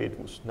value to it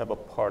was never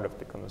part of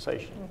the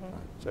conversation.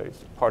 So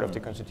it's part of the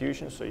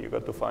constitution, so you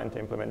got to find the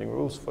implementing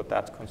rules for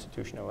that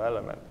constitutional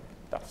element.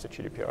 That's the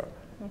GDPR.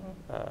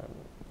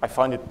 I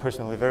find it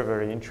personally very,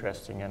 very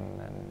interesting, and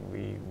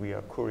we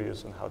are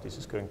curious on how this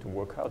is going to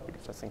work out,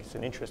 because I think it's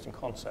an interesting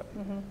concept.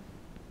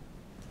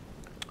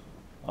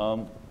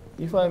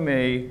 If I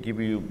may give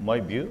you my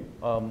view,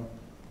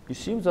 it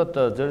seems that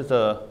there is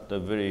a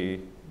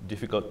very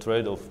difficult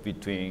trade-off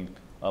between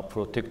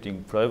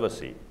protecting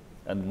privacy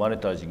and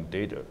monetizing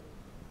data.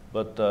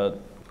 But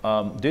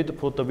data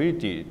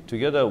portability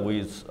together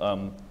with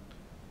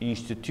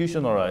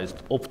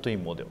institutionalized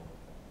opt-in model.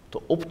 The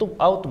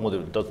opt-out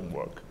model doesn't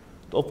work.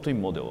 The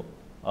opt-in model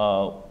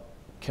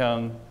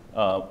can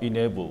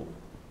enable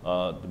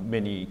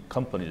many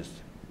companies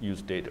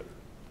use data.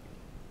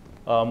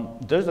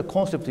 There's a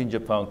concept in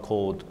Japan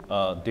called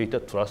data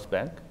trust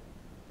bank,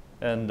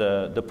 and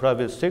the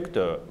private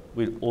sector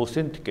will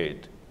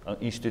authenticate an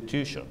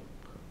institution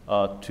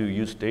to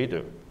use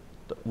data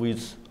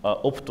with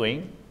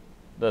opt-in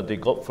that they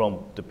got from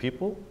the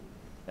people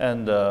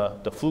and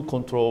the full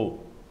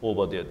control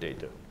over their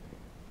data.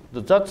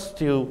 That's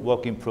still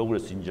work in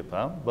progress in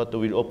Japan, but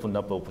will open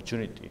up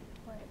opportunity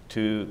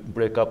to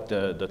break up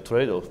the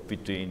trade-off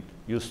between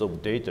use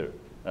of data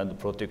and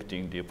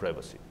protecting their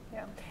privacy.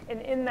 Yeah,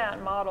 and in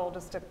that model,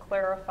 just to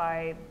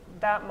clarify,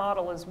 that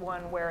model is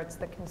one where it's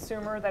the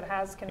consumer that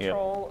has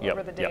control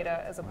over the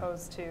data as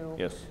opposed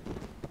to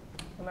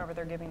whomever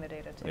they're giving the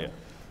data to.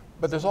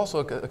 But there's also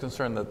a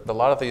concern that a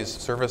lot of these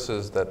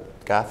services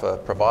that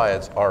GAFA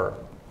provides are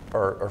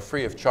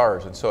free of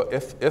charge, and so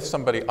if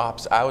somebody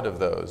opts out of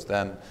those,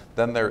 then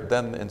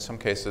in some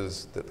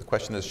cases the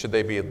question is, should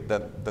they be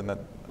then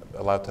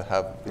allowed to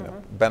have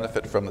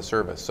benefit from the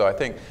service? So I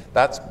think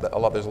that's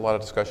there's a lot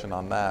of discussion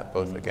on that,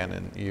 both again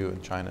in EU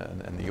and China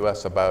and the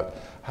US, about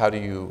how do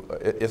you,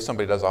 if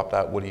somebody does opt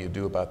out, what do you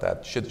do about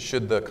that?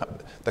 Should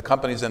the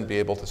companies then be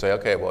able to say,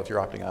 okay, well, if you're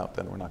opting out,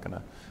 then we're not going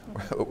to,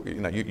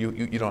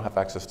 you don't have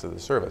access to the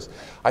service.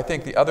 I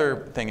think the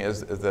other thing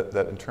is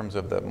that in terms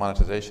of the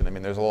monetization, I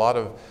mean, there's a lot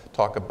of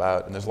talk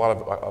about, and there's a lot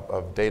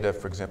of data,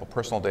 for example,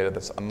 personal data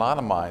that's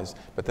anonymized,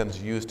 but then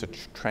is used to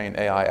train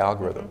AI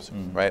algorithms,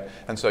 right?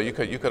 And so you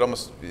could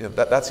almost,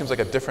 that seems like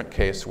a different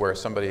case where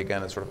somebody,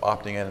 again, is sort of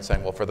opting in and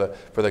saying, well, for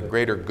the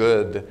greater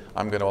good,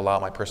 I'm going to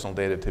allow my personal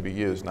data to be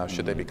used. Now,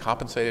 should they be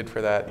compensated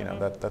for that?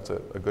 That's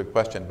a good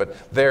question. But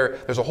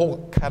there's a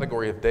whole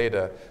category of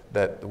data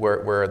that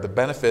where the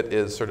benefit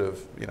is sort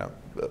of,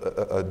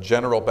 a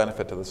general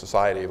benefit to the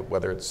society,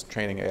 whether it's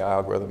training AI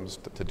algorithms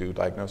to do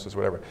diagnosis,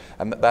 whatever.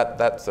 And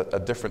that's a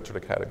different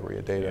sort of category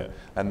of data.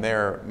 And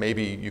there,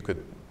 maybe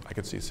I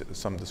could see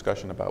some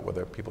discussion about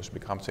whether people should be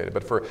compensated.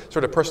 But for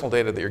sort of personal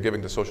data that you're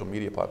giving to social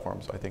media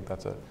platforms, I think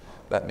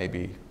that may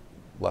be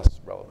less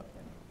relevant.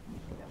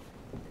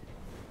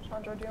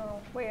 Chandra, do you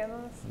want to weigh in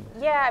on this?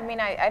 Yeah, I mean,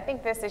 I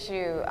think this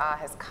issue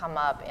has come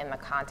up in the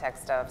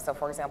context of, so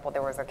for example,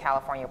 there was a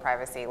California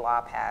privacy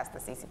law passed, the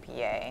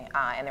CCPA,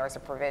 and there was a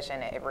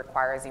provision, it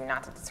requires you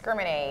not to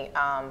discriminate,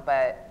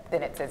 but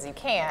then it says you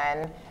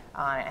can.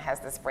 It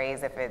has this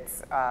phrase, if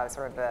it's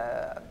sort of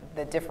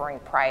the differing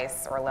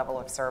price or level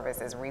of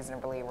service is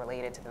reasonably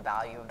related to the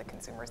value of the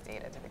consumer's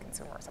data to the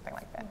consumer or something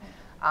like that.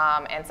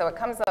 And so it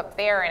comes up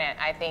there, and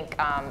I think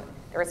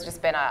there's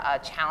just been a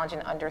challenge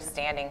in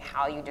understanding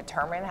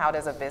how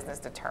does a business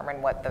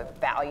determine what the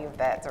value of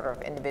that sort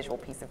of individual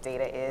piece of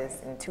data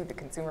is, and to the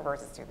consumer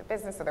versus to the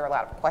business. So there are a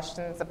lot of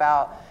questions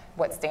about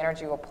what standards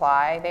you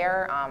apply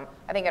there.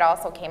 I think it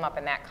also came up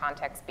in that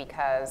context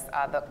because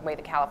the way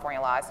the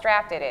California law is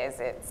drafted is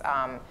it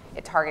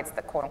targets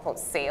the quote-unquote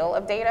sale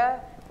of data,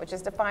 which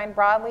is defined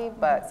broadly,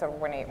 but so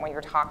when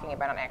you're talking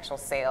about an actual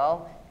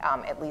sale,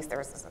 at least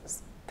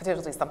there's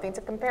potentially something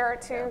to compare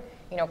it to.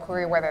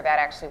 Query whether that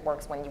actually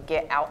works when you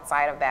get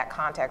outside of that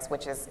context,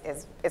 which is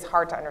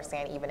hard to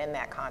understand even in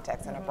that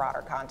context, in a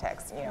broader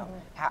context.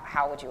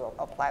 How would you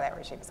apply that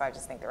regime? So I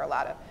just think there are a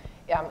lot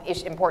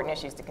of important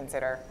issues to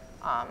consider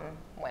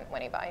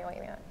when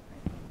evaluating it.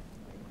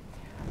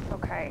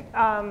 Okay.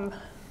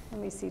 Let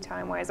me see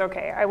time-wise.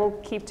 Okay, I will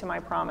keep to my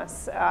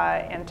promise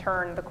and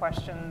turn the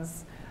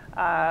questions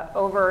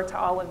over to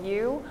all of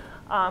you.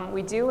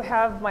 We do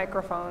have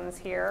microphones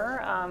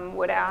here.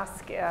 Would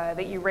ask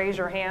that you raise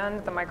your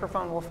hand. The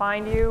microphone will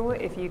find you.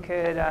 If you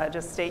could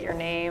just state your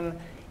name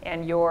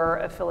and your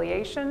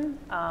affiliation,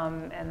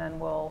 and then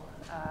we'll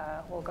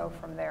go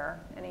from there.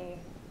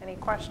 Any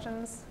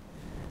questions?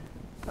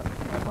 Oh,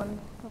 we have one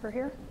over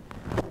here.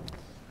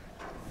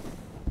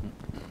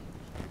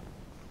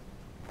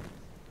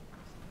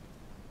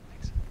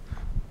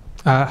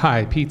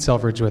 Hi, Pete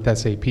Selfridge with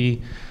SAP.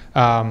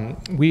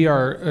 We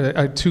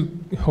are,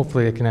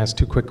 hopefully I can ask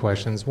two quick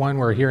questions. One,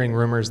 we're hearing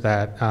rumors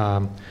that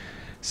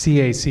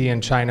CAC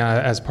in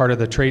China, as part of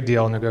the trade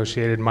deal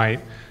negotiated,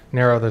 might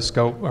narrow the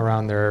scope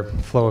around their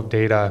flow of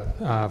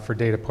data for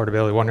data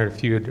portability. I wondered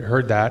if you had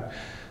heard that.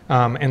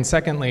 And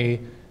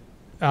secondly,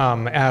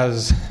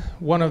 as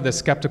one of the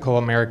skeptical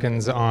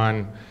Americans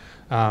on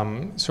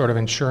sort of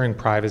ensuring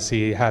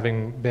privacy,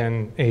 having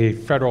been a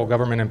federal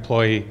government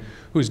employee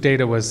whose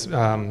data was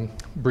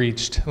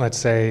breached, let's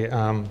say,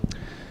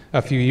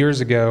 a few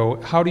years ago.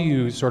 How do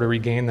you sort of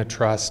regain the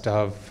trust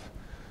of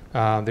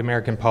the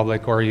American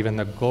public or even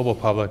the global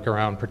public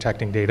around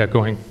protecting data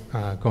going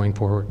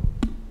forward?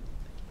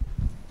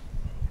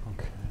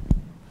 Okay.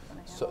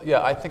 So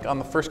yeah, I think on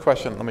the first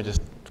question, let me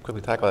just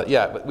quickly tackle that.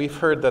 Yeah, but we've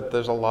heard that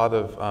there's a lot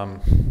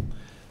of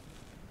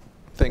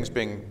things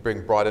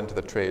being brought into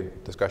the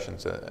trade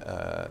discussions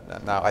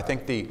now. I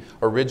think the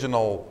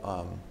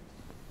original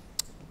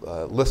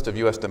list of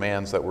U.S.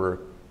 demands that were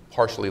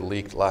partially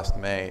leaked last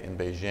May in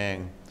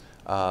Beijing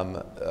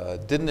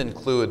didn't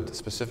include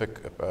specific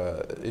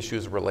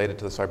issues related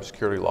to the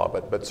cybersecurity law,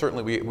 but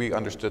certainly we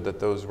understood that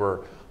those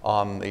were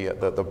on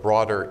the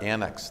broader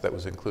annex that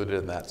was included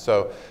in that.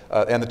 So,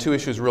 and the two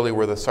issues really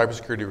were the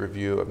cybersecurity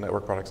review of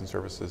network products and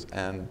services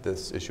and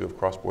this issue of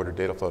cross-border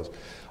data flows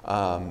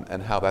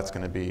and how that's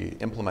going to be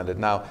implemented.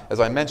 Now, as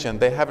I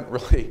mentioned, they haven't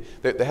really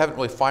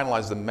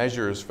finalized the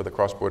measures for the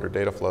cross-border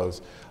data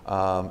flows,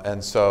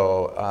 and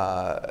so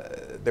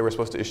they were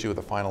supposed to issue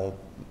the final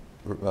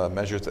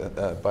measures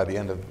by the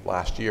end of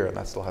last year, and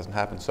that still hasn't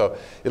happened. So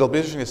it'll be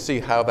interesting to see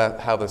how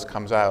this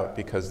comes out,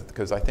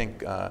 because I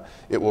think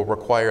it will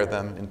require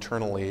them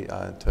internally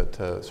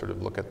to sort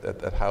of look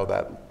at how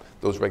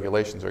those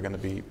regulations are going to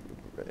be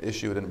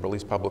issued and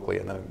released publicly,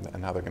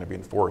 and how they're going to be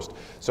enforced.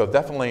 So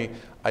definitely,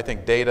 I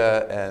think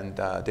data and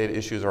data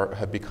issues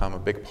have become a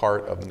big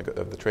part of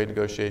the trade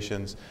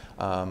negotiations.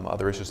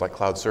 Other issues like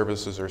cloud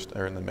services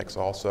are in the mix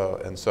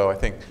also. And so I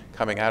think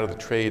coming out of the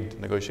trade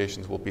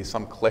negotiations will be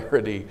some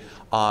clarity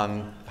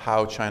on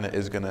how China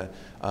is going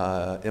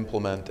to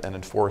implement and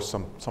enforce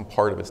some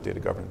part of its data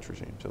governance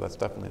regime. So that's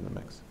definitely in the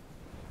mix.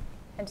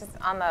 And just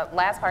on the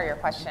last part of your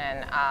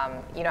question,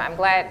 you know, I'm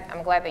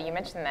glad that you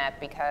mentioned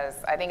that, because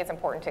I think it's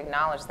important to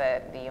acknowledge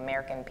that the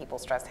American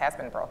people's trust has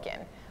been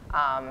broken.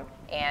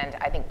 And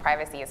I think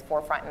privacy is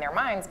forefront in their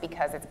minds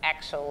because it's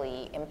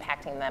actually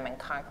impacting them in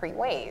concrete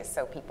ways.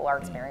 So people are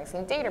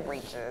experiencing data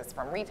breaches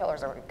from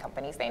retailers or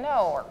companies they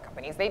know or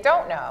companies they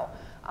don't know.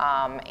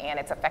 And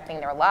it's affecting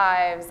their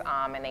lives,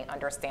 and they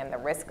understand the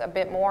risk a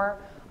bit more.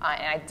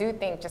 And I do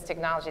think, just to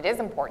acknowledge, it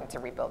is important to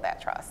rebuild that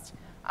trust.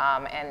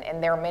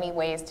 And there are many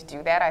ways to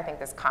do that. I think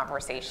this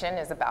conversation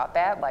is about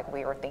that. Like,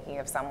 we were thinking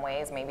of some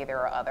ways, maybe there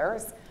are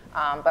others.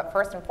 But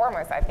first and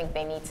foremost, I think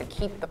they need to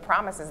keep the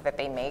promises that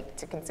they make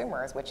to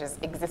consumers, which is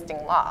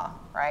existing law,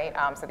 right?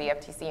 So the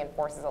FTC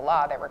enforces a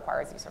law that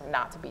requires you sort of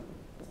not to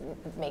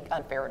make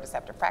unfair or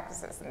deceptive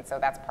practices. And so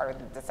that's part of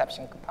the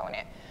deception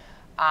component.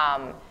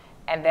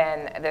 And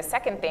then the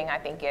second thing, I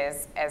think,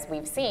 is, as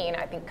we've seen,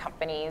 I think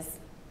companies,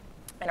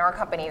 and our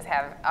companies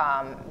have,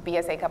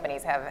 BSA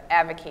companies have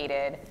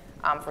advocated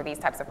for these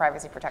types of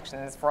privacy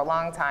protections for a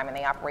long time, and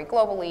they operate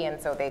globally,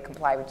 and so they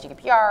comply with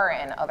GDPR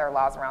and other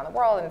laws around the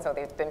world, and so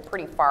they've been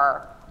pretty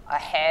far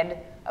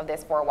ahead of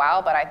this for a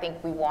while. But I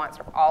think we want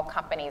sort of all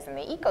companies in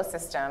the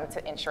ecosystem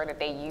to ensure that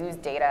they use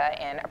data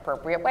in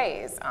appropriate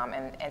ways,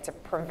 and to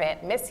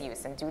prevent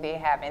misuse, and do they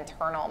have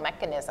internal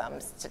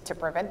mechanisms to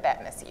prevent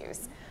that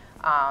misuse,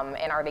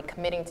 and are they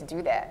committing to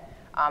do that?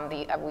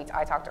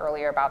 I talked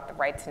earlier about the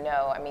right to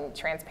know. I mean,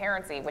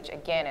 transparency, which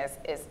again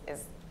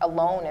is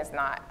alone is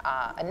not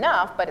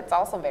enough, but it's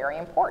also very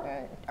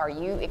important. Are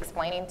you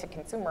explaining to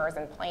consumers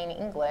in plain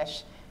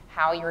English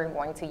how you're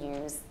going to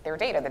use their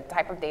data, the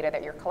type of data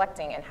that you're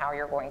collecting, and how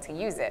you're going to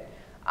use it?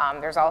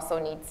 There's also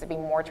needs to be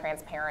more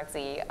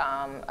transparency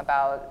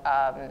about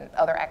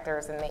other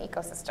actors in the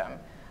ecosystem.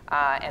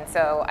 And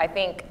so I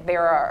think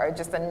there are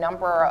just a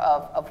number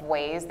of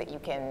ways that you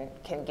can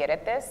get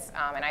at this.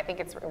 And I think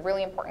it's a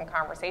really important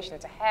conversation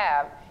to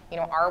have. You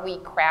know, are we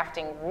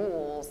crafting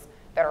rules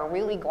that are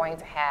really going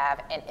to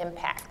have an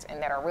impact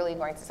and that are really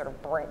going to sort of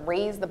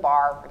raise the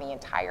bar for the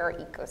entire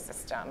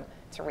ecosystem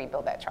to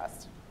rebuild that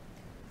trust?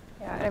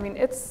 Yeah, I mean,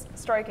 it's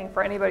striking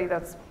for anybody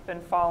that's been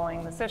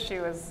following this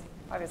issue, as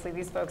obviously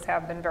these folks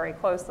have been very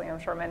closely, I'm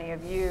sure many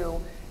of you,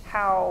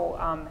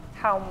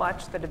 how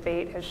much the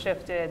debate has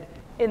shifted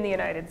in the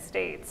United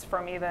States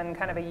from even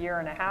kind of a year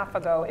and a half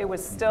ago. It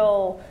was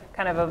still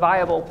kind of a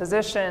viable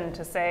position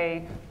to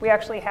say, we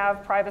actually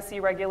have privacy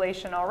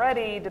regulation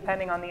already,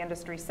 depending on the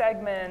industry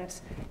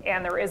segment,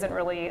 and there isn't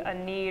really a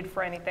need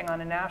for anything on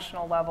a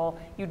national level.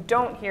 You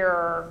don't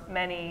hear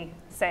many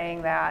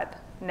saying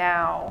that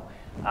now.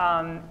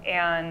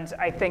 And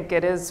I think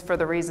it is for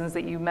the reasons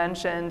that you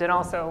mentioned, and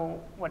also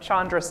what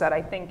Chandra said.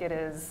 I think it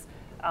is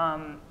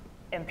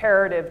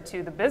imperative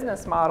to the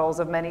business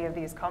models of many of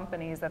these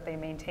companies that they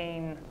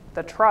maintain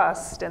the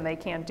trust, and they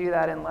can't do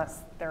that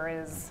unless there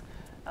is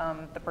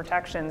the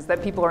protections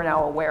that people are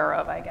now aware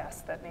of, I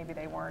guess, that maybe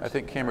they weren't. I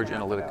think Cambridge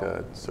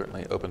Analytica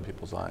certainly opened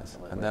people's eyes.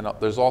 Absolutely. And then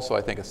there's also,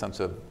 I think, a sense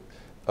of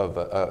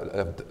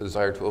a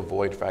desire to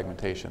avoid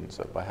fragmentation,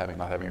 so by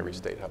not having every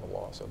state have a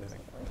law. So I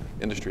think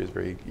industry is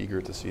very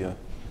eager to see a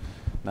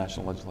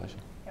national legislation.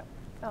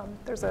 Yeah.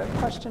 There's a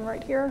question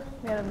right here,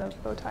 man in the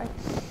bow tie.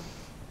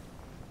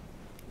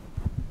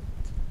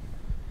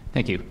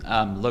 Thank you.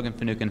 Logan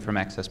Finucane from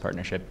Access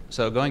Partnership.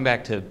 So going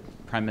back to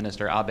Prime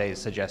Minister Abe's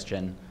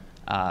suggestion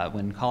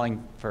when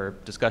calling for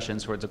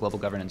discussions towards a global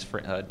governance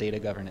data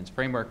governance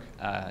framework.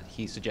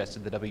 He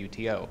suggested the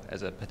WTO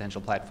as a potential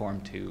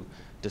platform to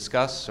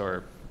discuss,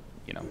 or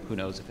who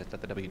knows if the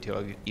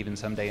WTO even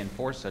someday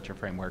enforce such a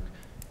framework.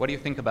 What do you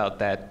think about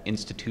that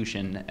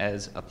institution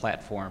as a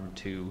platform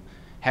to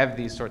have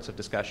these sorts of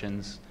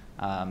discussions?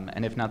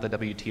 And if not the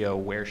WTO,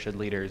 where should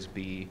leaders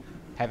be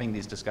having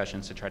these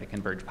discussions to try to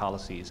converge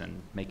policies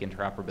and make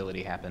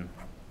interoperability happen?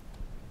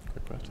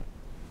 Good question.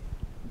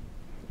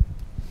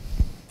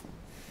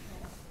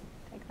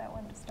 Take that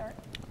one to start.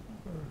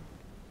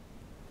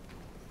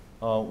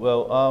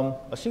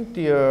 I think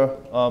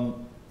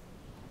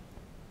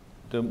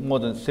the more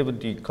than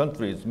 70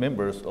 countries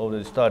members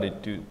already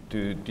started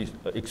to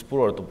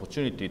explore the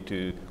opportunity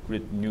to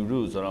create new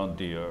rules around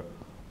the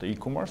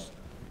e-commerce.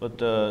 But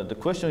the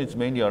question is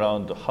mainly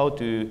around how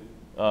to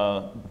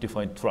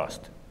define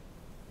trust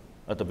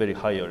at a very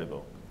higher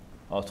level,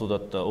 so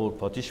that all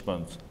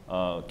participants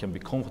can be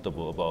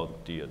comfortable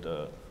about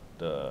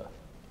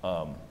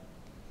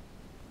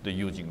the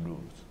using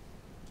rules.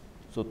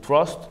 So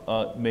trust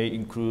may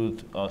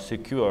include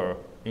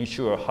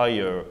ensure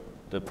higher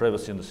the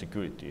privacy and the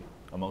security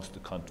amongst the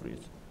countries.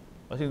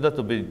 I think that's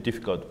a very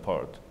difficult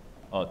part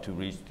to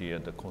reach the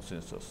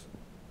consensus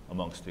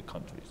amongst the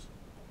countries.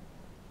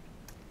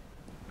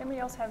 Anybody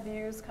else have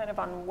views kind of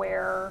on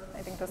where?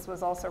 I think this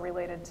was also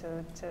related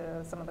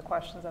to some of the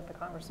questions that the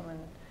Congresswoman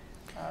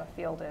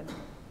fielded.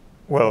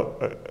 Well,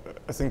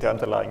 I think the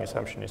underlying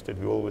assumption is that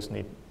we always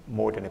need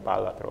more than a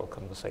bilateral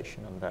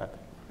conversation on that.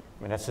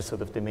 I mean, that's the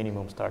sort of the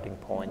minimum starting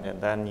point.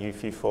 And then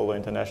if you follow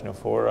international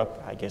fora,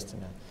 I guess the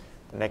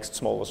next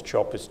smallest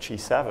shop is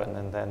G7,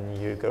 and then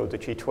you go to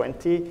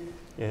G20,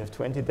 you have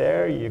 20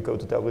 there, you go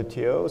to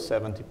WTO,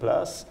 70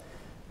 plus,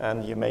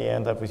 and you may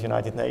end up with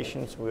United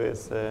Nations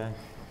with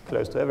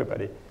close to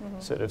everybody.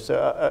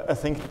 So I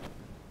think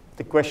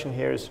the question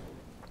here is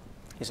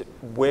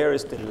where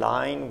is the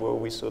line where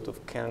we sort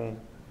of can,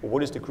 or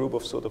what is the group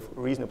of sort of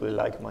reasonably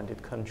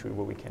like-minded country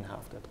where we can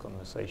have that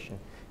conversation?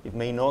 It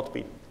may not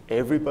be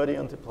everybody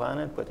on the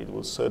planet, but it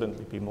will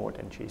certainly be more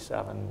than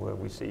G7 where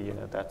we see,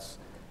 that's,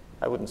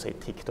 I wouldn't say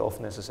ticked off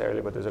necessarily,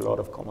 but there's a lot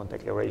of common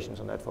declarations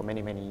on that for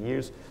many, many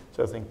years.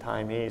 So I think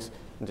time is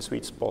in the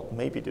sweet spot,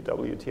 maybe the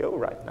WTO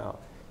right now,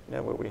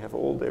 where we have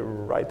all the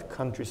right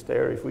countries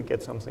there. If we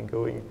get something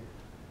going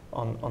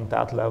on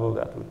that level,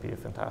 that would be a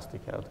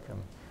fantastic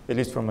outcome. At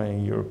least from a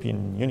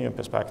European Union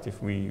perspective,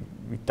 we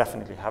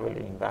definitely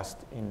heavily invest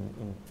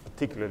in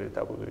particularly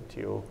the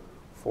WTO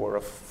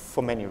for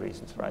many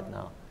reasons right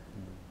now.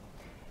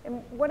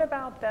 And what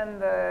about then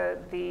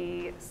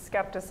the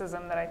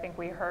skepticism that I think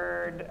we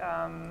heard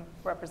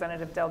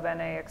Representative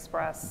DelBene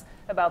express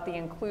about the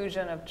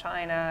inclusion of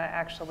China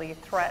actually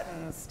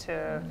threatens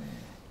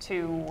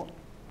to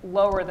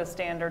lower the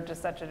standard to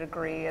such a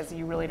degree as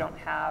you really don't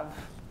have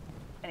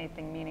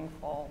anything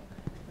meaningful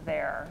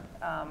there?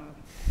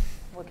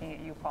 Looking at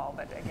you, Paul,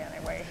 but again,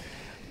 I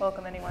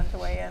welcome anyone to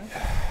weigh in.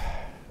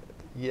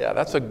 Yeah,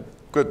 that's a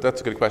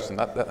good question.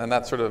 And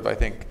that's sort of, I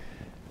think,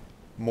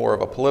 more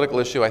of a political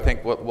issue. I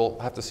think we'll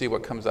have to see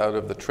what comes out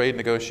of the trade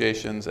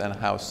negotiations and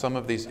how some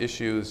of these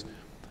issues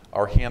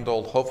are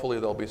handled. Hopefully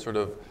there'll be sort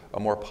of a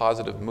more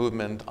positive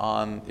movement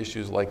on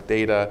issues like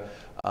data.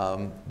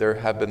 There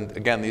have been,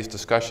 again, these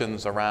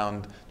discussions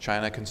around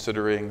China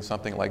considering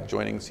something like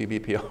joining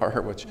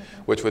CBPR,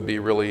 which would be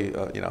really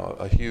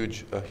a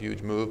huge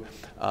move.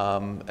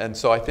 And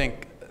so I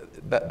think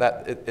we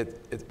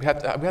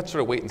have to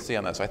sort of wait and see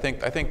on this. I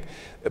think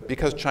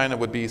because China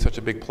would be such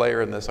a big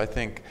player in this, I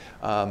think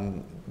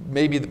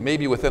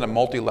maybe within a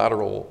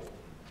multilateral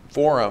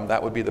forum,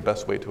 that would be the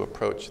best way to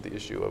approach the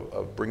issue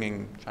of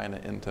bringing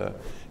China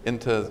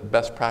into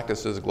best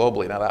practices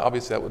globally. Now,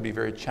 obviously, that would be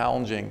very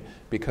challenging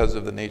because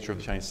of the nature of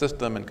the Chinese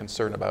system and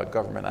concern about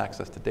government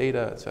access to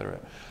data, et cetera,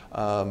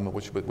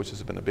 which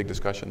has been a big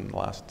discussion in the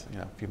last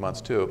few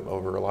months too,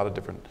 over a lot of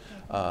different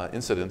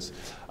incidents.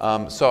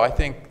 So I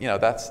think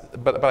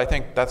but I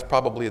think that's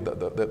probably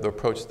the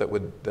approach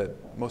that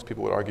most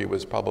people would argue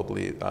was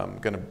probably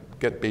going to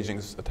get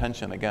Beijing's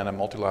attention. Again, a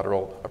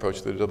multilateral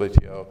approach to the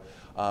WTO.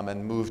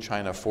 And move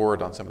China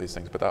forward on some of these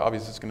things. But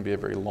obviously it's going to be a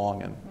very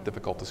long and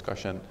difficult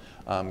discussion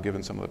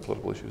given some of the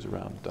political issues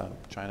around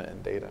China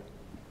and data.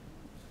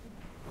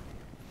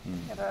 We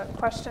have a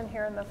question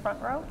here in the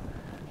front row.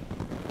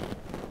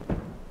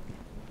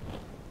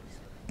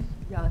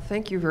 Yeah,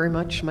 thank you very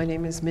much. My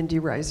name is Mindy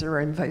Reiser.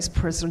 I'm vice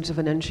president of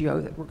an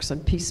NGO that works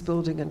on peace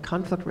building and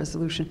conflict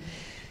resolution.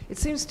 It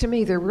seems to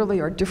me there really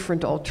are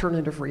different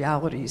alternative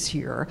realities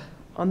here.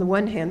 On the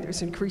one hand,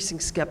 there's increasing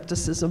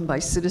skepticism by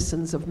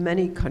citizens of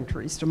many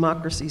countries,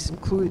 democracies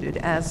included,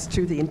 as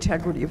to the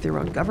integrity of their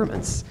own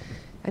governments.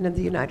 And in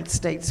the United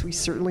States, we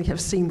certainly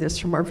have seen this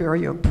from our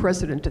very own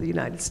president of the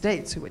United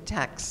States, who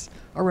attacks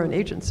our own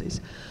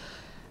agencies.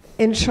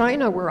 In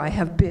China, where I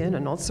have been,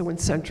 and also in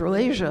Central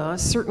Asia,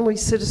 certainly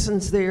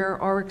citizens there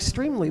are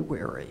extremely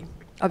wary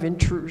of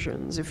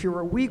intrusions. If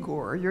you're a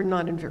Uyghur, you're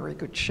not in very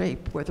good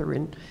shape, whether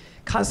in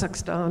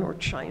Kazakhstan or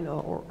China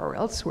or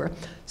elsewhere.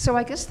 So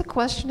I guess the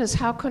question is,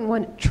 how can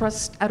one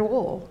trust at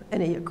all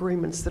any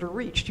agreements that are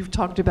reached? You've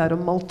talked about a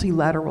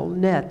multilateral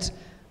net.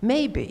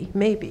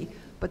 Maybe,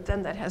 but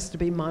then that has to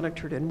be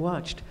monitored and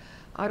watched.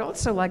 I'd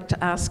also like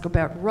to ask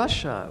about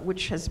Russia,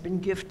 which has been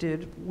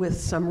gifted with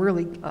some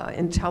really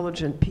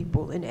intelligent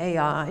people in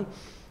AI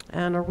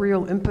and a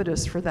real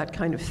impetus for that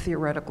kind of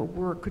theoretical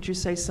work. Could you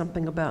say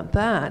something about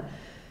that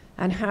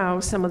and how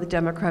some of the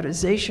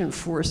democratization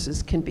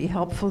forces can be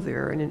helpful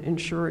there in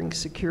ensuring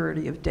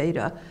security of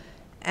data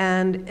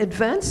and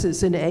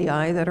advances in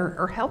AI that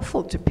are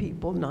helpful to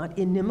people, not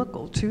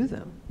inimical to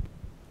them?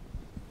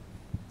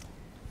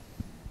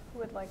 Who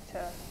would like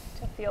to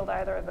field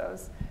either of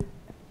those?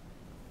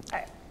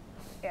 I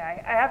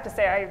have to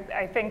say,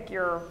 I think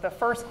the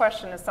first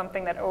question is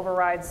something that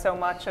overrides so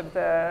much of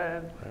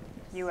the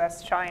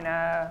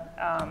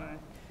U.S.-China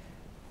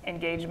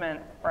engagement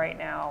right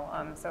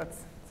now. So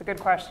it's a good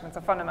question. It's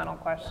a fundamental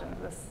question,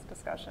 this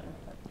discussion.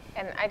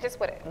 And I just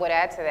would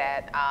add to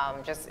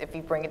that, just if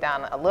you bring it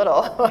down a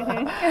little,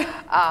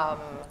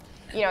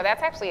 you know,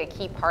 that's actually a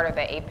key part of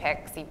the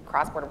APEC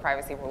cross-border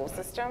privacy rule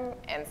system.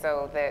 And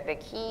so the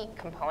key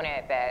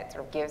component that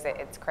sort of gives it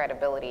its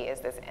credibility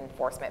is this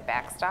enforcement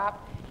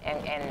backstop.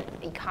 And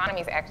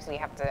economies actually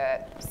have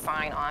to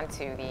sign on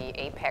to the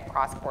APEC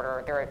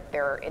cross-border,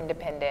 their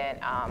independent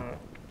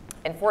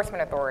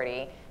enforcement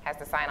authority has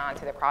to sign on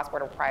to the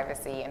cross-border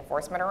privacy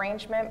enforcement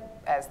arrangement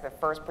as the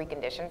first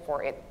precondition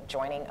for it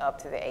joining up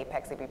to the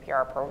APEC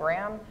CBPR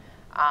program.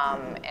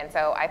 And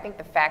so I think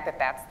the fact that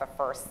that's the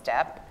first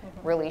step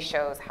really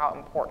shows how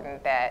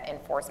important that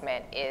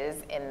enforcement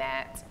is in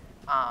that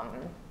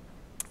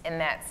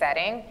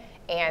setting.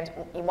 And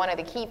one of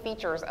the key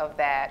features of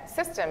that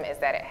system is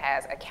that it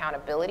has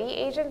accountability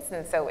agents,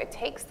 and so it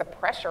takes the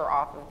pressure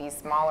off of these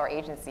smaller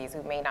agencies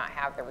who may not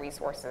have the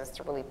resources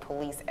to really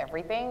police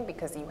everything,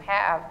 because you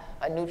have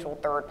a neutral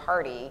third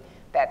party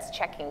that's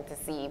checking to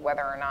see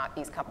whether or not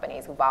these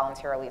companies who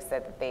voluntarily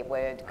said that they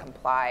would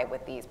comply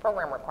with these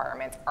program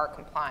requirements are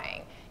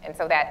complying. And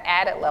so that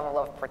added level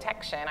of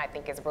protection, I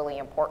think, is really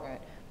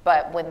important.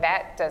 But when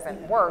that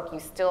doesn't work, you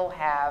still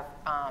have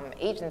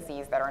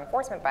agencies that are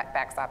enforcement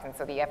backstops. And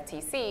so the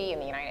FTC in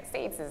the United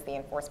States is the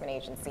enforcement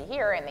agency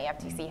here, and the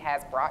FTC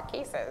has brought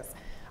cases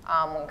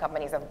when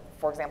companies have,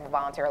 for example,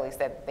 voluntarily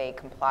said they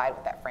complied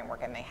with that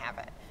framework and they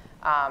haven't.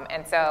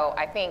 And so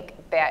I think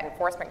that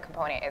enforcement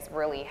component is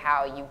really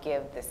how you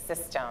give the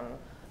system,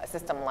 a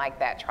system like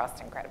that,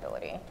 trust and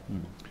credibility.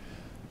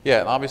 Yeah,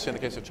 and obviously in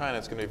the case of China,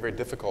 it's going to be very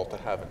difficult to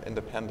have an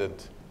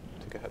independent,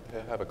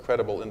 to have a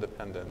credible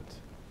independent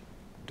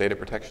data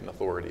protection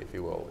authority, if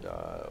you will,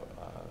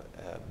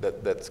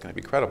 that's going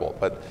to be credible.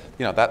 But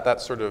you know,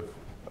 that's sort of,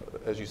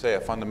 as you say,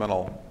 a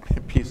fundamental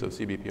piece of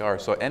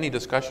CBPR. So any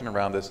discussion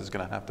around this is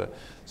going to have to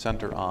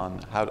center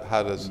on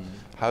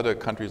how do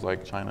countries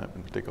like China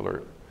in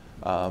particular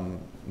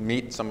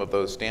meet some of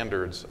those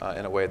standards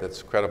in a way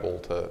that's credible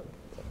to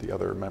the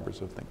other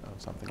members of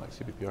something like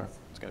CBPR.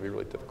 It's going to be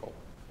really difficult.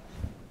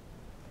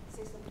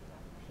 Say something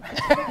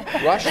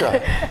about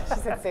Russia.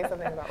 She said say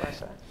something about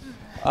Russia.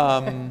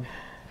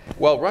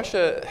 Well,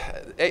 Russia,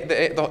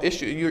 the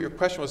issue, your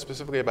question was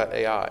specifically about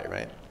AI,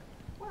 right?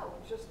 Well,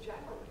 just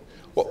generally.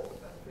 Well,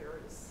 there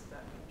is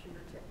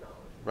computer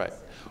technology. Right.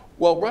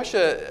 Well,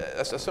 Russia,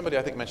 as somebody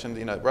I think mentioned,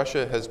 you know,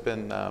 Russia has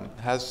been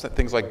has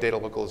things like data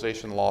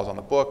localization laws on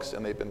the books,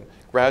 and they've been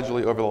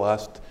gradually over the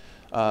last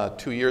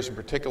 2 years, in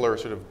particular,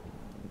 sort of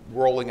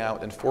rolling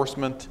out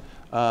enforcement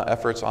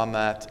efforts on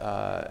that,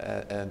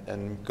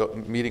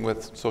 and meeting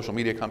with social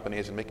media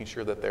companies and making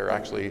sure that they're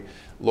actually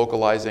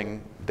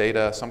localizing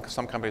data.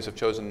 Some companies have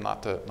chosen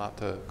not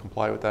to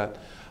comply with that.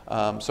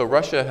 So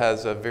Russia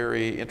has a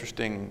very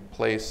interesting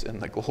place in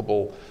the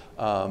global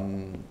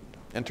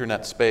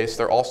internet space.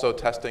 They're also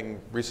testing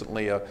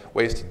recently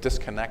ways to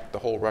disconnect the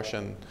whole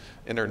Russian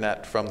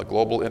internet from the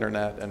global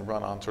internet and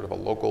run on sort of a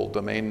local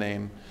domain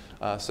name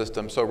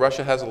system. So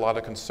Russia has a lot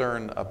of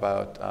concern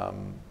about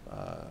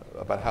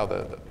how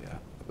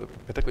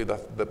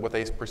particularly what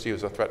they perceive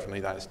as a threat from the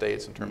United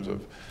States in terms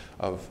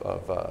of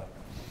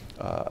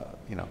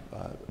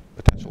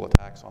potential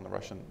attacks on the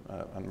Russian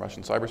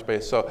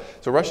cyberspace.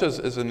 So Russia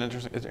is an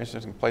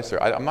interesting place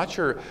there. I'm not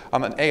sure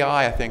on an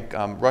AI. I think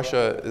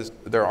Russia is.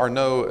 There are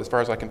no, as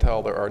far as I can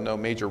tell, there are no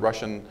major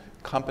Russian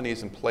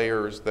companies and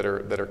players that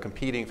are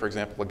competing, for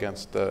example,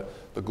 against the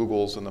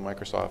Googles and the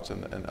Microsofts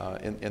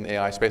in the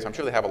AI space. I'm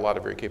sure they have a lot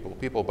of very capable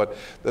people, but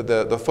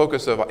the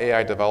focus of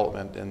AI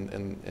development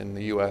in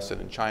the U.S.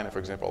 and in China, for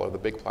example, are the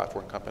big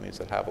platform companies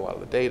that have a lot of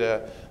the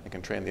data and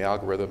can train the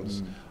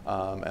algorithms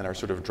and are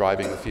sort of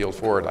driving the field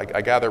forward.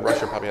 I gather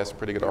Russia probably has some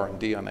pretty good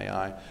R&D on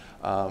AI.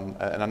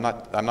 And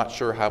I'm not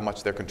sure how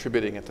much they're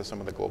contributing into some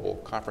of the global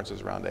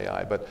conferences around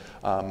AI, but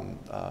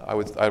I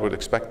would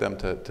expect them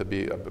to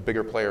be a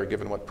bigger player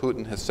given what Putin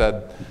has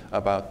said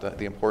about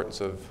the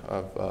importance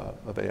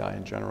of AI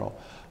in general.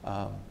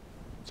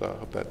 So I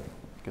hope that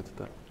gets to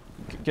that.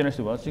 Can I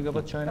say one thing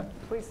about China?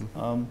 Please.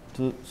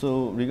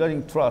 So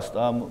regarding trust,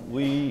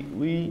 we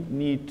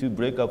need to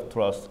break up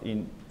trust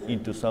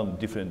into some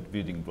different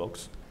building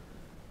blocks.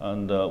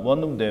 And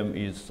one of them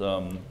is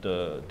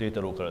the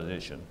data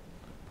localization.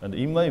 And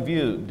in my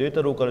view,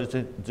 data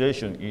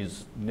localization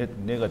is net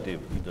negative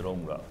in the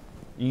long run.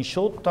 In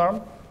short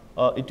term,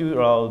 it will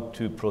allow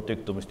to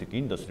protect domestic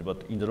industry,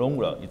 but in the long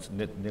run, it's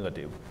net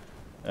negative.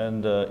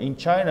 And in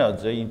China,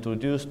 they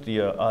introduced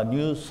a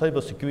new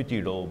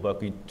cybersecurity law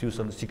back in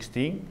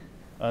 2016.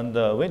 And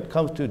when it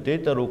comes to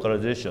data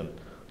localization,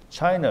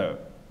 China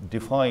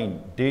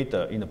defined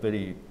data in a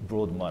very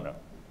broad manner.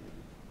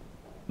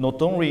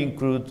 Not only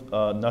include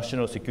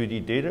national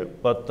security data,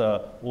 but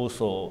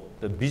also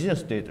the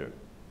business data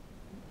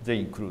they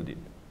included.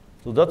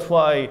 So that's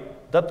why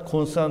that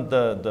concerned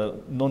the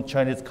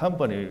non-Chinese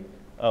company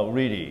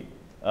really,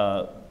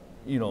 they're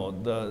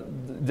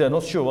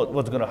not sure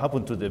what's going to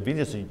happen to the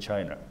business in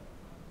China.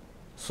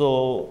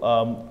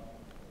 So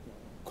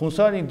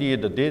concerning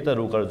the data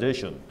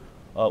localization,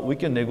 we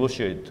can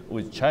negotiate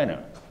with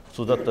China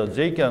so that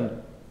they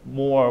can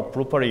more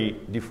properly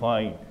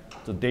define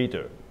the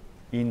data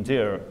in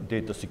their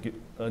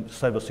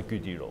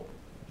cybersecurity law.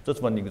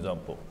 That's one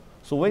example.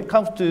 So when it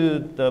comes to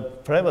the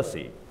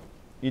privacy,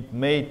 it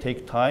may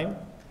take time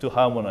to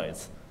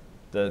harmonize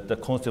the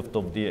concept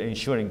of the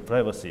ensuring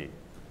privacy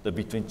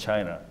between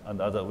China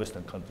and other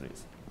Western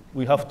countries.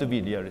 We have to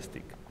be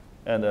realistic.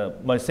 And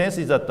my sense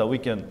is that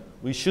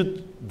we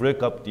should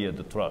break up the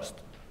trust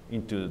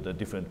into the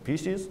different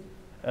pieces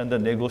and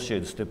then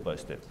negotiate step by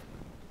step.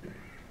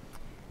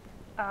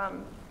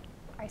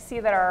 I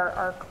see that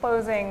our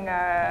closing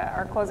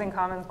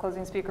comments,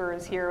 closing speaker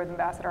is here with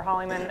Ambassador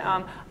Holleyman.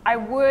 I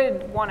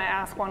would want to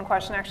ask one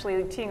question,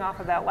 actually teeing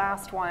off of that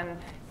last one,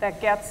 that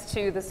gets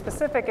to the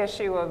specific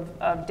issue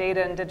of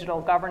data and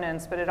digital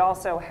governance, but it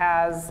also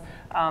has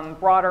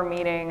broader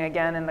meaning,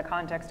 again, in the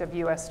context of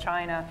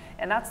US-China,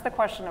 and that's the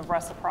question of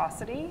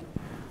reciprocity,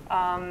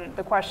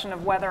 the question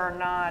of whether or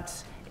not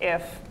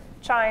if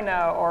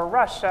China or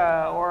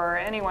Russia or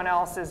anyone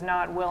else is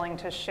not willing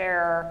to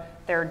share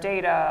their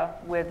data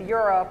with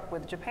Europe,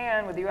 with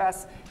Japan, with the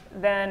US,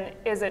 then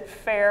is it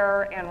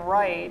fair and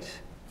right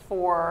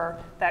for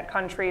that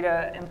country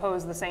to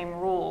impose the same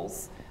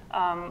rules?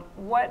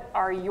 What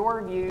are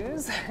your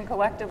views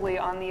collectively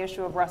on the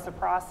issue of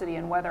reciprocity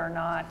and whether or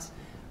not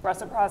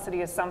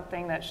reciprocity is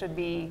something that should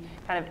be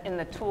kind of in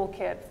the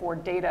toolkit for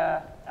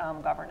data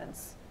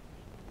governance?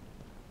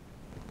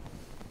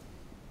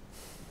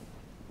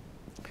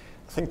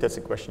 I think that's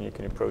a question you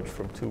can approach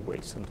from two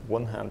ways. On the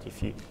one hand,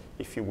 if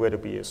you were to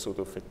be a sort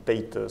of a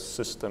data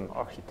system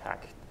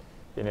architect,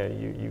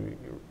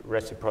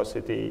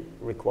 reciprocity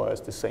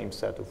requires the same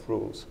set of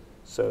rules.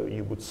 So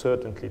you would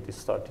certainly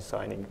start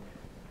designing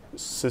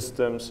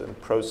systems and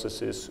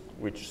processes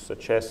which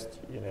suggest,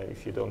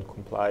 if you don't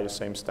comply the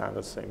same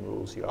standards, same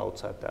rules, you're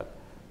outside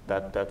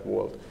that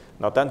world.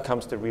 Now then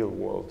comes the real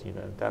world.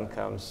 Then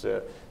comes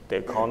the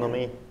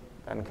economy.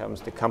 Then comes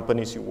the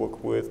companies you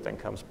work with, then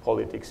comes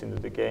politics into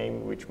the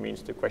game, which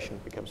means the question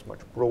becomes much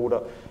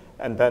broader,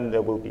 and then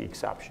there will be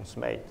exceptions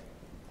made.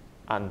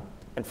 And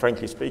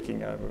frankly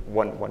speaking,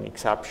 one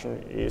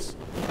exception is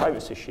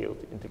privacy shield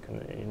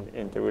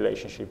in the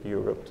relationship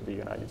Europe to the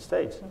United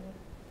States.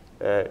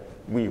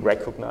 We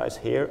recognize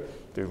here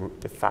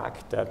the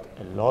fact that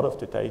a lot of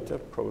the data,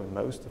 probably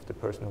most of the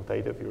personal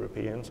data of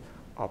Europeans,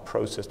 are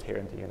processed here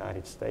in the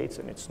United States,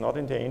 and it's not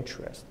in their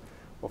interest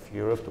of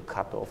Europe to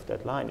cut off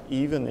that line,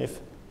 even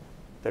if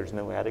there's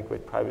no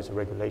adequate privacy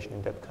regulation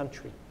in that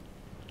country.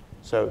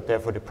 So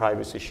therefore the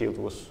privacy shield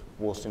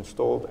was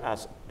installed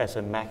as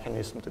a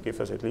mechanism to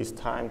give us at least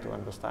time to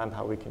understand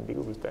how we can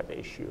deal with that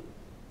issue.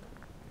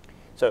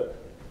 So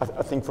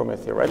I think from a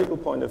theoretical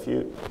point of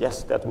view,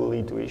 yes, that will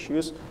lead to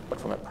issues, but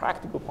from a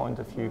practical point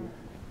of view,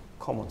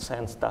 common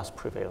sense does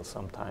prevail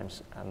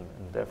sometimes, and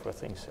therefore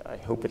things, I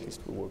hope at least,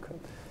 will work out.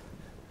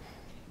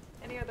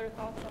 Any other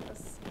thoughts on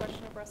this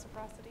question of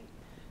reciprocity?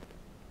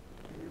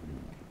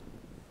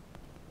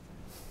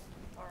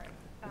 All right.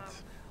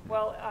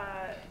 Well,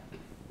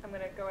 I'm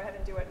going to go ahead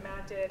and do what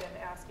Matt did and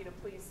ask you to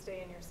please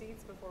stay in your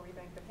seats before we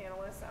thank the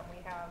panelists. And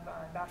we have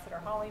Ambassador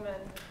Holleyman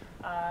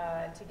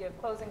to give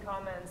closing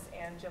comments,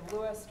 and Jim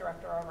Lewis,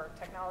 Director of our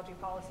Technology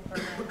Policy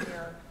Program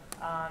here,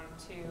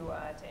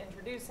 to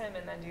introduce him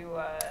and then do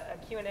a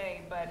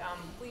Q&A. But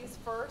please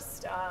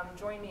first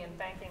join me in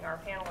thanking our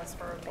panelists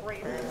for a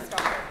great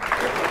discussion.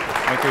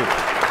 Thank you.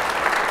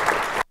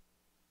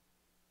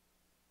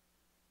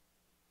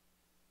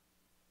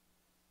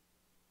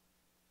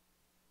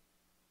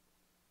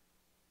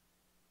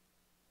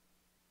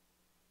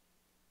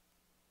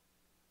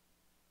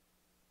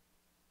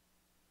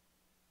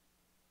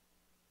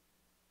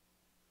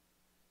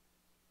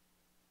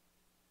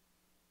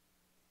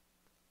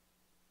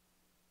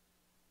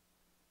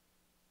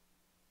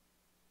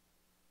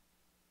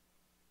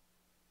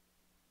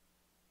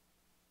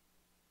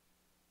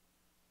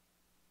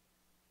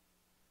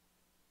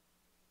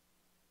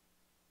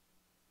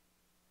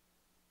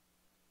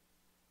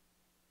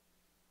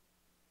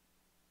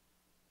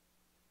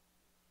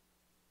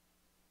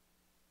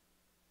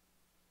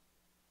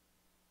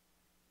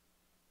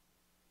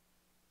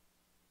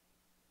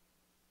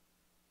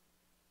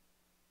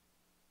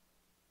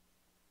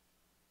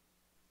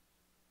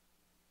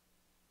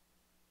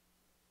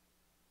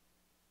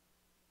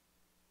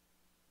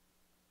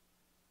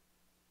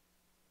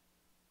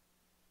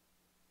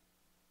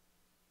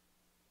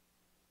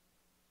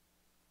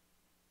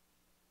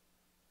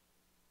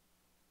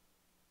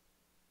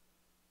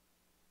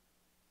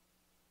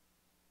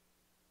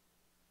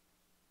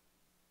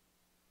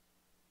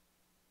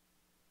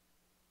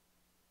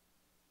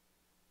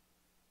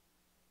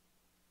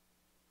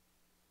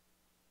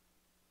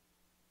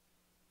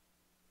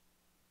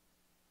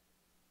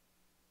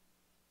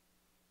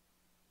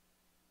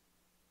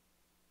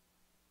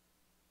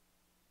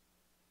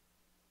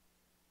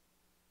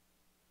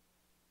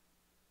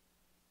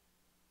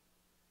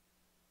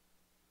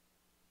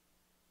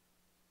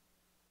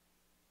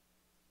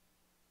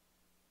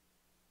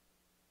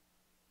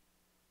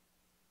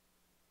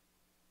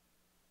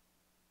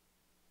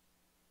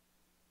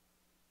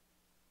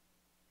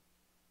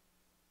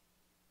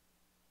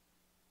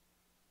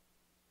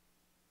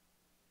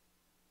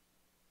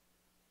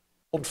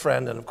 old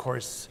friend and, of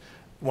course,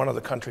 one of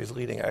the country's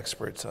leading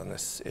experts on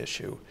this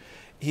issue.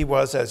 He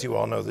was, as you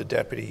all know, the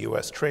Deputy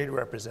U.S. Trade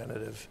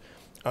Representative.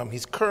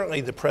 He's currently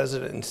the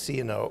President and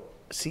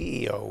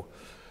CEO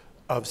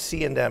of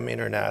C&M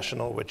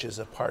International, which is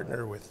a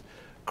partner with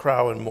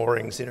Crow and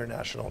Moorings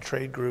International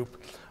Trade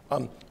Group.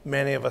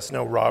 Many of us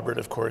know Robert,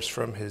 of course,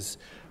 from his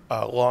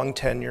long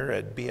tenure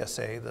at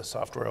BSA, the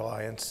Software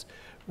Alliance,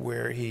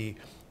 where he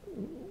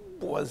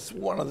was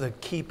one of the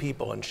key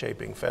people in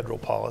shaping federal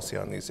policy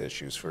on these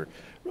issues for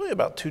really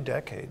about 2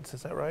 decades.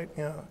 Is that right?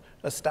 Yeah,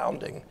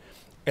 astounding.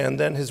 And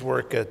then his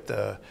work at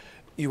the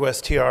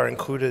USTR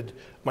included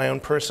my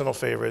own personal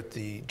favorite,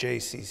 the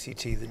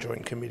JCCT, the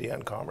Joint Committee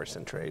on Commerce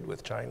and Trade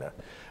with China,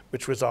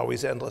 which was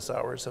always endless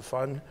hours of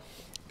fun.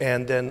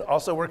 And then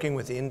also working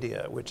with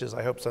India, which is,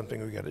 I hope,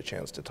 something we get a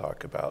chance to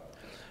talk about.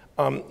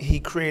 He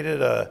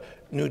created a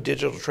new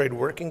digital trade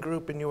working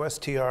group in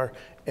USTR,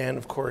 and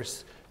of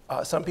course,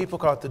 some people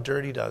call it the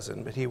Dirty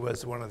Dozen, but he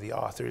was one of the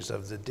authors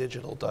of the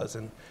Digital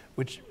Dozen,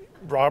 which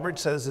Robert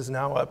says is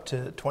now up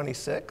to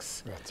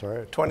 26. That's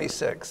right.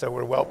 26, so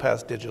we're well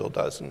past Digital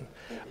Dozen.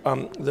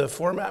 The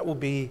format will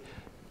be,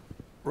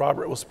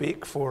 Robert will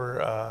speak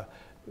for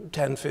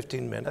 10,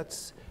 15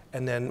 minutes,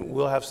 and then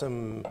we'll have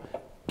some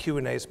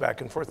Q&As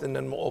back and forth, and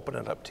then we'll open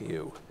it up to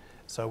you.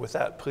 So with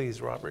that, please,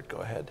 Robert, go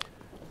ahead.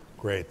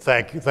 Great,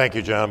 thank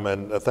you, Jim,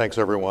 and thanks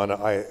everyone.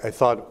 I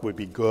thought it would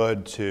be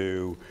good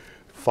to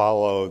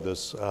follow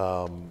this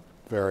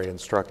very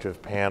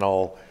instructive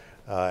panel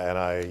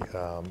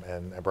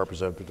and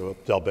Representative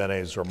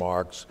DelBene's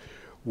remarks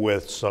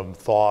with some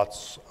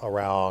thoughts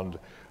around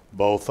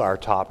both our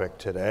topic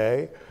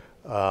today,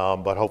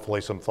 but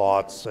hopefully some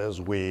thoughts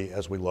as we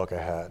look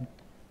ahead.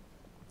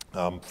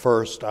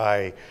 First,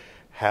 I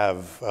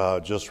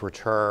have just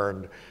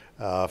returned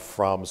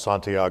from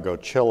Santiago,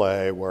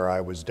 Chile, where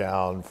I was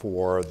down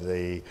for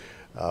the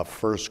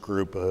first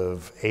group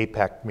of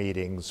APEC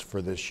meetings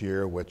for this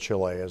year with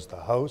Chile as the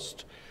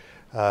host.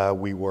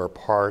 We were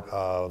part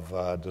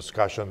of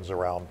discussions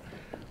around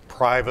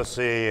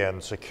privacy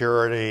and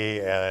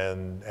security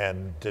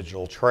and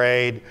digital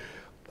trade.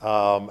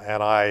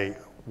 And I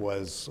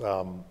was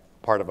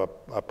part of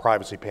a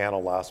privacy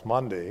panel last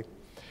Monday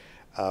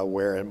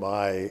where in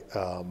my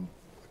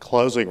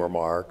closing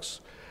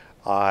remarks,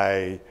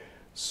 I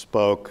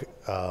spoke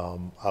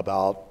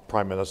about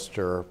Prime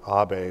Minister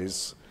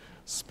Abe's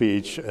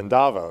speech in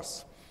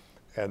Davos.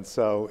 And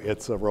so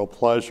it's a real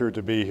pleasure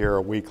to be here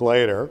a week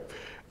later,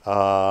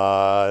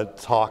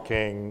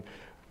 talking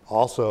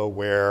also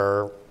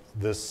where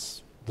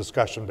this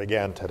discussion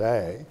began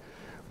today,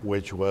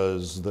 which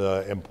was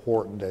the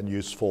important and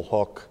useful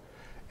hook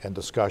and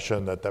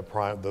discussion that the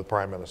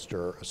Prime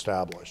Minister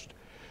established.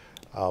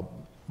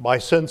 My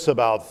sense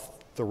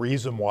about the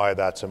reason why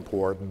that's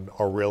important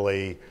are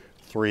really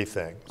 3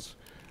 things.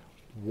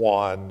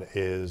 One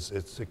is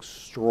it's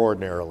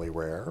extraordinarily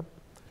rare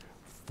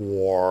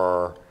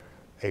for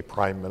a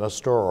prime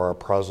minister or a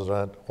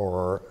president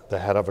or the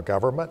head of a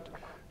government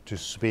to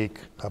speak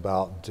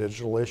about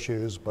digital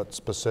issues, but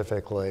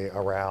specifically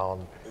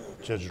around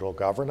digital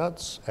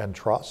governance and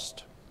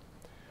trust.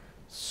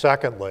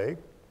 Secondly,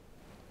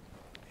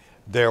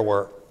 there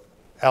were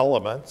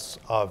elements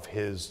of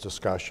his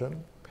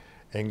discussion,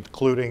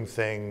 including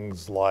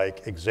things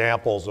like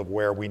examples of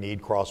where we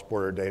need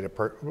cross-border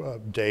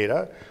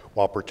data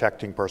while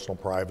protecting personal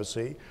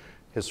privacy.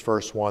 His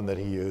first one that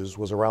he used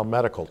was around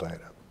medical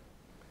data.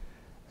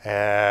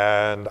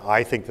 And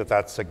I think that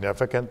that's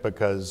significant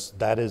because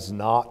that is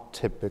not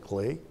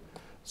typically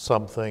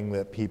something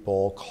that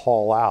people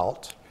call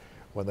out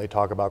when they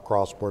talk about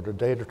cross-border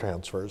data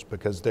transfers,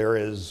 because there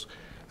is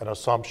an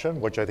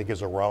assumption, which I think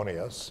is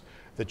erroneous,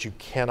 that you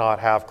cannot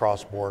have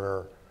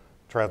cross-border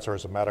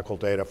transfers of medical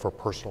data for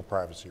personal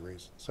privacy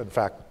reasons. In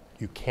fact,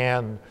 you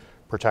can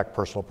protect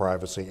personal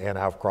privacy and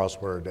have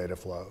cross-border data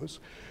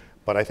flows.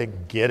 But I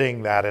think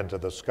getting that into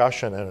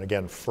discussion, and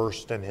again,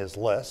 first in his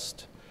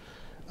list,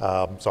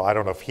 so I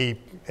don't know if he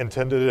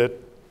intended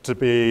it to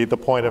be the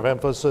point of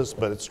emphasis,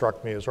 but it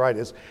struck me as right,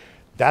 is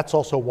that's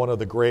also one of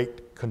the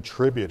great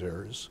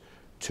contributors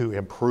to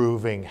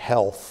improving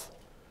health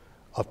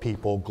of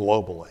people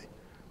globally,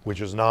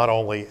 which is not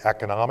only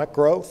economic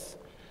growth,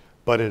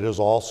 but it is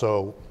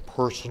also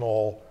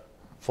personal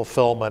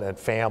fulfillment and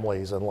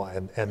families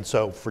and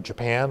so for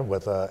Japan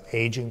with an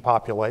aging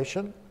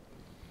population,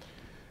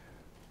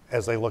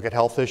 as they look at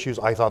health issues,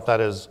 I thought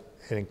that is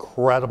an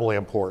incredibly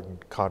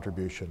important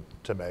contribution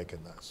to make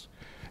in this.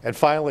 And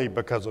finally,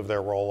 because of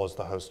their role as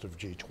the host of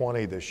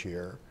G20 this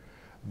year,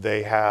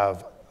 they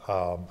have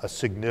a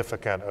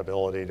significant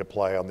ability to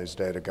play on these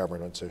data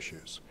governance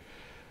issues.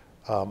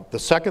 The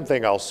second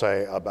thing I'll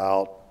say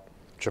about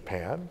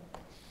Japan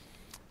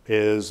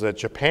is that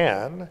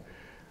Japan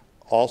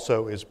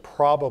also is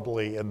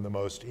probably in the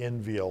most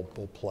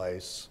enviable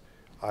place,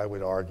 I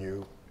would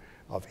argue,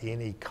 of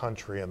any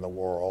country in the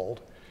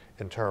world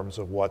in terms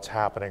of what's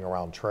happening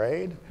around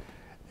trade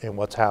and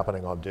what's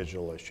happening on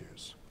digital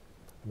issues.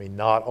 I mean,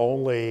 not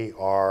only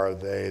are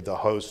they the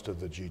host of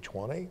the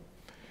G20,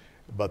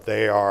 but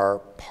they are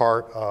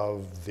part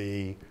of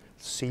the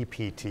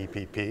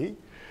CPTPP,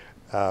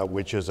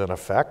 which is in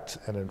effect,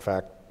 and in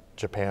fact,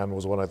 Japan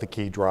was one of the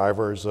key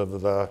drivers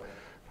of the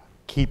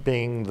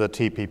keeping the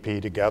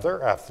TPP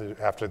together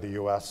after the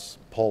US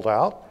pulled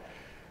out.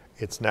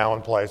 It's now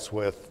in place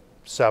with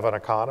 7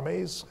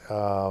 economies.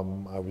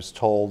 I was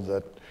told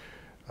that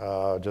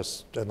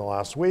just in the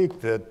last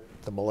week that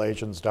the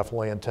Malaysians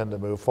definitely intend to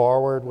move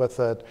forward with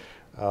it,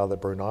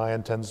 that Brunei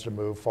intends to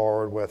move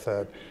forward with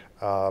it.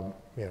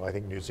 I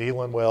think New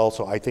Zealand will,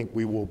 so I think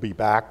we will be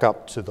back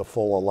up to the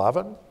full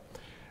 11.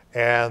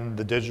 And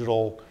the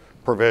digital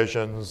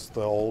provisions,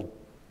 the old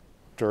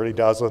dirty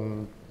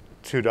dozen,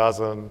 2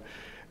 dozen,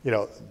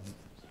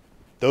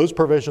 those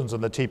provisions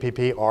in the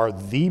TPP are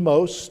the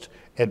most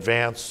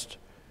advanced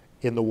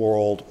in the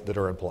world that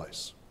are in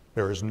place.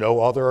 There is no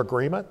other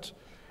agreement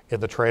in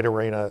the trade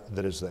arena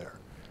that is there.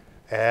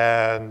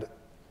 And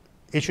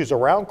issues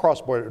around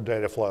cross-border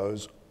data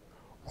flows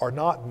are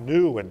not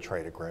new in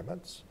trade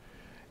agreements.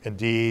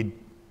 Indeed,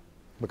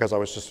 because I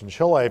was just in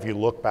Chile, if you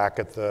look back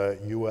at the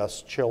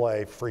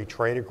US-Chile Free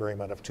Trade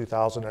Agreement of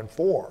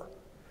 2004,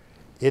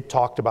 it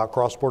talked about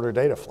cross-border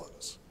data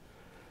flows.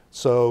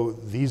 So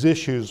these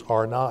issues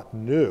are not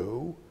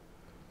new,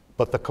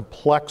 but the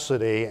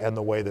complexity and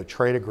the way that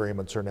trade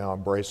agreements are now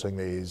embracing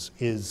these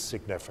is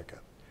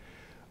significant.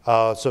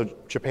 So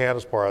Japan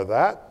is part of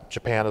that.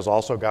 Japan has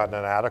also gotten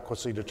an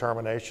adequacy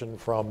determination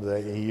from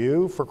the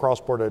EU for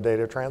cross-border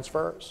data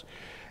transfers.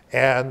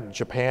 And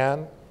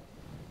Japan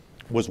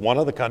was one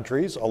of the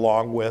countries,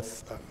 along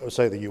with,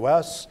 say, the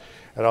US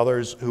and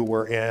others who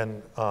were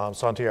in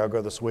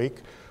Santiago this week,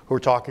 who are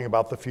talking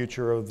about the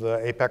future of the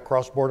APEC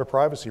cross-border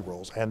privacy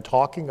rules and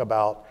talking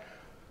about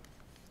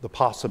the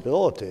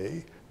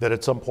possibility that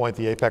at some point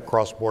the APEC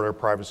cross-border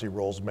privacy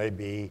rules may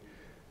be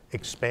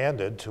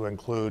expanded to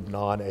include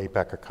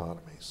non-APEC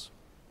economies.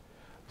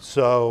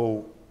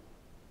 So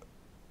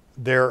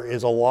there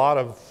is a lot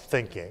of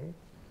thinking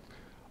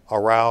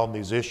around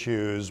these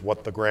issues,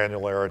 what the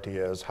granularity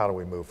is, how do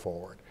we move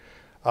forward.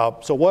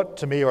 So what,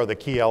 to me, are the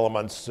key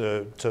elements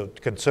to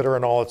consider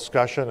in all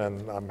discussion,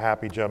 and I'm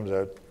happy, Jim,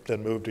 to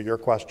then move to your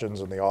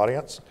questions in the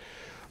audience.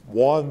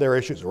 1, there are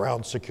issues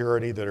around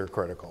security that are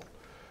critical.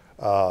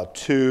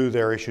 2,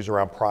 there are issues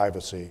around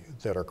privacy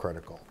that are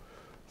critical.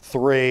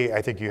 3,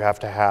 I think you have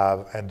to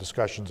have and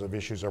discussions of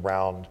issues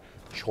around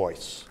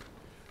choice.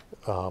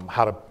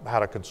 How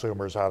do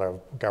consumers, how do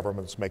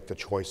governments make the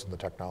choice in the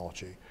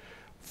technology?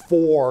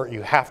 4,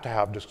 you have to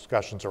have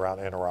discussions around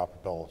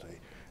interoperability.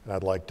 And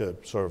I'd like to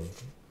sort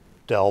of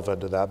delve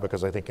into that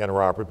because I think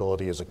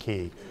interoperability is a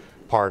key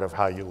part of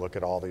how you look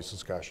at all these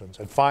discussions.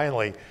 And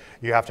finally,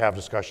 you have to have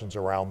discussions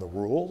around the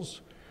rules.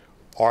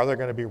 Are there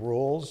going to be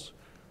rules?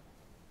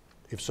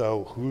 If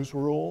so, whose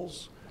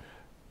rules?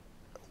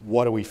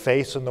 What do we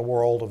face in the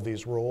world of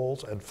these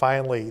rules? And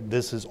finally,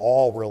 this is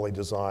all really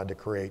designed to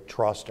create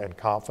trust and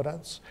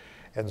confidence.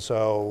 And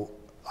so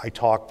I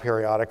talk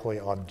periodically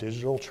on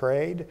digital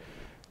trade.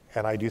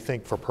 And I do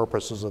think for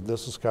purposes of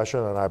this discussion,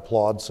 and I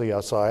applaud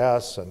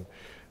CSIS and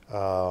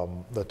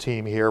the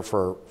team here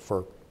for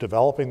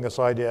developing this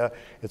idea,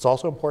 it's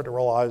also important to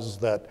realize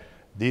that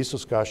these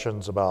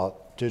discussions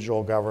about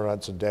digital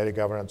governance and data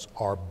governance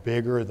are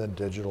bigger than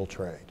digital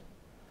trade.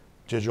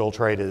 Digital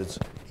trade is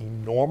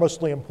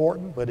enormously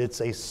important, but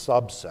it's a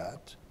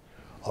subset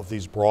of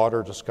these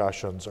broader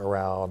discussions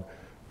around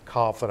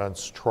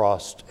confidence,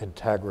 trust,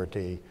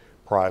 integrity,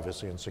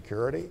 privacy, and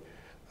security.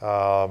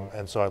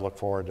 And so I look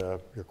forward to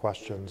your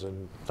questions,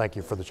 and thank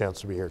you for the chance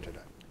to be here today.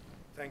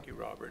 Thank you,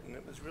 Robert. And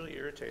it was really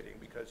irritating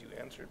because you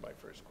answered my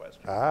first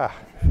question.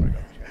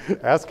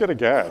 Ask it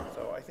again.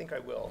 So I think I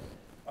will.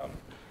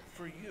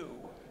 For you,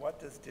 what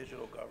does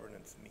digital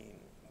governance mean?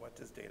 What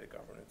does data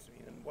governance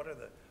mean? And what are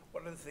the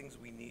things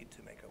we need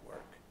to make it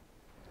work?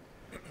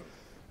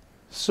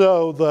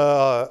 So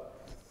the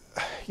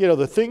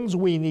things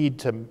we need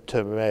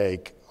to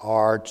make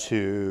are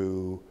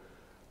to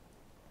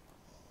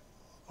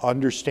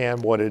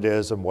understand what it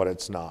is and what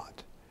it's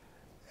not.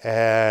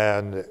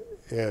 And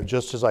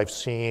just as I've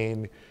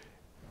seen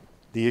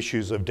the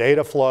issues of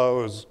data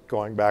flows,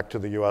 going back to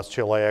the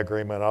US-Chile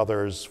agreement,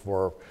 others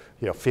for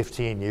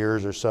 15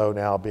 years or so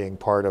now being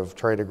part of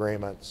trade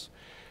agreements.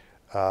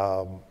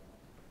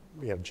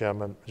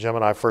 Jim and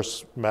I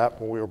first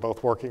met when we were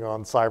both working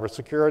on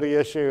cybersecurity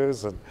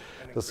issues and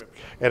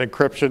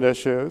encryption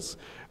issues.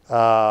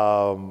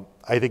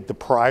 I think the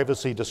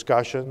privacy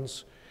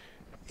discussions,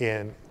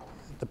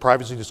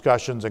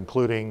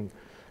 including,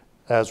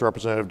 as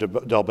Representative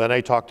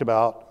DelBene talked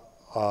about,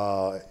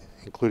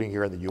 including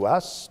here in the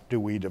US, do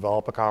we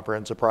develop a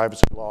comprehensive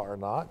privacy law or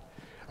not?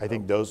 I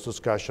think those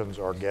discussions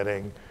are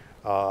getting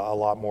a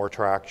lot more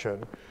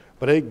traction.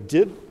 But I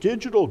think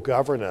digital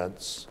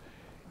governance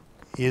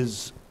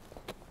is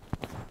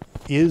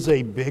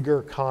a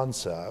bigger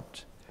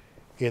concept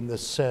in the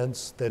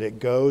sense that it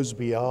goes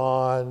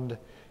beyond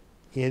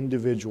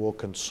individual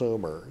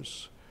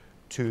consumers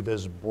to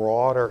this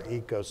broader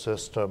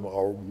ecosystem,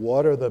 or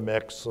what are the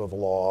mix of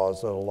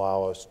laws that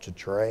allow us to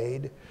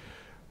trade?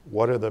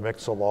 What are the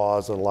mix of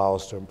laws that allow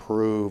us to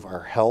improve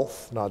our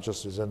health, not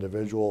just as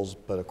individuals,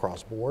 but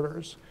across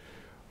borders?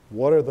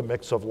 what are the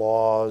mix of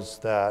laws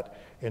that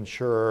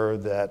ensure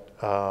that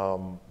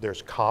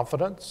there's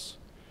confidence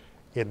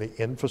in the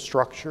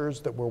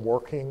infrastructures that we're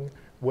working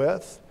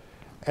with.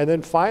 And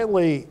then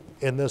finally,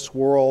 in this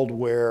world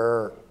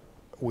where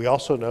we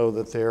also know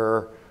that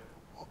there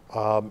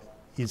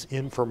is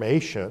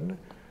information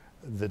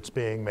that's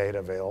being made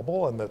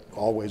available and that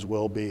always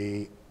will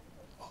be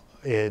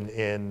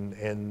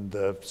in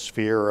the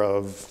sphere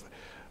of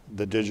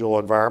the digital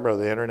environment or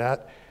the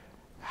internet,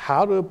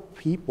 how do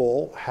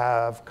people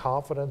have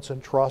confidence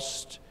and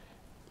trust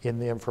in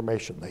the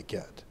information they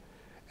get?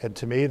 And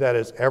to me, that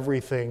is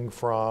everything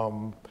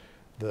from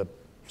the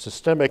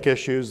systemic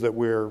issues that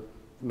we're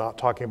not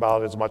talking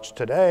about as much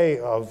today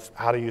of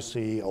how do you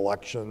see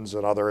elections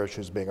and other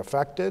issues being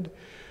affected,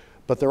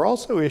 but there are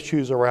also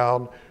issues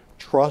around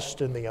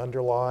trust in the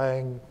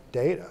underlying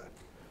data.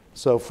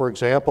 So for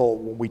example,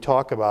 when we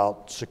talk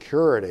about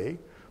security,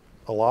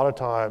 a lot of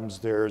times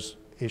there's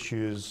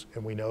issues,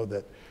 and we know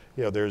that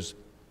there's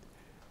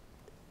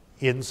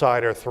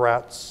insider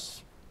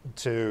threats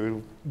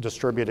to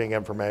distributing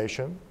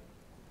information.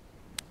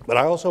 But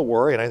I also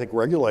worry, and I think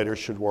regulators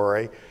should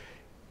worry,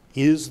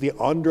 is the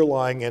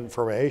underlying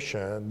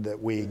information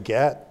that we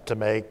get to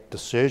make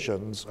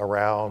decisions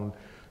around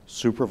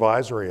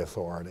supervisory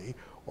authority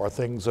or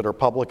things that are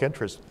public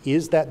interest,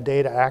 is that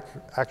data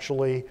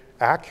actually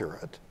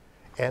accurate?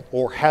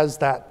 Or has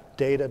that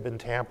data been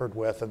tampered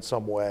with in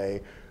some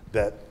way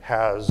that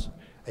has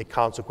a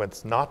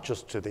consequence not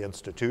just to the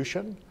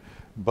institution,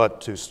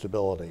 but to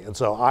stability? And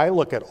so I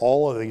look at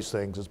all of these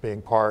things as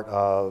being part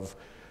of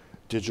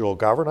digital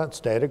governance,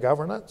 data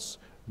governance,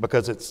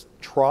 because it's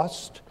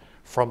trust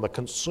from the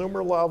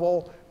consumer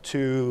level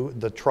to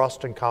the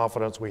trust and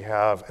confidence we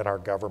have in our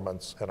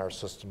governments and our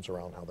systems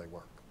around how they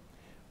work.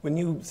 When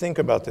you think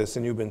about this,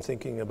 and you've been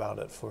thinking about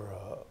it for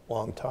a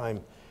long time,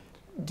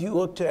 do you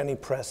look to any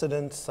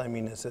precedents? I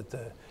mean, is it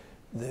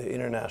the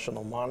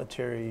International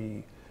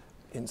Monetary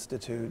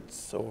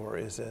Institutes, or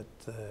is it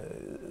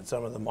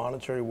some of the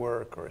monetary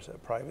work, or is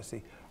it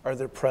privacy? Are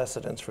there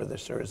precedents for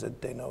this, or is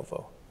it de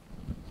novo?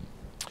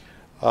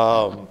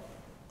 I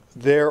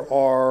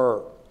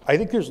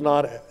think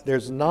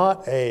there's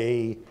not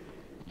a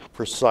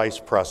precise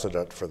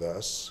precedent for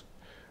this,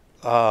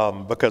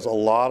 because a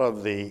lot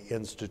of the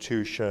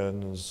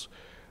institutions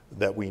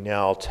that we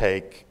now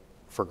take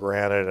for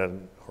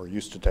granted or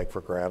used to take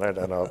for granted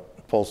in a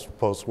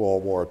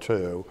post-World War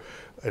II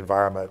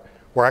environment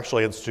were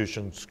actually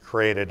institutions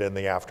created in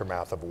the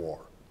aftermath of war.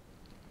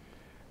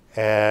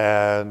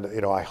 And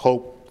I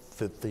hope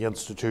that the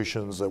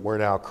institutions that we're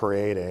now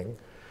creating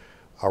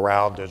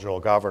around digital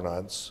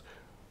governance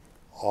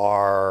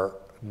are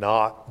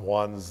not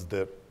ones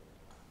that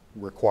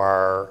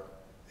require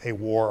a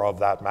war of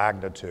that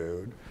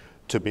magnitude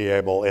to be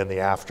able, in the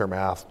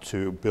aftermath,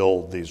 to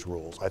build these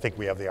rules. I think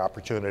we have the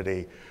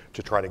opportunity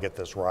to try to get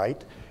this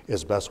right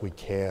as best we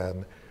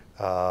can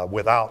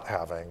without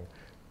having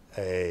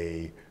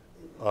a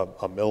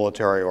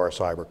military or a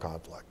cyber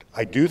conflict.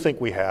 I do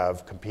think we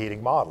have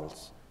competing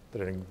models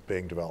that are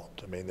being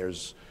developed. I mean,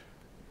 there's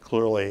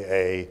clearly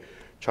a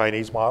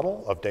Chinese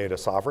model of data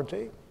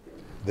sovereignty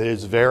that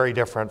is very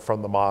different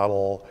from the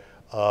model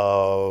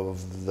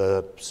of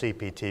the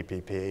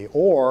CPTPP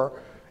or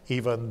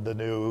even the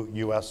new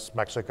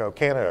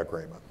US-Mexico-Canada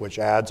agreement, which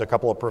adds a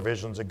couple of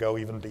provisions that go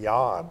even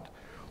beyond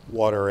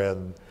what are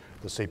in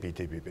the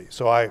CPTPP.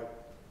 So I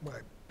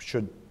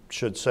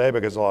should say,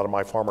 because a lot of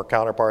my former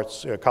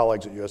counterparts,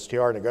 colleagues at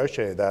USTR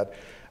negotiated that,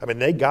 I mean,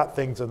 they got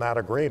things in that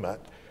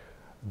agreement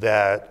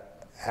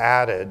that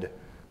added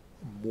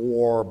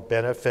more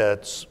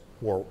benefits,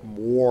 were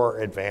more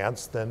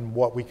advanced than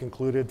what we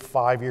concluded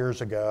 5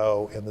 years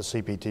ago in the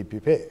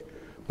CPTPP.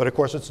 But of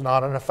course, it's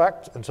not in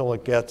effect until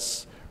it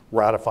gets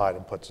ratified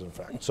and puts in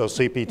effect. So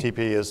CPTPP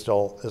is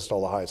still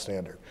the high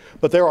standard.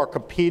 But there are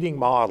competing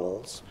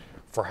models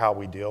for how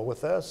we deal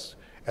with this,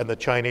 and the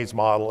Chinese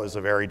model is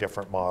a very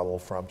different model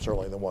from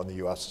certainly the one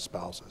the US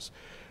espouses.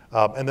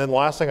 And then the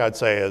last thing I'd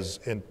say is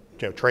in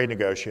trade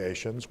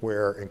negotiations,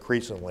 where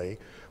increasingly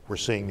we're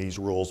seeing these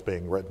rules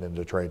being written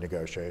into trade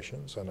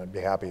negotiations, and I'd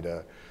be happy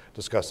to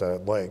discuss that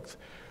at length.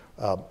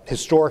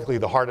 Historically,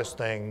 the hardest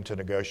thing to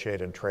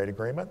negotiate in trade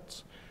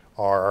agreements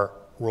are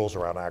rules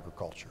around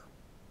agriculture.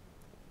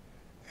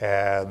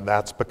 And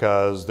that's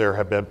because there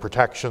have been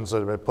protections that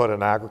have been put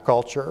in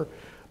agriculture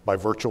by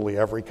virtually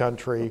every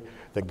country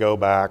that go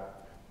back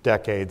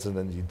decades and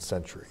indeed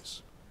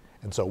centuries.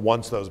 And so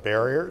once those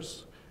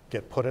barriers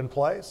get put in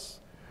place,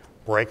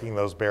 breaking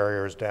those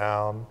barriers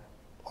down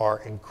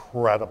are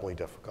incredibly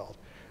difficult.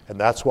 And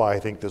that's why I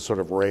think this sort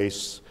of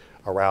race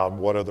around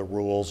what are the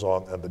rules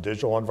in the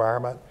digital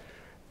environment,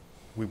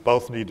 we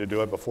both need to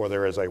do it before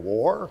there is a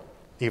war,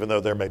 even though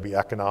there may be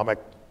economic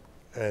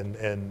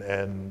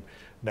and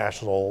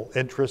national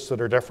interests that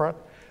are different,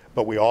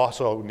 but we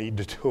also need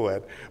to do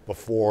it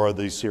before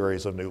these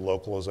series of new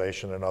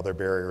localization and other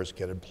barriers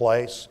get in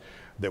place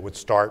that would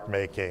start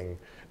making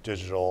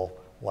digital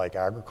like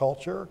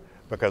agriculture,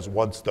 because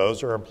once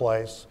those are in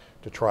place,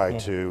 to try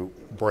to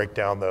break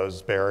down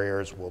those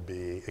barriers will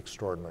be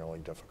extraordinarily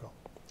difficult.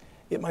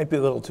 it might be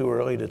a little too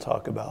early to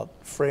talk about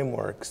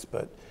frameworks,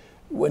 but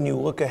when you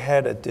look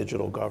ahead at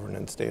digital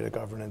governance, data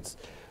governance,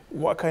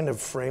 what kind of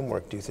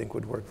framework do you think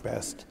would work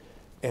best?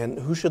 And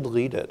who should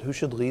lead it? Who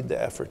should lead the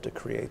effort to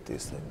create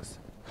these things?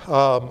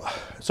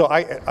 So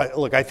I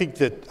think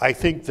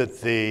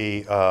that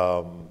the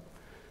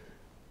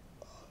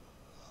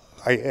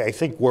I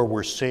think where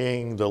we're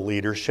seeing the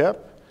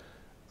leadership,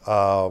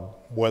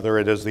 whether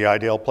it is the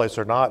ideal place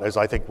or not, is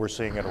I think we're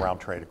seeing it around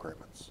trade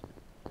agreements.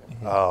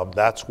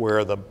 That's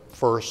where the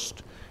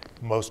first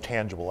most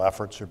tangible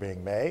efforts are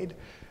being made.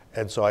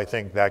 And so I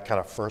think that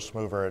kind of first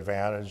mover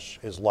advantage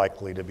is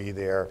likely to be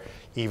there,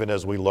 even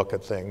as we look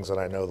at things. And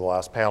I know the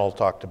last panel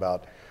talked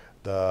about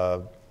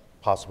the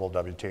possible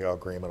WTO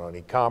agreement on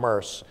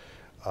e-commerce,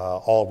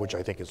 all of which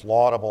I think is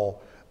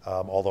laudable,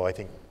 although I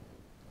think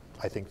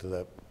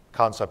the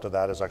concept of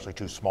that is actually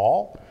too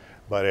small,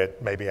 but it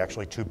may be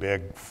actually too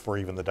big for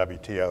even the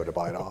WTO to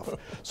bite off.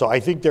 So I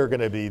think there are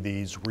going to be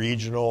these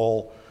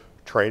regional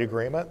trade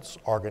agreements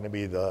are going to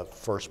be the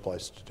first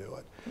place to do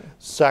it.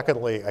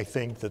 Secondly, I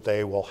think that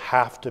they will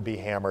have to be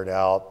hammered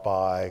out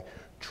by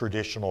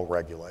traditional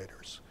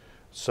regulators.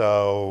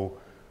 So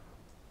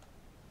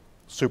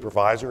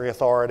supervisory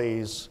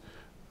authorities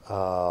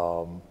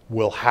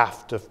will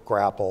have to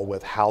grapple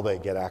with how they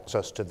get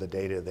access to the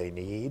data they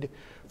need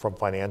from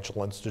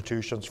financial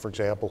institutions, for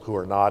example, who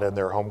are not in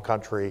their home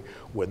country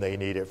when they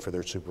need it for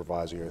their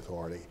supervisory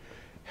authority.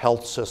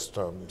 Health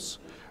systems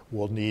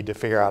will need to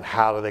figure out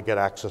how do they get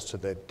access to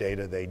the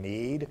data they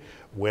need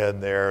when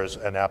there's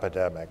an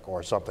epidemic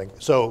or something.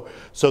 So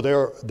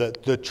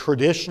the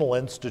traditional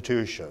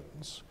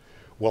institutions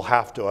will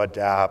have to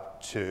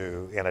adapt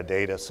to, in a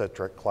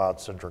data-centric,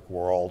 cloud-centric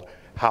world,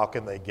 how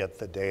can they get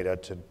the data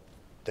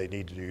they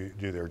need to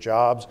do their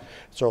jobs.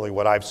 Certainly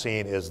what I've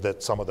seen is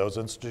that some of those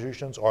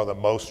institutions are the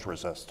most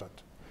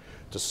resistant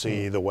to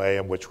see the way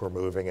in which we're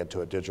moving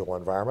into a digital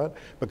environment,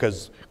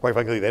 because quite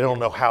frankly, they don't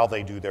know how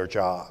they do their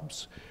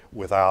jobs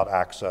without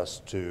access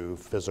to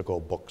physical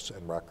books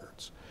and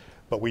records.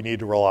 But we need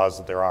to realize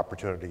that there are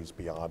opportunities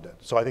beyond it.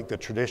 So I think the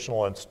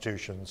traditional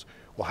institutions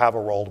will have a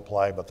role to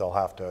play, but they'll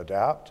have to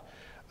adapt.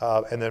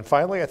 And then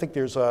finally, I think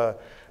there's I'm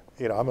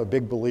a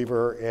big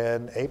believer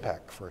in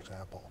APEC, for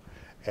example.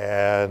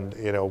 And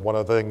one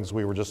of the things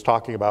we were just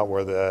talking about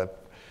were the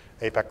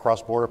APEC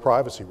cross-border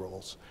privacy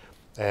rules.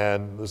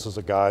 And this is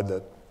a guide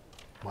that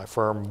my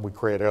firm, we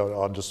created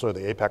on just sort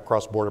of the APEC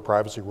cross-border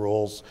privacy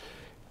rules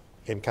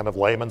in kind of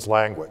layman's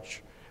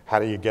language. How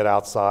do you get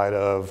outside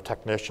of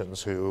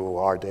technicians who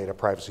are data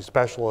privacy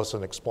specialists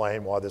and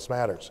explain why this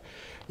matters?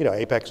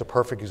 APEC's a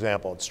perfect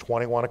example. It's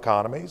 21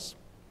 economies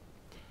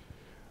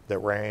that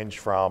range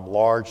from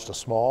large to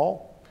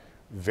small,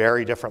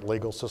 very different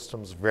legal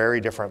systems,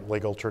 very different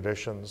legal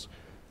traditions,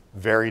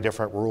 very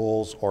different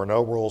rules or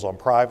no rules on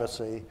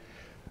privacy.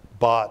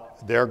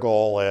 But their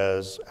goal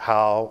is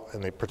how,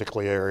 in the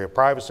particular area of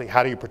privacy,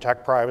 how do you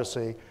protect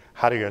privacy?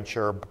 How do you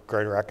ensure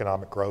greater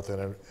economic growth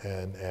and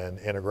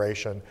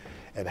integration?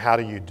 And how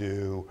do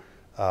you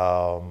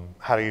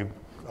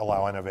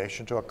allow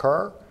innovation to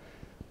occur,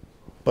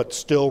 but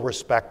still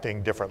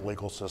respecting different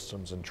legal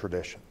systems and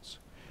traditions?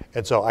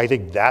 And so I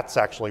think that's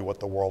actually what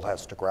the world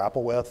has to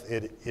grapple with.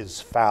 It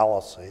is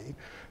fallacy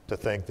to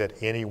think that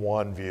any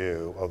one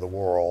view of the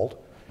world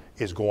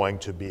is going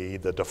to be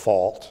the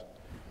default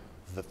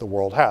that the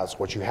world has.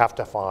 What you have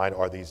to find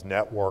are these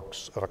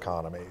networks of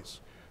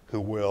economies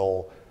who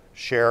will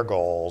share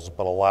goals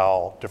but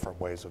allow different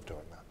ways of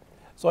doing that.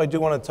 So I do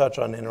want to touch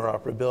on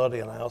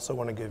interoperability, and I also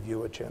want to give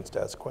you a chance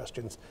to ask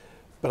questions,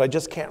 but I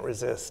just can't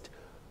resist.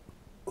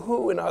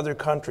 Who in other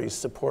countries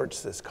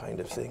supports this kind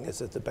of thing?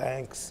 Is it the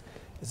banks?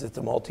 Is it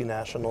the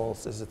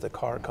multinationals? Is it the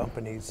car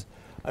companies?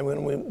 I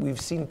mean, we've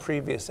seen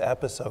previous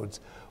episodes.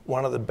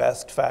 One of the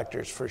best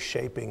factors for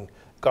shaping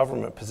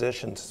government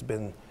positions has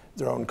been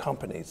their own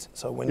companies.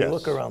 So when you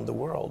look around the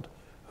world,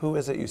 who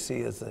is it you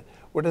see as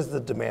where does the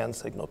demand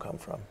signal come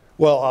from?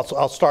 Well,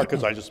 I'll start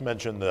because I just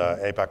mentioned the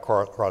APEC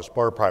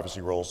cross-border privacy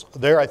rules.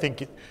 There, I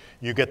think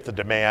you get the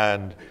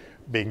demand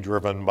being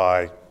driven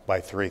by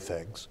three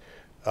things.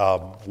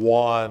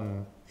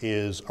 One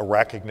is a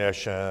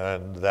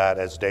recognition that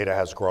as data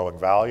has growing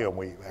value,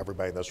 and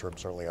everybody in this room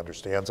certainly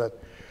understands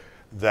it,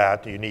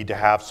 that you need to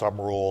have some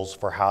rules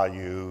for how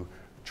you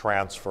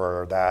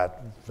transfer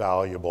that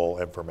valuable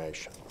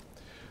information.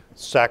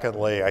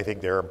 Secondly, I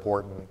think there are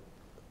important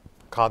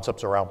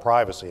concepts around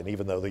privacy, and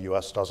even though the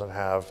US doesn't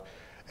have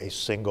a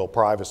single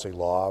privacy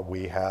law,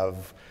 we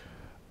have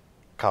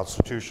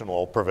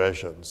constitutional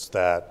provisions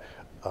that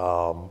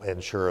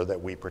ensure that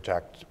we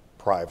protect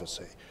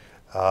privacy.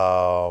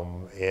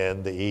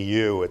 In the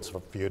EU, it's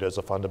viewed as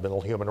a fundamental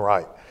human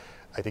right.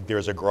 I think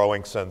there's a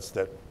growing sense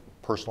that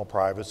personal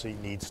privacy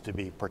needs to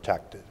be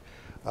protected.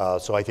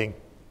 So I think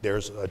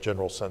there's a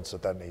general sense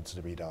that needs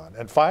to be done.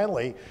 And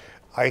finally,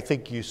 I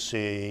think you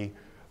see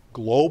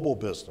global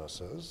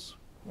businesses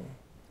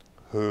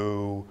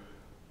who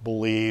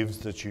believes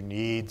that you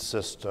need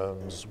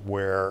systems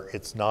where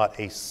it's not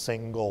a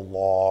single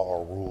law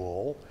or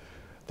rule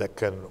that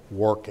can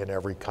work in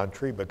every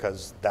country,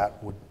 because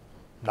that would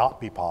not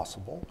be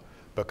possible.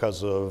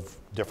 because of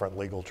different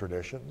legal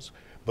traditions,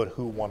 but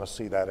who want to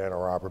see that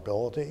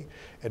interoperability.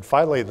 And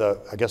finally,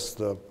 I guess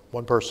the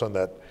one person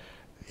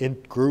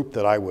group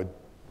that I would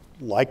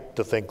like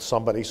to think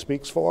somebody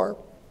speaks for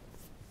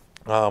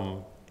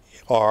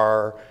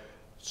are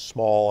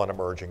small and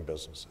emerging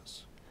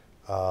businesses.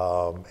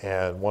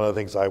 And one of the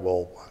things I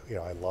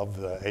love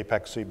the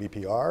Apex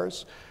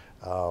CBPRs.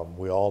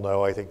 We all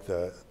know, I think,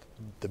 the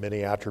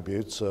many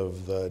attributes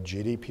of the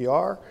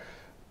GDPR.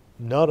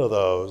 None of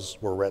those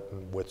were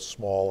written with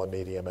small and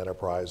medium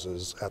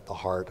enterprises at the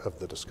heart of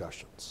the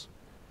discussions.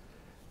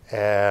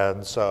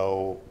 And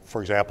so,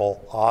 for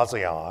example,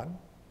 ASEAN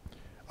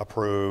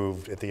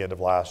approved at the end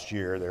of last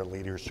year their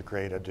leaders to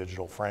create a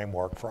digital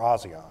framework for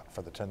ASEAN,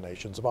 for the 10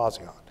 nations of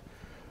ASEAN.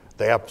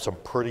 They have some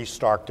pretty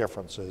stark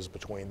differences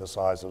between the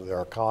size of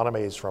their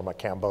economies, from a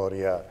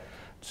Cambodia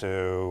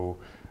to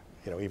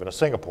even a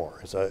Singapore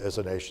as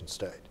a nation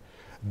state.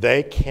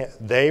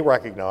 They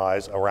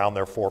recognize around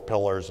their 4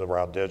 pillars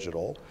around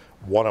digital,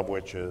 one of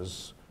which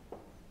is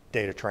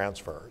data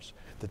transfers,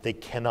 that they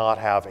cannot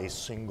have a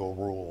single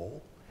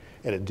rule.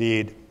 And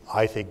indeed,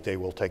 I think they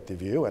will take the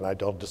view, and I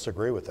don't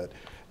disagree with it,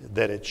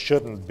 that it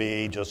shouldn't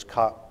be just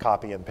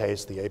copy and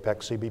paste the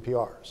Apex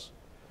CBPRs.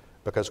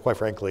 Because quite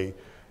frankly,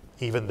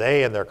 even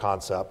they in their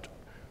concept,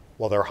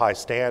 while they're high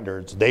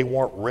standards, they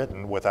weren't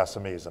written with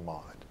SMEs in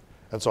mind.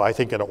 And so I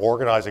think an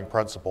organizing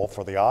principle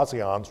for the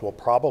ASEANs will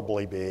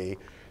probably be,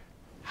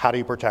 how do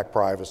you protect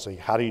privacy?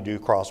 How do you do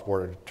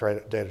cross-border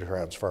data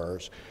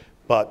transfers?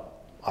 But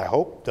I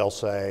hope they'll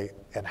say,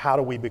 and how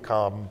do we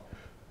become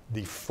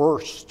the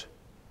first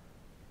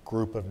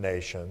group of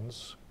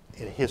nations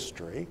in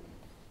history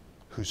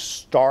who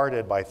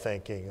started by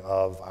thinking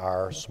of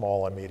our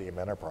small and medium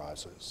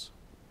enterprises,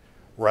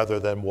 rather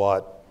than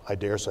what I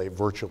dare say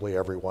virtually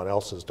everyone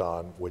else has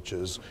done, which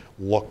is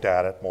looked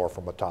at it more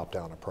from a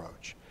top-down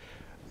approach.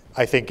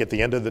 I think at the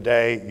end of the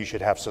day, you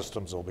should have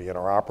systems that will be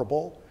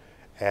interoperable,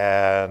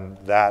 and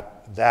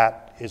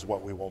that is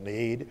what we will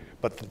need.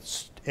 But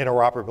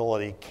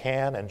interoperability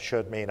can and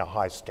should mean a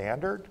high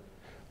standard,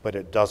 but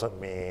it doesn't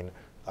mean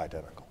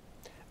identical.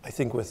 I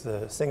think with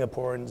the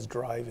Singaporeans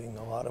driving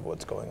a lot of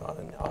what's going on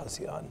in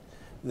ASEAN,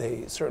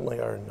 they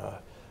certainly are in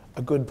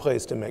a good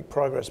place to make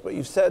progress. But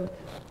you've said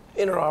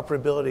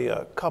interoperability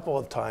a couple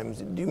of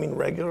times. Do you mean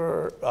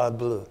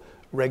regulatory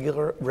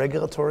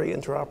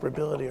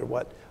interoperability, or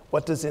what?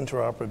 What does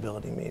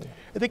interoperability mean?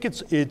 I think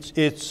it's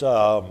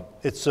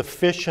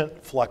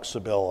sufficient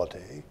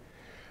flexibility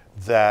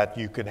that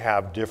you can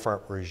have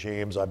different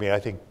regimes. I mean,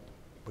 I think,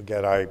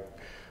 again,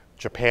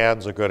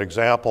 Japan's a good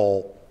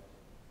example.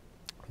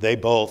 They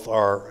both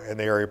are, in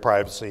the area of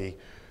privacy,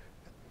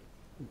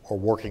 are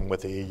working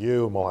with the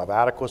EU and will have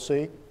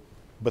adequacy,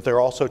 but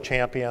they're also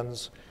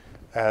champions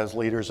as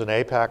leaders in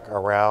APEC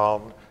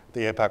around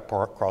the APEC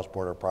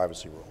cross-border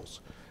privacy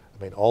rules.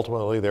 I mean,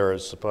 ultimately,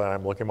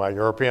 I'm looking at my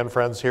European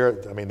friends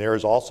here, I mean, there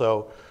is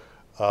also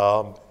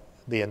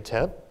the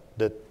intent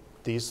that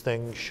these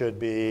things should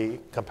be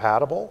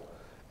compatible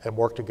and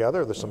work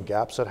together. There's some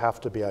gaps that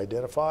have to be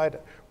identified,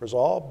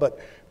 resolved, but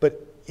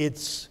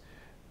it's,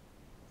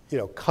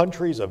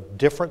 countries of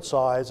different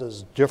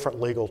sizes, different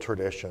legal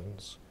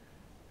traditions,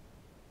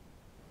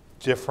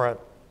 different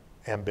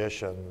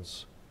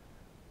ambitions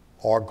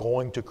are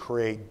going to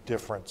create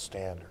different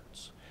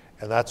standards.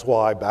 And that's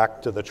why,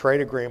 back to the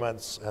trade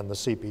agreements and the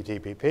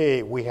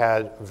CPTPP, we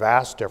had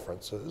vast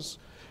differences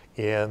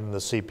in the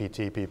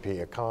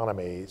CPTPP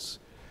economies,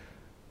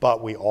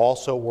 but we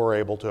also were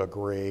able to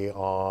agree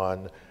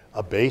on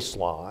a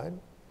baseline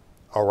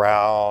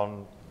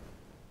around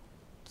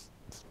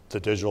the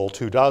digital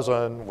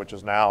 24, which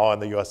is now in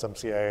the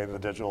USMCA, the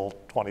digital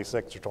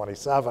 26 or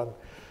 27.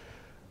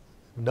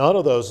 None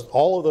of those,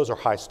 all of those are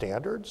high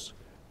standards,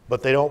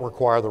 but they don't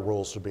require the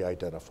rules to be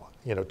identified,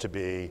 to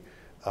be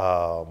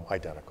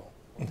identical.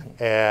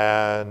 Mm-hmm.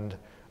 And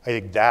I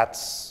think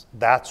that's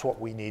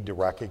what we need to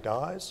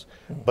recognize,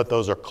 but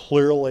those are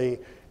clearly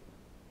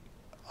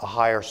a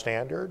higher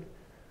standard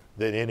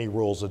than any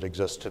rules that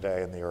exist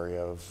today in the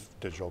area of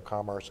digital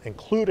commerce,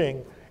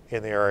 including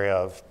in the area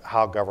of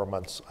how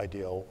governments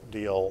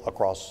deal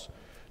across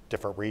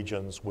different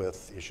regions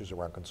with issues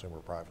around consumer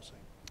privacy.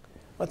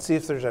 Let's see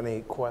if there's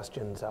any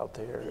questions out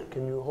there.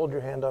 Can you hold your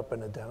hand up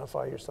and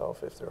identify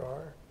yourself if there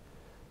are?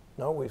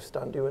 No, we've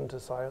stunned you into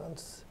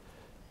silence.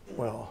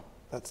 Well,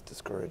 that's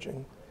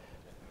discouraging.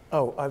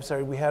 Oh, I'm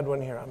sorry, we had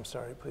one here. I'm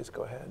sorry, please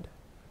go ahead.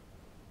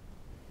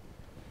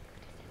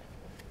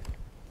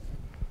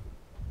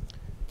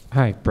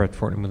 Hi, Brett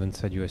Fortnum with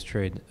Inside U.S.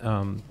 Trade.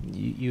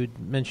 You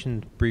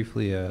mentioned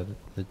briefly the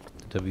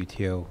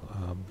WTO,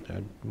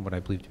 what I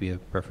believe to be a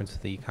reference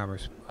to the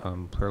e-commerce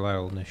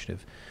plurilateral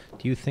initiative.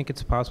 Do you think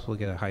it's possible to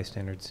get a high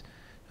standards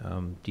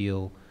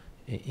deal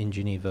in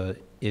Geneva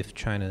if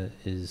China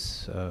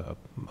is a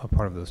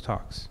part of those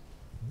talks?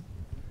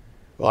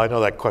 Well, I know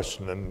that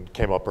question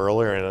came up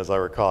earlier, and as I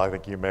recall, I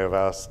think you may have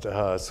asked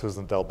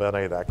Suzan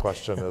DelBene that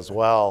question as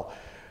well.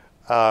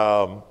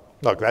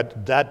 Look,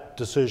 that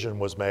decision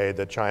was made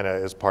that China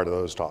is part of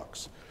those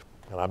talks.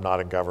 And I'm not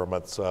in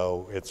government,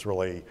 so it's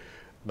really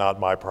not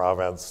my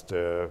province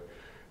to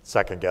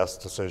second guess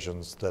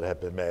decisions that have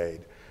been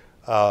made.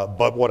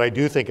 But what I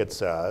do think it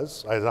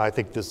says, and I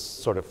think this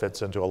sort of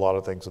fits into a lot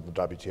of things in the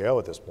WTO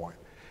at this point,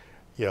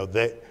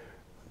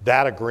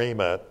 that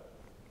agreement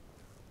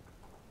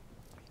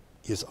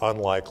is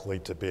unlikely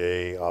to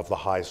be of the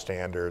high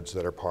standards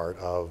that are part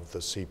of the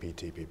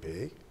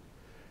CPTPP,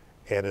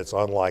 and it's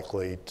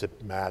unlikely to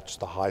match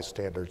the high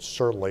standards,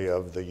 certainly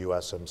of the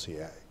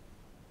USMCA.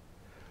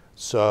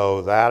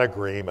 So that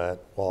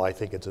agreement, while I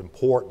think it's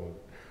important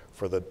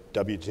for the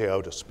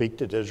WTO to speak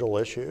to digital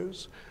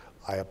issues,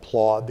 I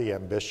applaud the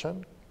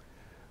ambition,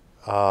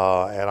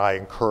 and I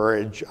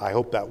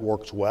hope that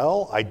works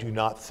well. I do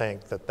not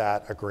think that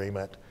that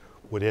agreement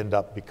would end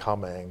up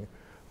becoming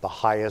the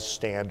highest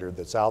standard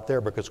that's out there,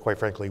 because quite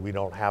frankly, we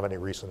don't have any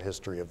recent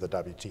history of the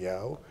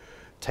WTO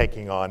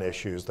taking on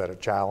issues that are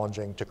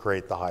challenging to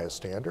create the highest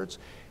standards,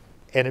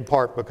 and in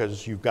part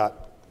because you've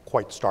got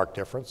quite stark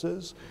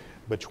differences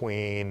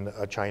between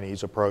a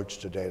Chinese approach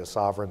to data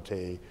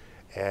sovereignty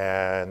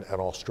and an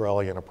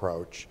Australian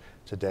approach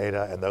to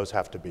data, and those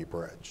have to be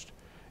bridged.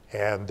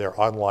 And they're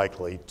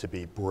unlikely to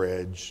be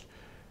bridged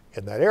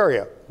in that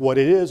area. What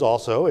it is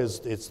also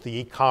is it's the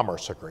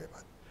e-commerce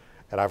agreement.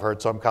 And I've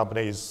heard some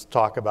companies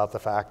talk about the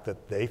fact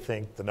that they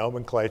think the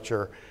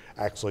nomenclature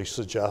actually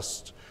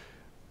suggests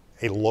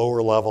a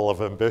lower level of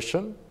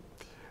ambition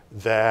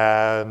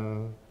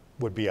than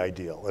would be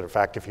ideal. And in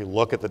fact, if you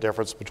look at the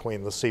difference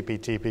between the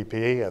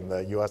CPTPP and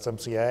the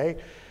USMCA,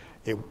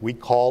 we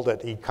called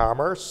it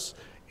e-commerce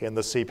in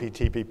the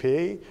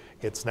CPTPP.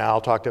 It's now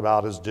talked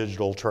about as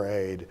digital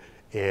trade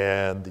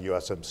in the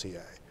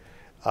USMCA.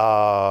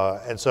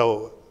 And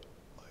so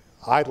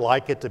I'd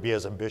like it to be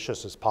as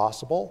ambitious as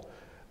possible.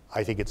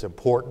 I think it's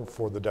important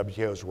for the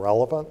WTO's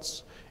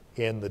relevance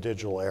in the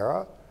digital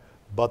era,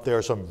 but there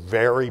are some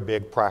very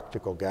big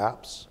practical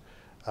gaps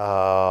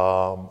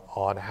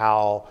on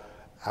how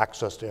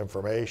access to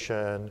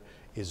information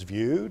is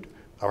viewed,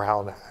 or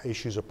how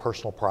issues of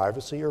personal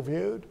privacy are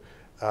viewed.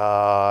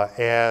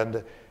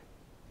 And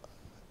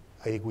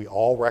I think we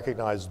all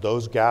recognize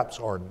those gaps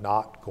are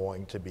not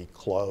going to be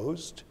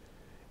closed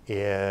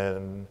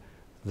in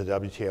the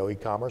WTO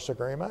e-commerce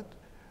agreement.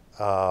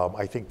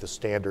 I think the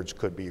standards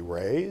could be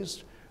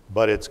raised,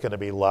 but it's going to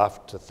be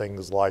left to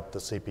things like the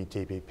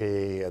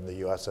CPTPP and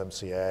the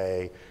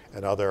USMCA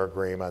and other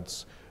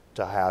agreements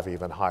to have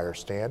even higher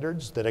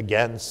standards that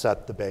again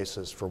set the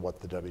basis for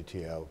what the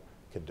WTO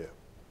can do.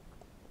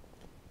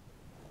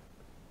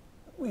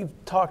 We've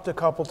talked a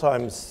couple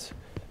times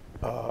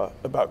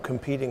about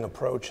competing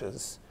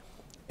approaches,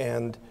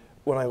 and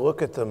when I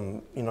look at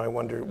them, I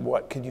wonder,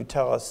 what could you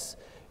tell us?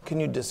 Can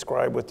you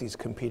describe what these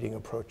competing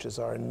approaches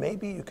are? And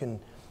maybe you can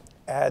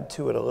add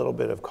to it a little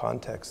bit of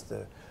context.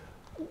 The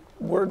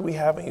word we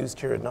haven't used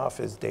here enough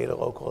is data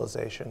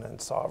localization and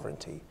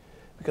sovereignty,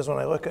 because when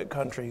I look at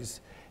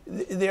countries,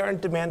 they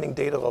aren't demanding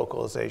data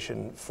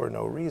localization for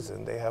no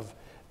reason. They have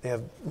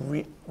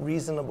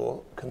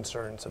reasonable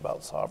concerns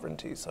about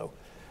sovereignty. So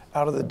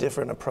out of the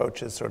different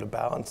approaches, sort of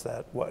balance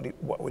that,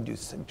 what would you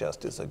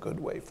suggest is a good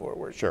way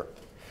forward? Sure.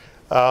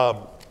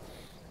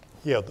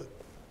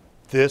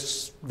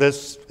 This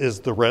is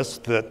the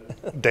risk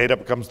that data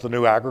becomes the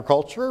new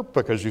agriculture,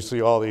 because you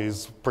see all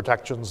these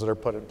protections that are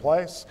put in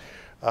place.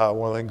 One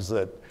of the things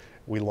that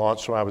we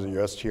launched when I was at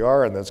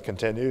USTR and that's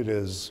continued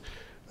is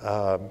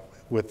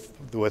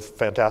with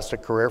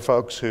fantastic career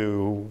folks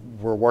who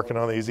were working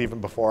on these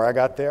even before I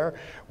got there,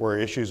 were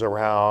issues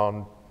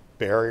around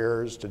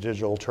barriers to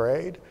digital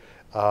trade.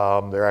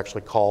 They're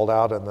actually called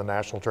out in the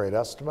National Trade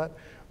Estimate.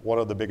 One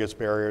of the biggest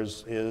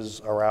barriers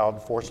is around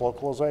forced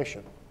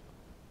localization.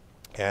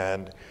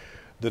 And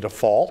the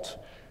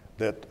default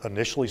that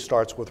initially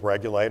starts with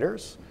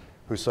regulators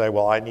who say,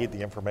 well, I need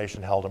the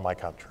information held in my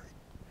country.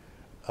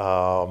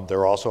 There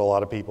are also a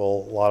lot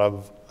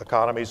of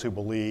economies who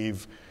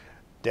believe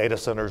data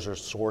centers are a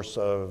source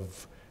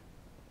of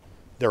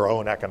their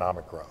own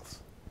economic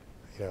growth.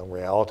 In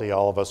reality,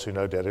 all of us who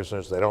know data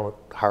centers, they don't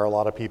hire a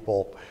lot of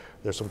people.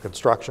 There's some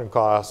construction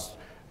costs,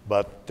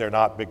 but they're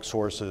not big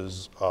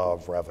sources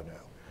of revenue.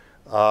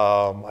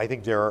 I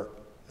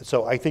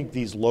think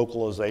these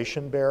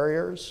localization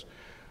barriers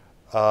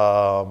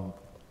are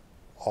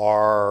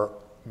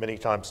many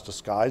times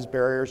disguised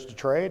barriers to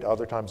trade.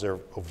 Other times they're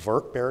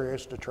overt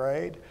barriers to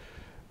trade.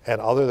 And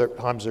other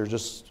times they're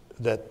just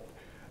that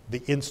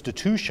the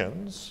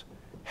institutions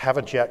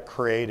haven't yet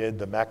created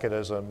the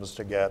mechanisms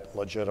to get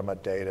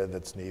legitimate data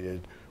that's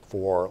needed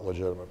for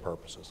legitimate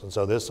purposes. And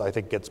so this, I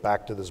think, gets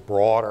back to this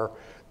broader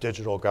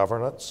digital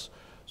governance.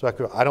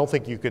 So I don't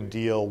think you can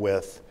deal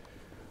with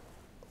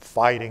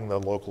fighting the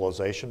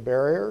localization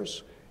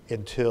barriers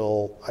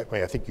until,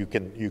 I think you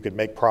can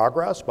make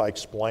progress by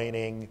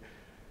explaining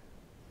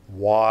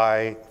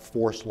why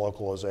forced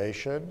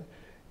localization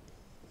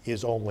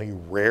is only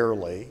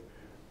rarely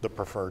the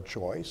preferred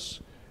choice,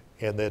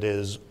 and that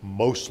is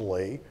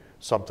mostly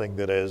something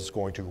that is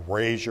going to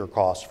raise your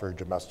costs for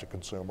domestic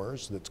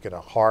consumers, that's going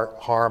to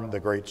harm the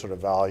great sort of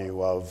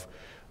value of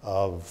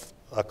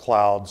a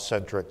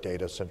cloud-centric,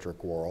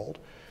 data-centric world.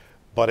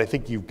 But I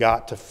think you've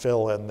got to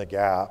fill in the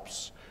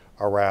gaps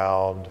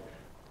around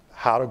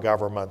how do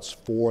governments,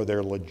 for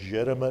their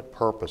legitimate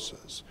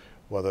purposes,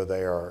 whether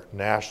they are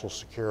national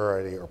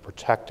security or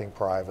protecting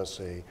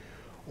privacy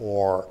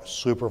or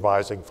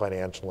supervising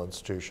financial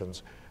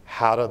institutions,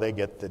 how do they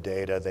get the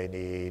data they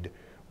need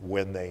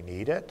when they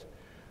need it?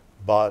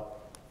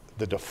 But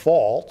the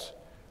default,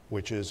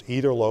 which is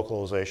either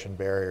localization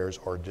barriers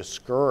or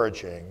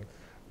discouraging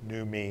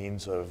new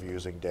means of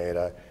using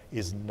data,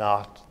 is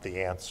not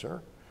the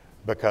answer,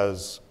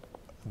 because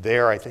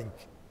there I think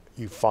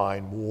you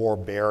find more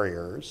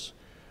barriers.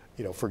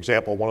 You know, for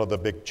example, one of the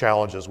big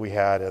challenges we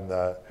had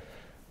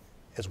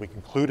as we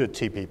concluded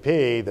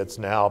TPP, that's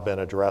now been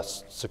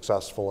addressed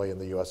successfully in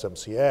the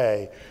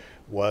USMCA,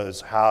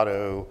 was how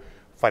do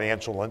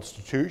financial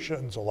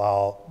institutions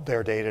allow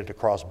their data to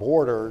cross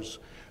borders,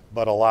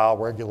 but allow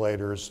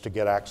regulators to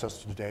get access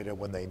to the data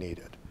when they need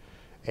it.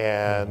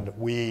 And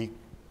we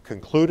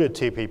concluded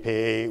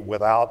TPP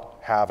without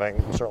having,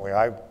 certainly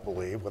I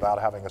believe, without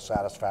having a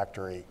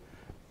satisfactory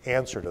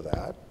answer to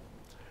that.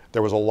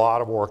 There was a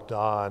lot of work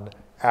done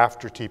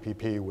after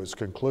TPP was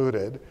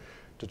concluded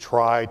to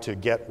try to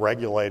get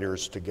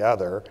regulators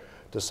together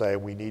to say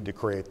we need to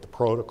create the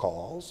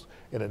protocols.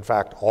 And in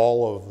fact,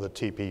 all of the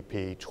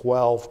TPP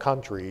 12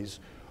 countries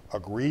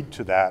agreed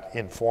to that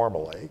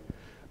informally,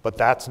 but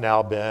that's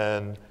now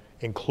been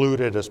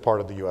included as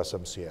part of the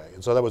USMCA.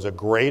 And so that was a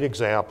great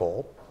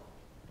example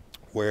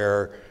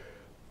where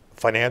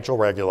financial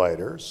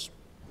regulators,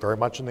 very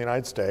much in the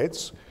United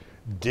States,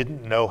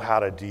 didn't know how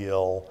to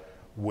deal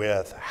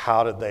with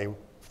how did they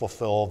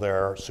fulfill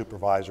their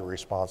supervisory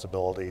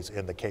responsibilities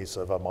in the case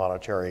of a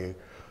monetary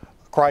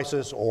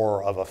crisis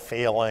or of a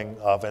failing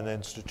of an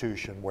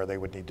institution where they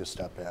would need to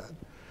step in.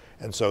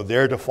 And so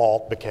their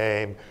default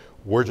became,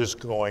 we're not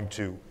going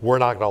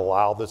to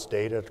allow this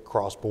data to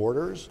cross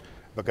borders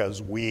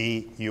because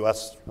we,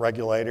 US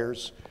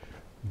regulators,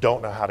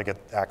 don't know how to get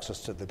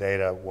access to the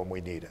data when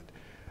we need it.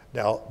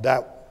 Now,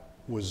 that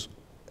was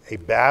a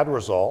bad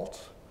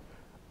result.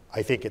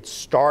 I think it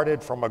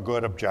started from a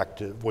good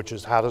objective, which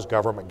is how does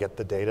government get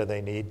the data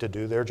they need to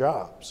do their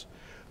jobs?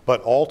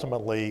 But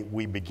ultimately,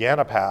 we began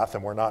a path,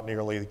 and we're not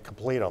nearly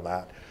complete on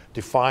that,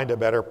 to find a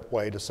better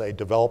way to say,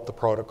 develop the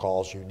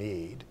protocols you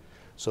need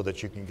so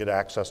that you can get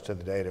access to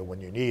the data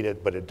when you need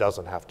it, but it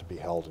doesn't have to be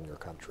held in your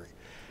country.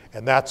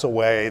 And that's a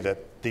way that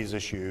these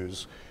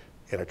issues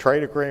in a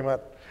trade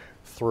agreement,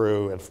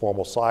 through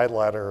informal side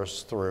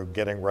letters, through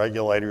getting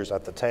regulators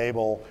at the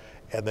table,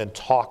 and then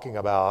talking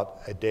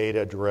about a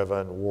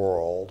data-driven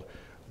world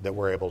that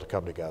we're able to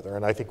come together.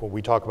 And I think when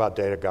we talk about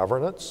data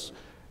governance,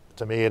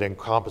 to me it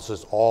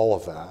encompasses all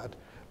of that,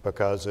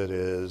 because it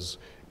is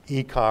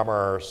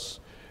e-commerce,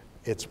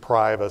 it's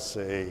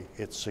privacy,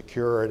 it's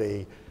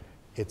security,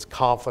 it's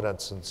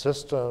confidence in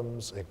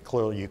systems, and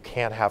clearly you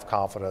can't have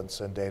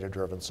confidence in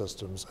data-driven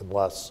systems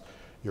unless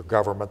your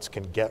governments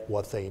can get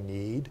what they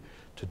need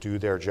to do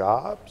their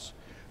jobs.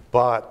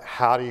 But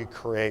how do you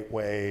create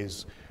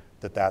ways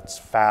that that's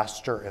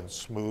faster and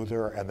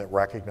smoother and that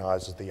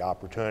recognizes the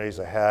opportunities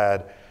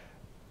ahead,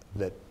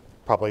 that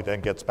probably then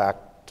gets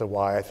back to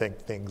why I think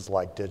things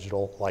like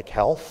digital, like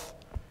health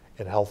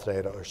and health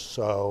data are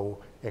so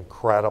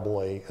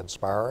incredibly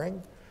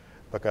inspiring,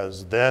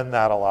 because then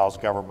that allows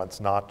governments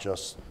not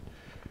just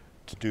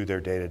to do their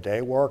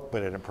day-to-day work,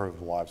 but it improves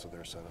the lives of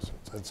their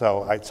citizens. And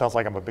so it sounds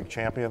like I'm a big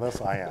champion of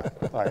this. I am.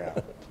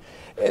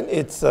 And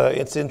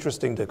it's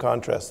interesting to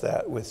contrast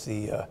that with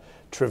the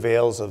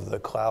travails of the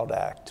Cloud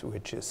Act,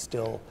 which is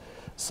still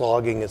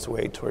slogging its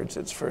way towards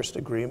its first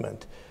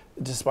agreement,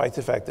 despite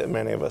the fact that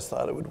many of us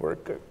thought it would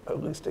work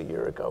at least a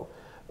year ago.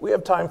 We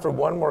have time for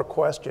one more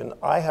question.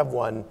 I have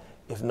one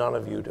if none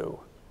of you do.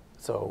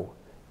 So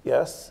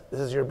yes, this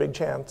is your big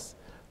chance.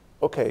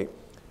 Okay,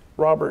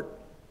 Robert,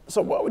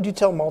 so what would you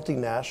tell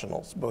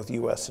multinationals, both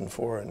US and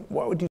foreign,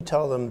 what would you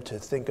tell them to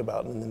think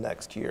about in the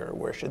next year?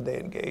 Where should they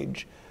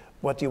engage?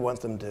 What do you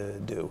want them to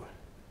do?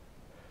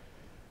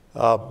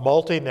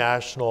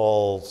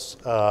 Multinationals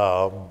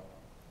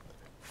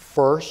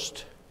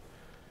first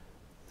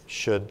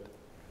should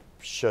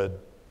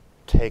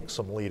take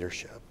some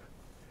leadership.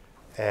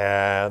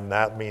 And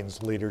that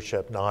means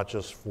leadership not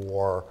just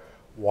for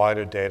why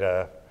does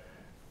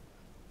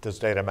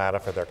data matter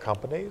for their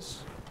companies,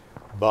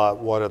 but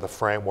what are the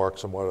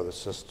frameworks and what are the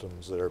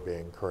systems that are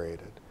being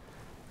created.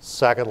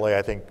 Secondly,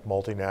 I think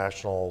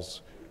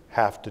multinationals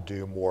have to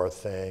do more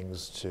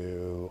things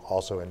to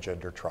also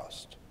engender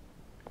trust.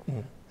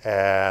 Mm.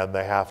 And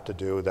they have to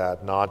do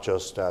that not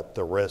just at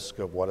the risk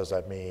of what does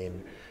that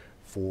mean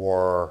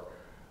for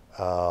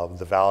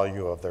the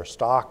value of their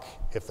stock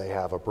if they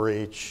have a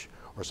breach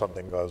or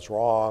something goes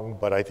wrong,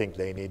 but I think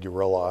they need to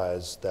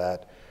realize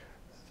that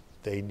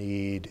they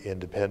need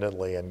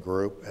independently and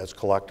group as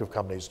collective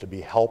companies to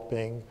be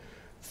helping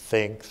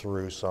think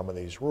through some of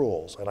these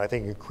rules. And I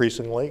think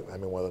increasingly, I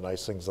mean, one of the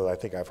nice things that I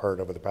think I've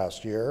heard over the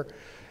past year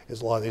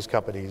is a lot of these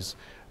companies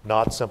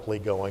not simply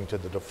going to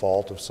the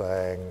default of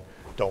saying,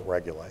 don't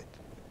regulate.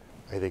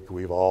 I think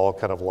we've all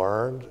kind of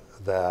learned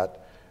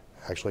that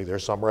actually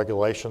there's some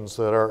regulations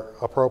that are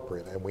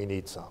appropriate and we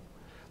need some.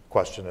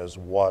 question is,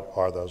 what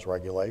are those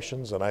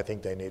regulations? And I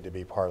think they need to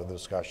be part of the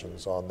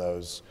discussions on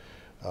those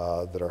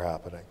that are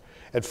happening.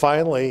 And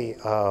finally,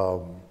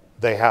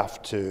 they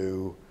have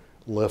to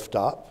lift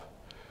up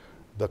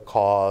the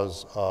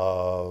cause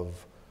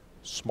of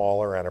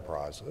smaller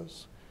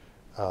enterprises.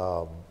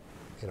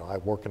 You know, I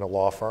work in a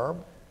law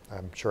firm.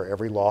 I'm sure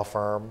every law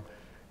firm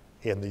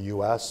in the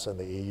US and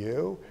the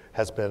EU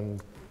has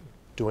been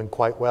doing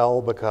quite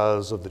well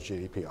because of the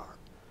GDPR.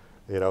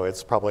 You know,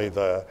 it's probably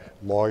the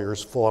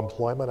Lawyers Full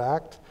Employment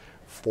Act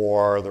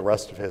for the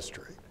rest of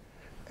history.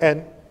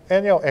 And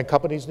you know, and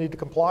companies need to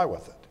comply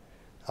with it.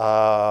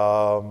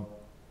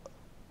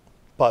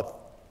 But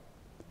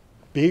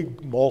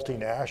big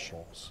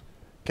multinationals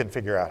can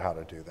figure out how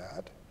to do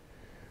that.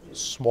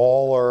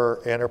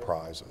 Smaller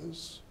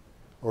enterprises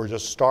who are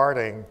just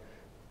starting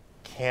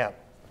can't.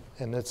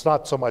 And it's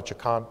not so much a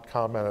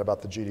comment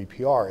about the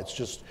GDPR, it's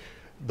just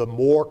the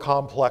more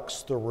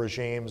complex the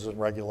regimes and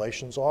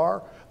regulations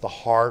are, the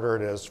harder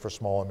it is for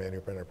small and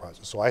medium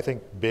enterprises. So I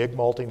think big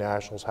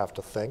multinationals have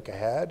to think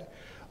ahead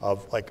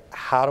of, like,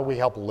 how do we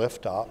help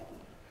lift up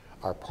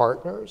our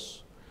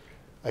partners?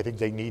 I think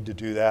they need to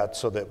do that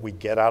so that we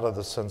get out of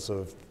the sense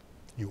of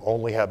you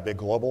only have big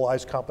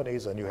globalized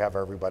companies and you have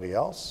everybody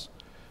else.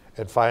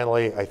 And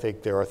finally, I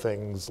think there are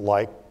things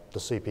like the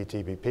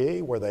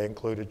CPTPP where they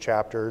included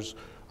chapters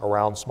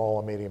around small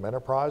and medium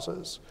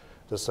enterprises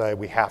to say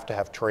we have to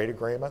have trade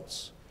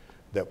agreements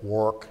that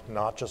work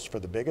not just for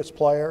the biggest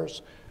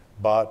players,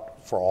 but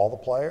for all the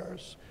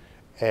players.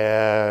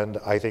 And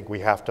I think we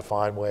have to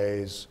find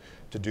ways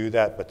to do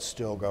that, but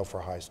still go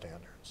for high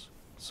standards.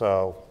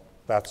 So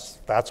that's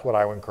what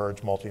I would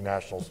encourage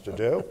multinationals to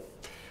do.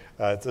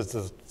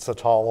 It's a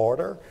tall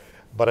order,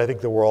 but I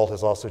think the world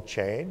has also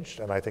changed,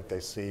 and I think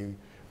they see,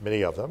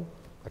 many of them,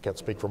 I can't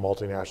speak for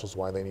multinationals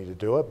why they need to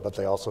do it, but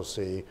they also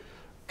see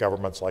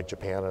governments like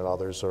Japan and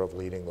others sort of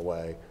leading the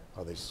way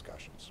on these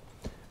discussions.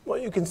 Well,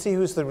 you can see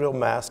who's the real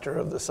master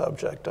of the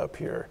subject up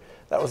here.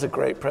 That was a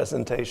great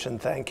presentation.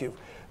 Thank you.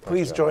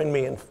 Please join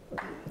me in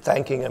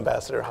thanking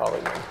Ambassador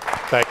Holleyman.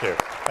 Thank you.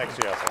 Thanks,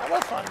 yes. That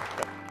was fun.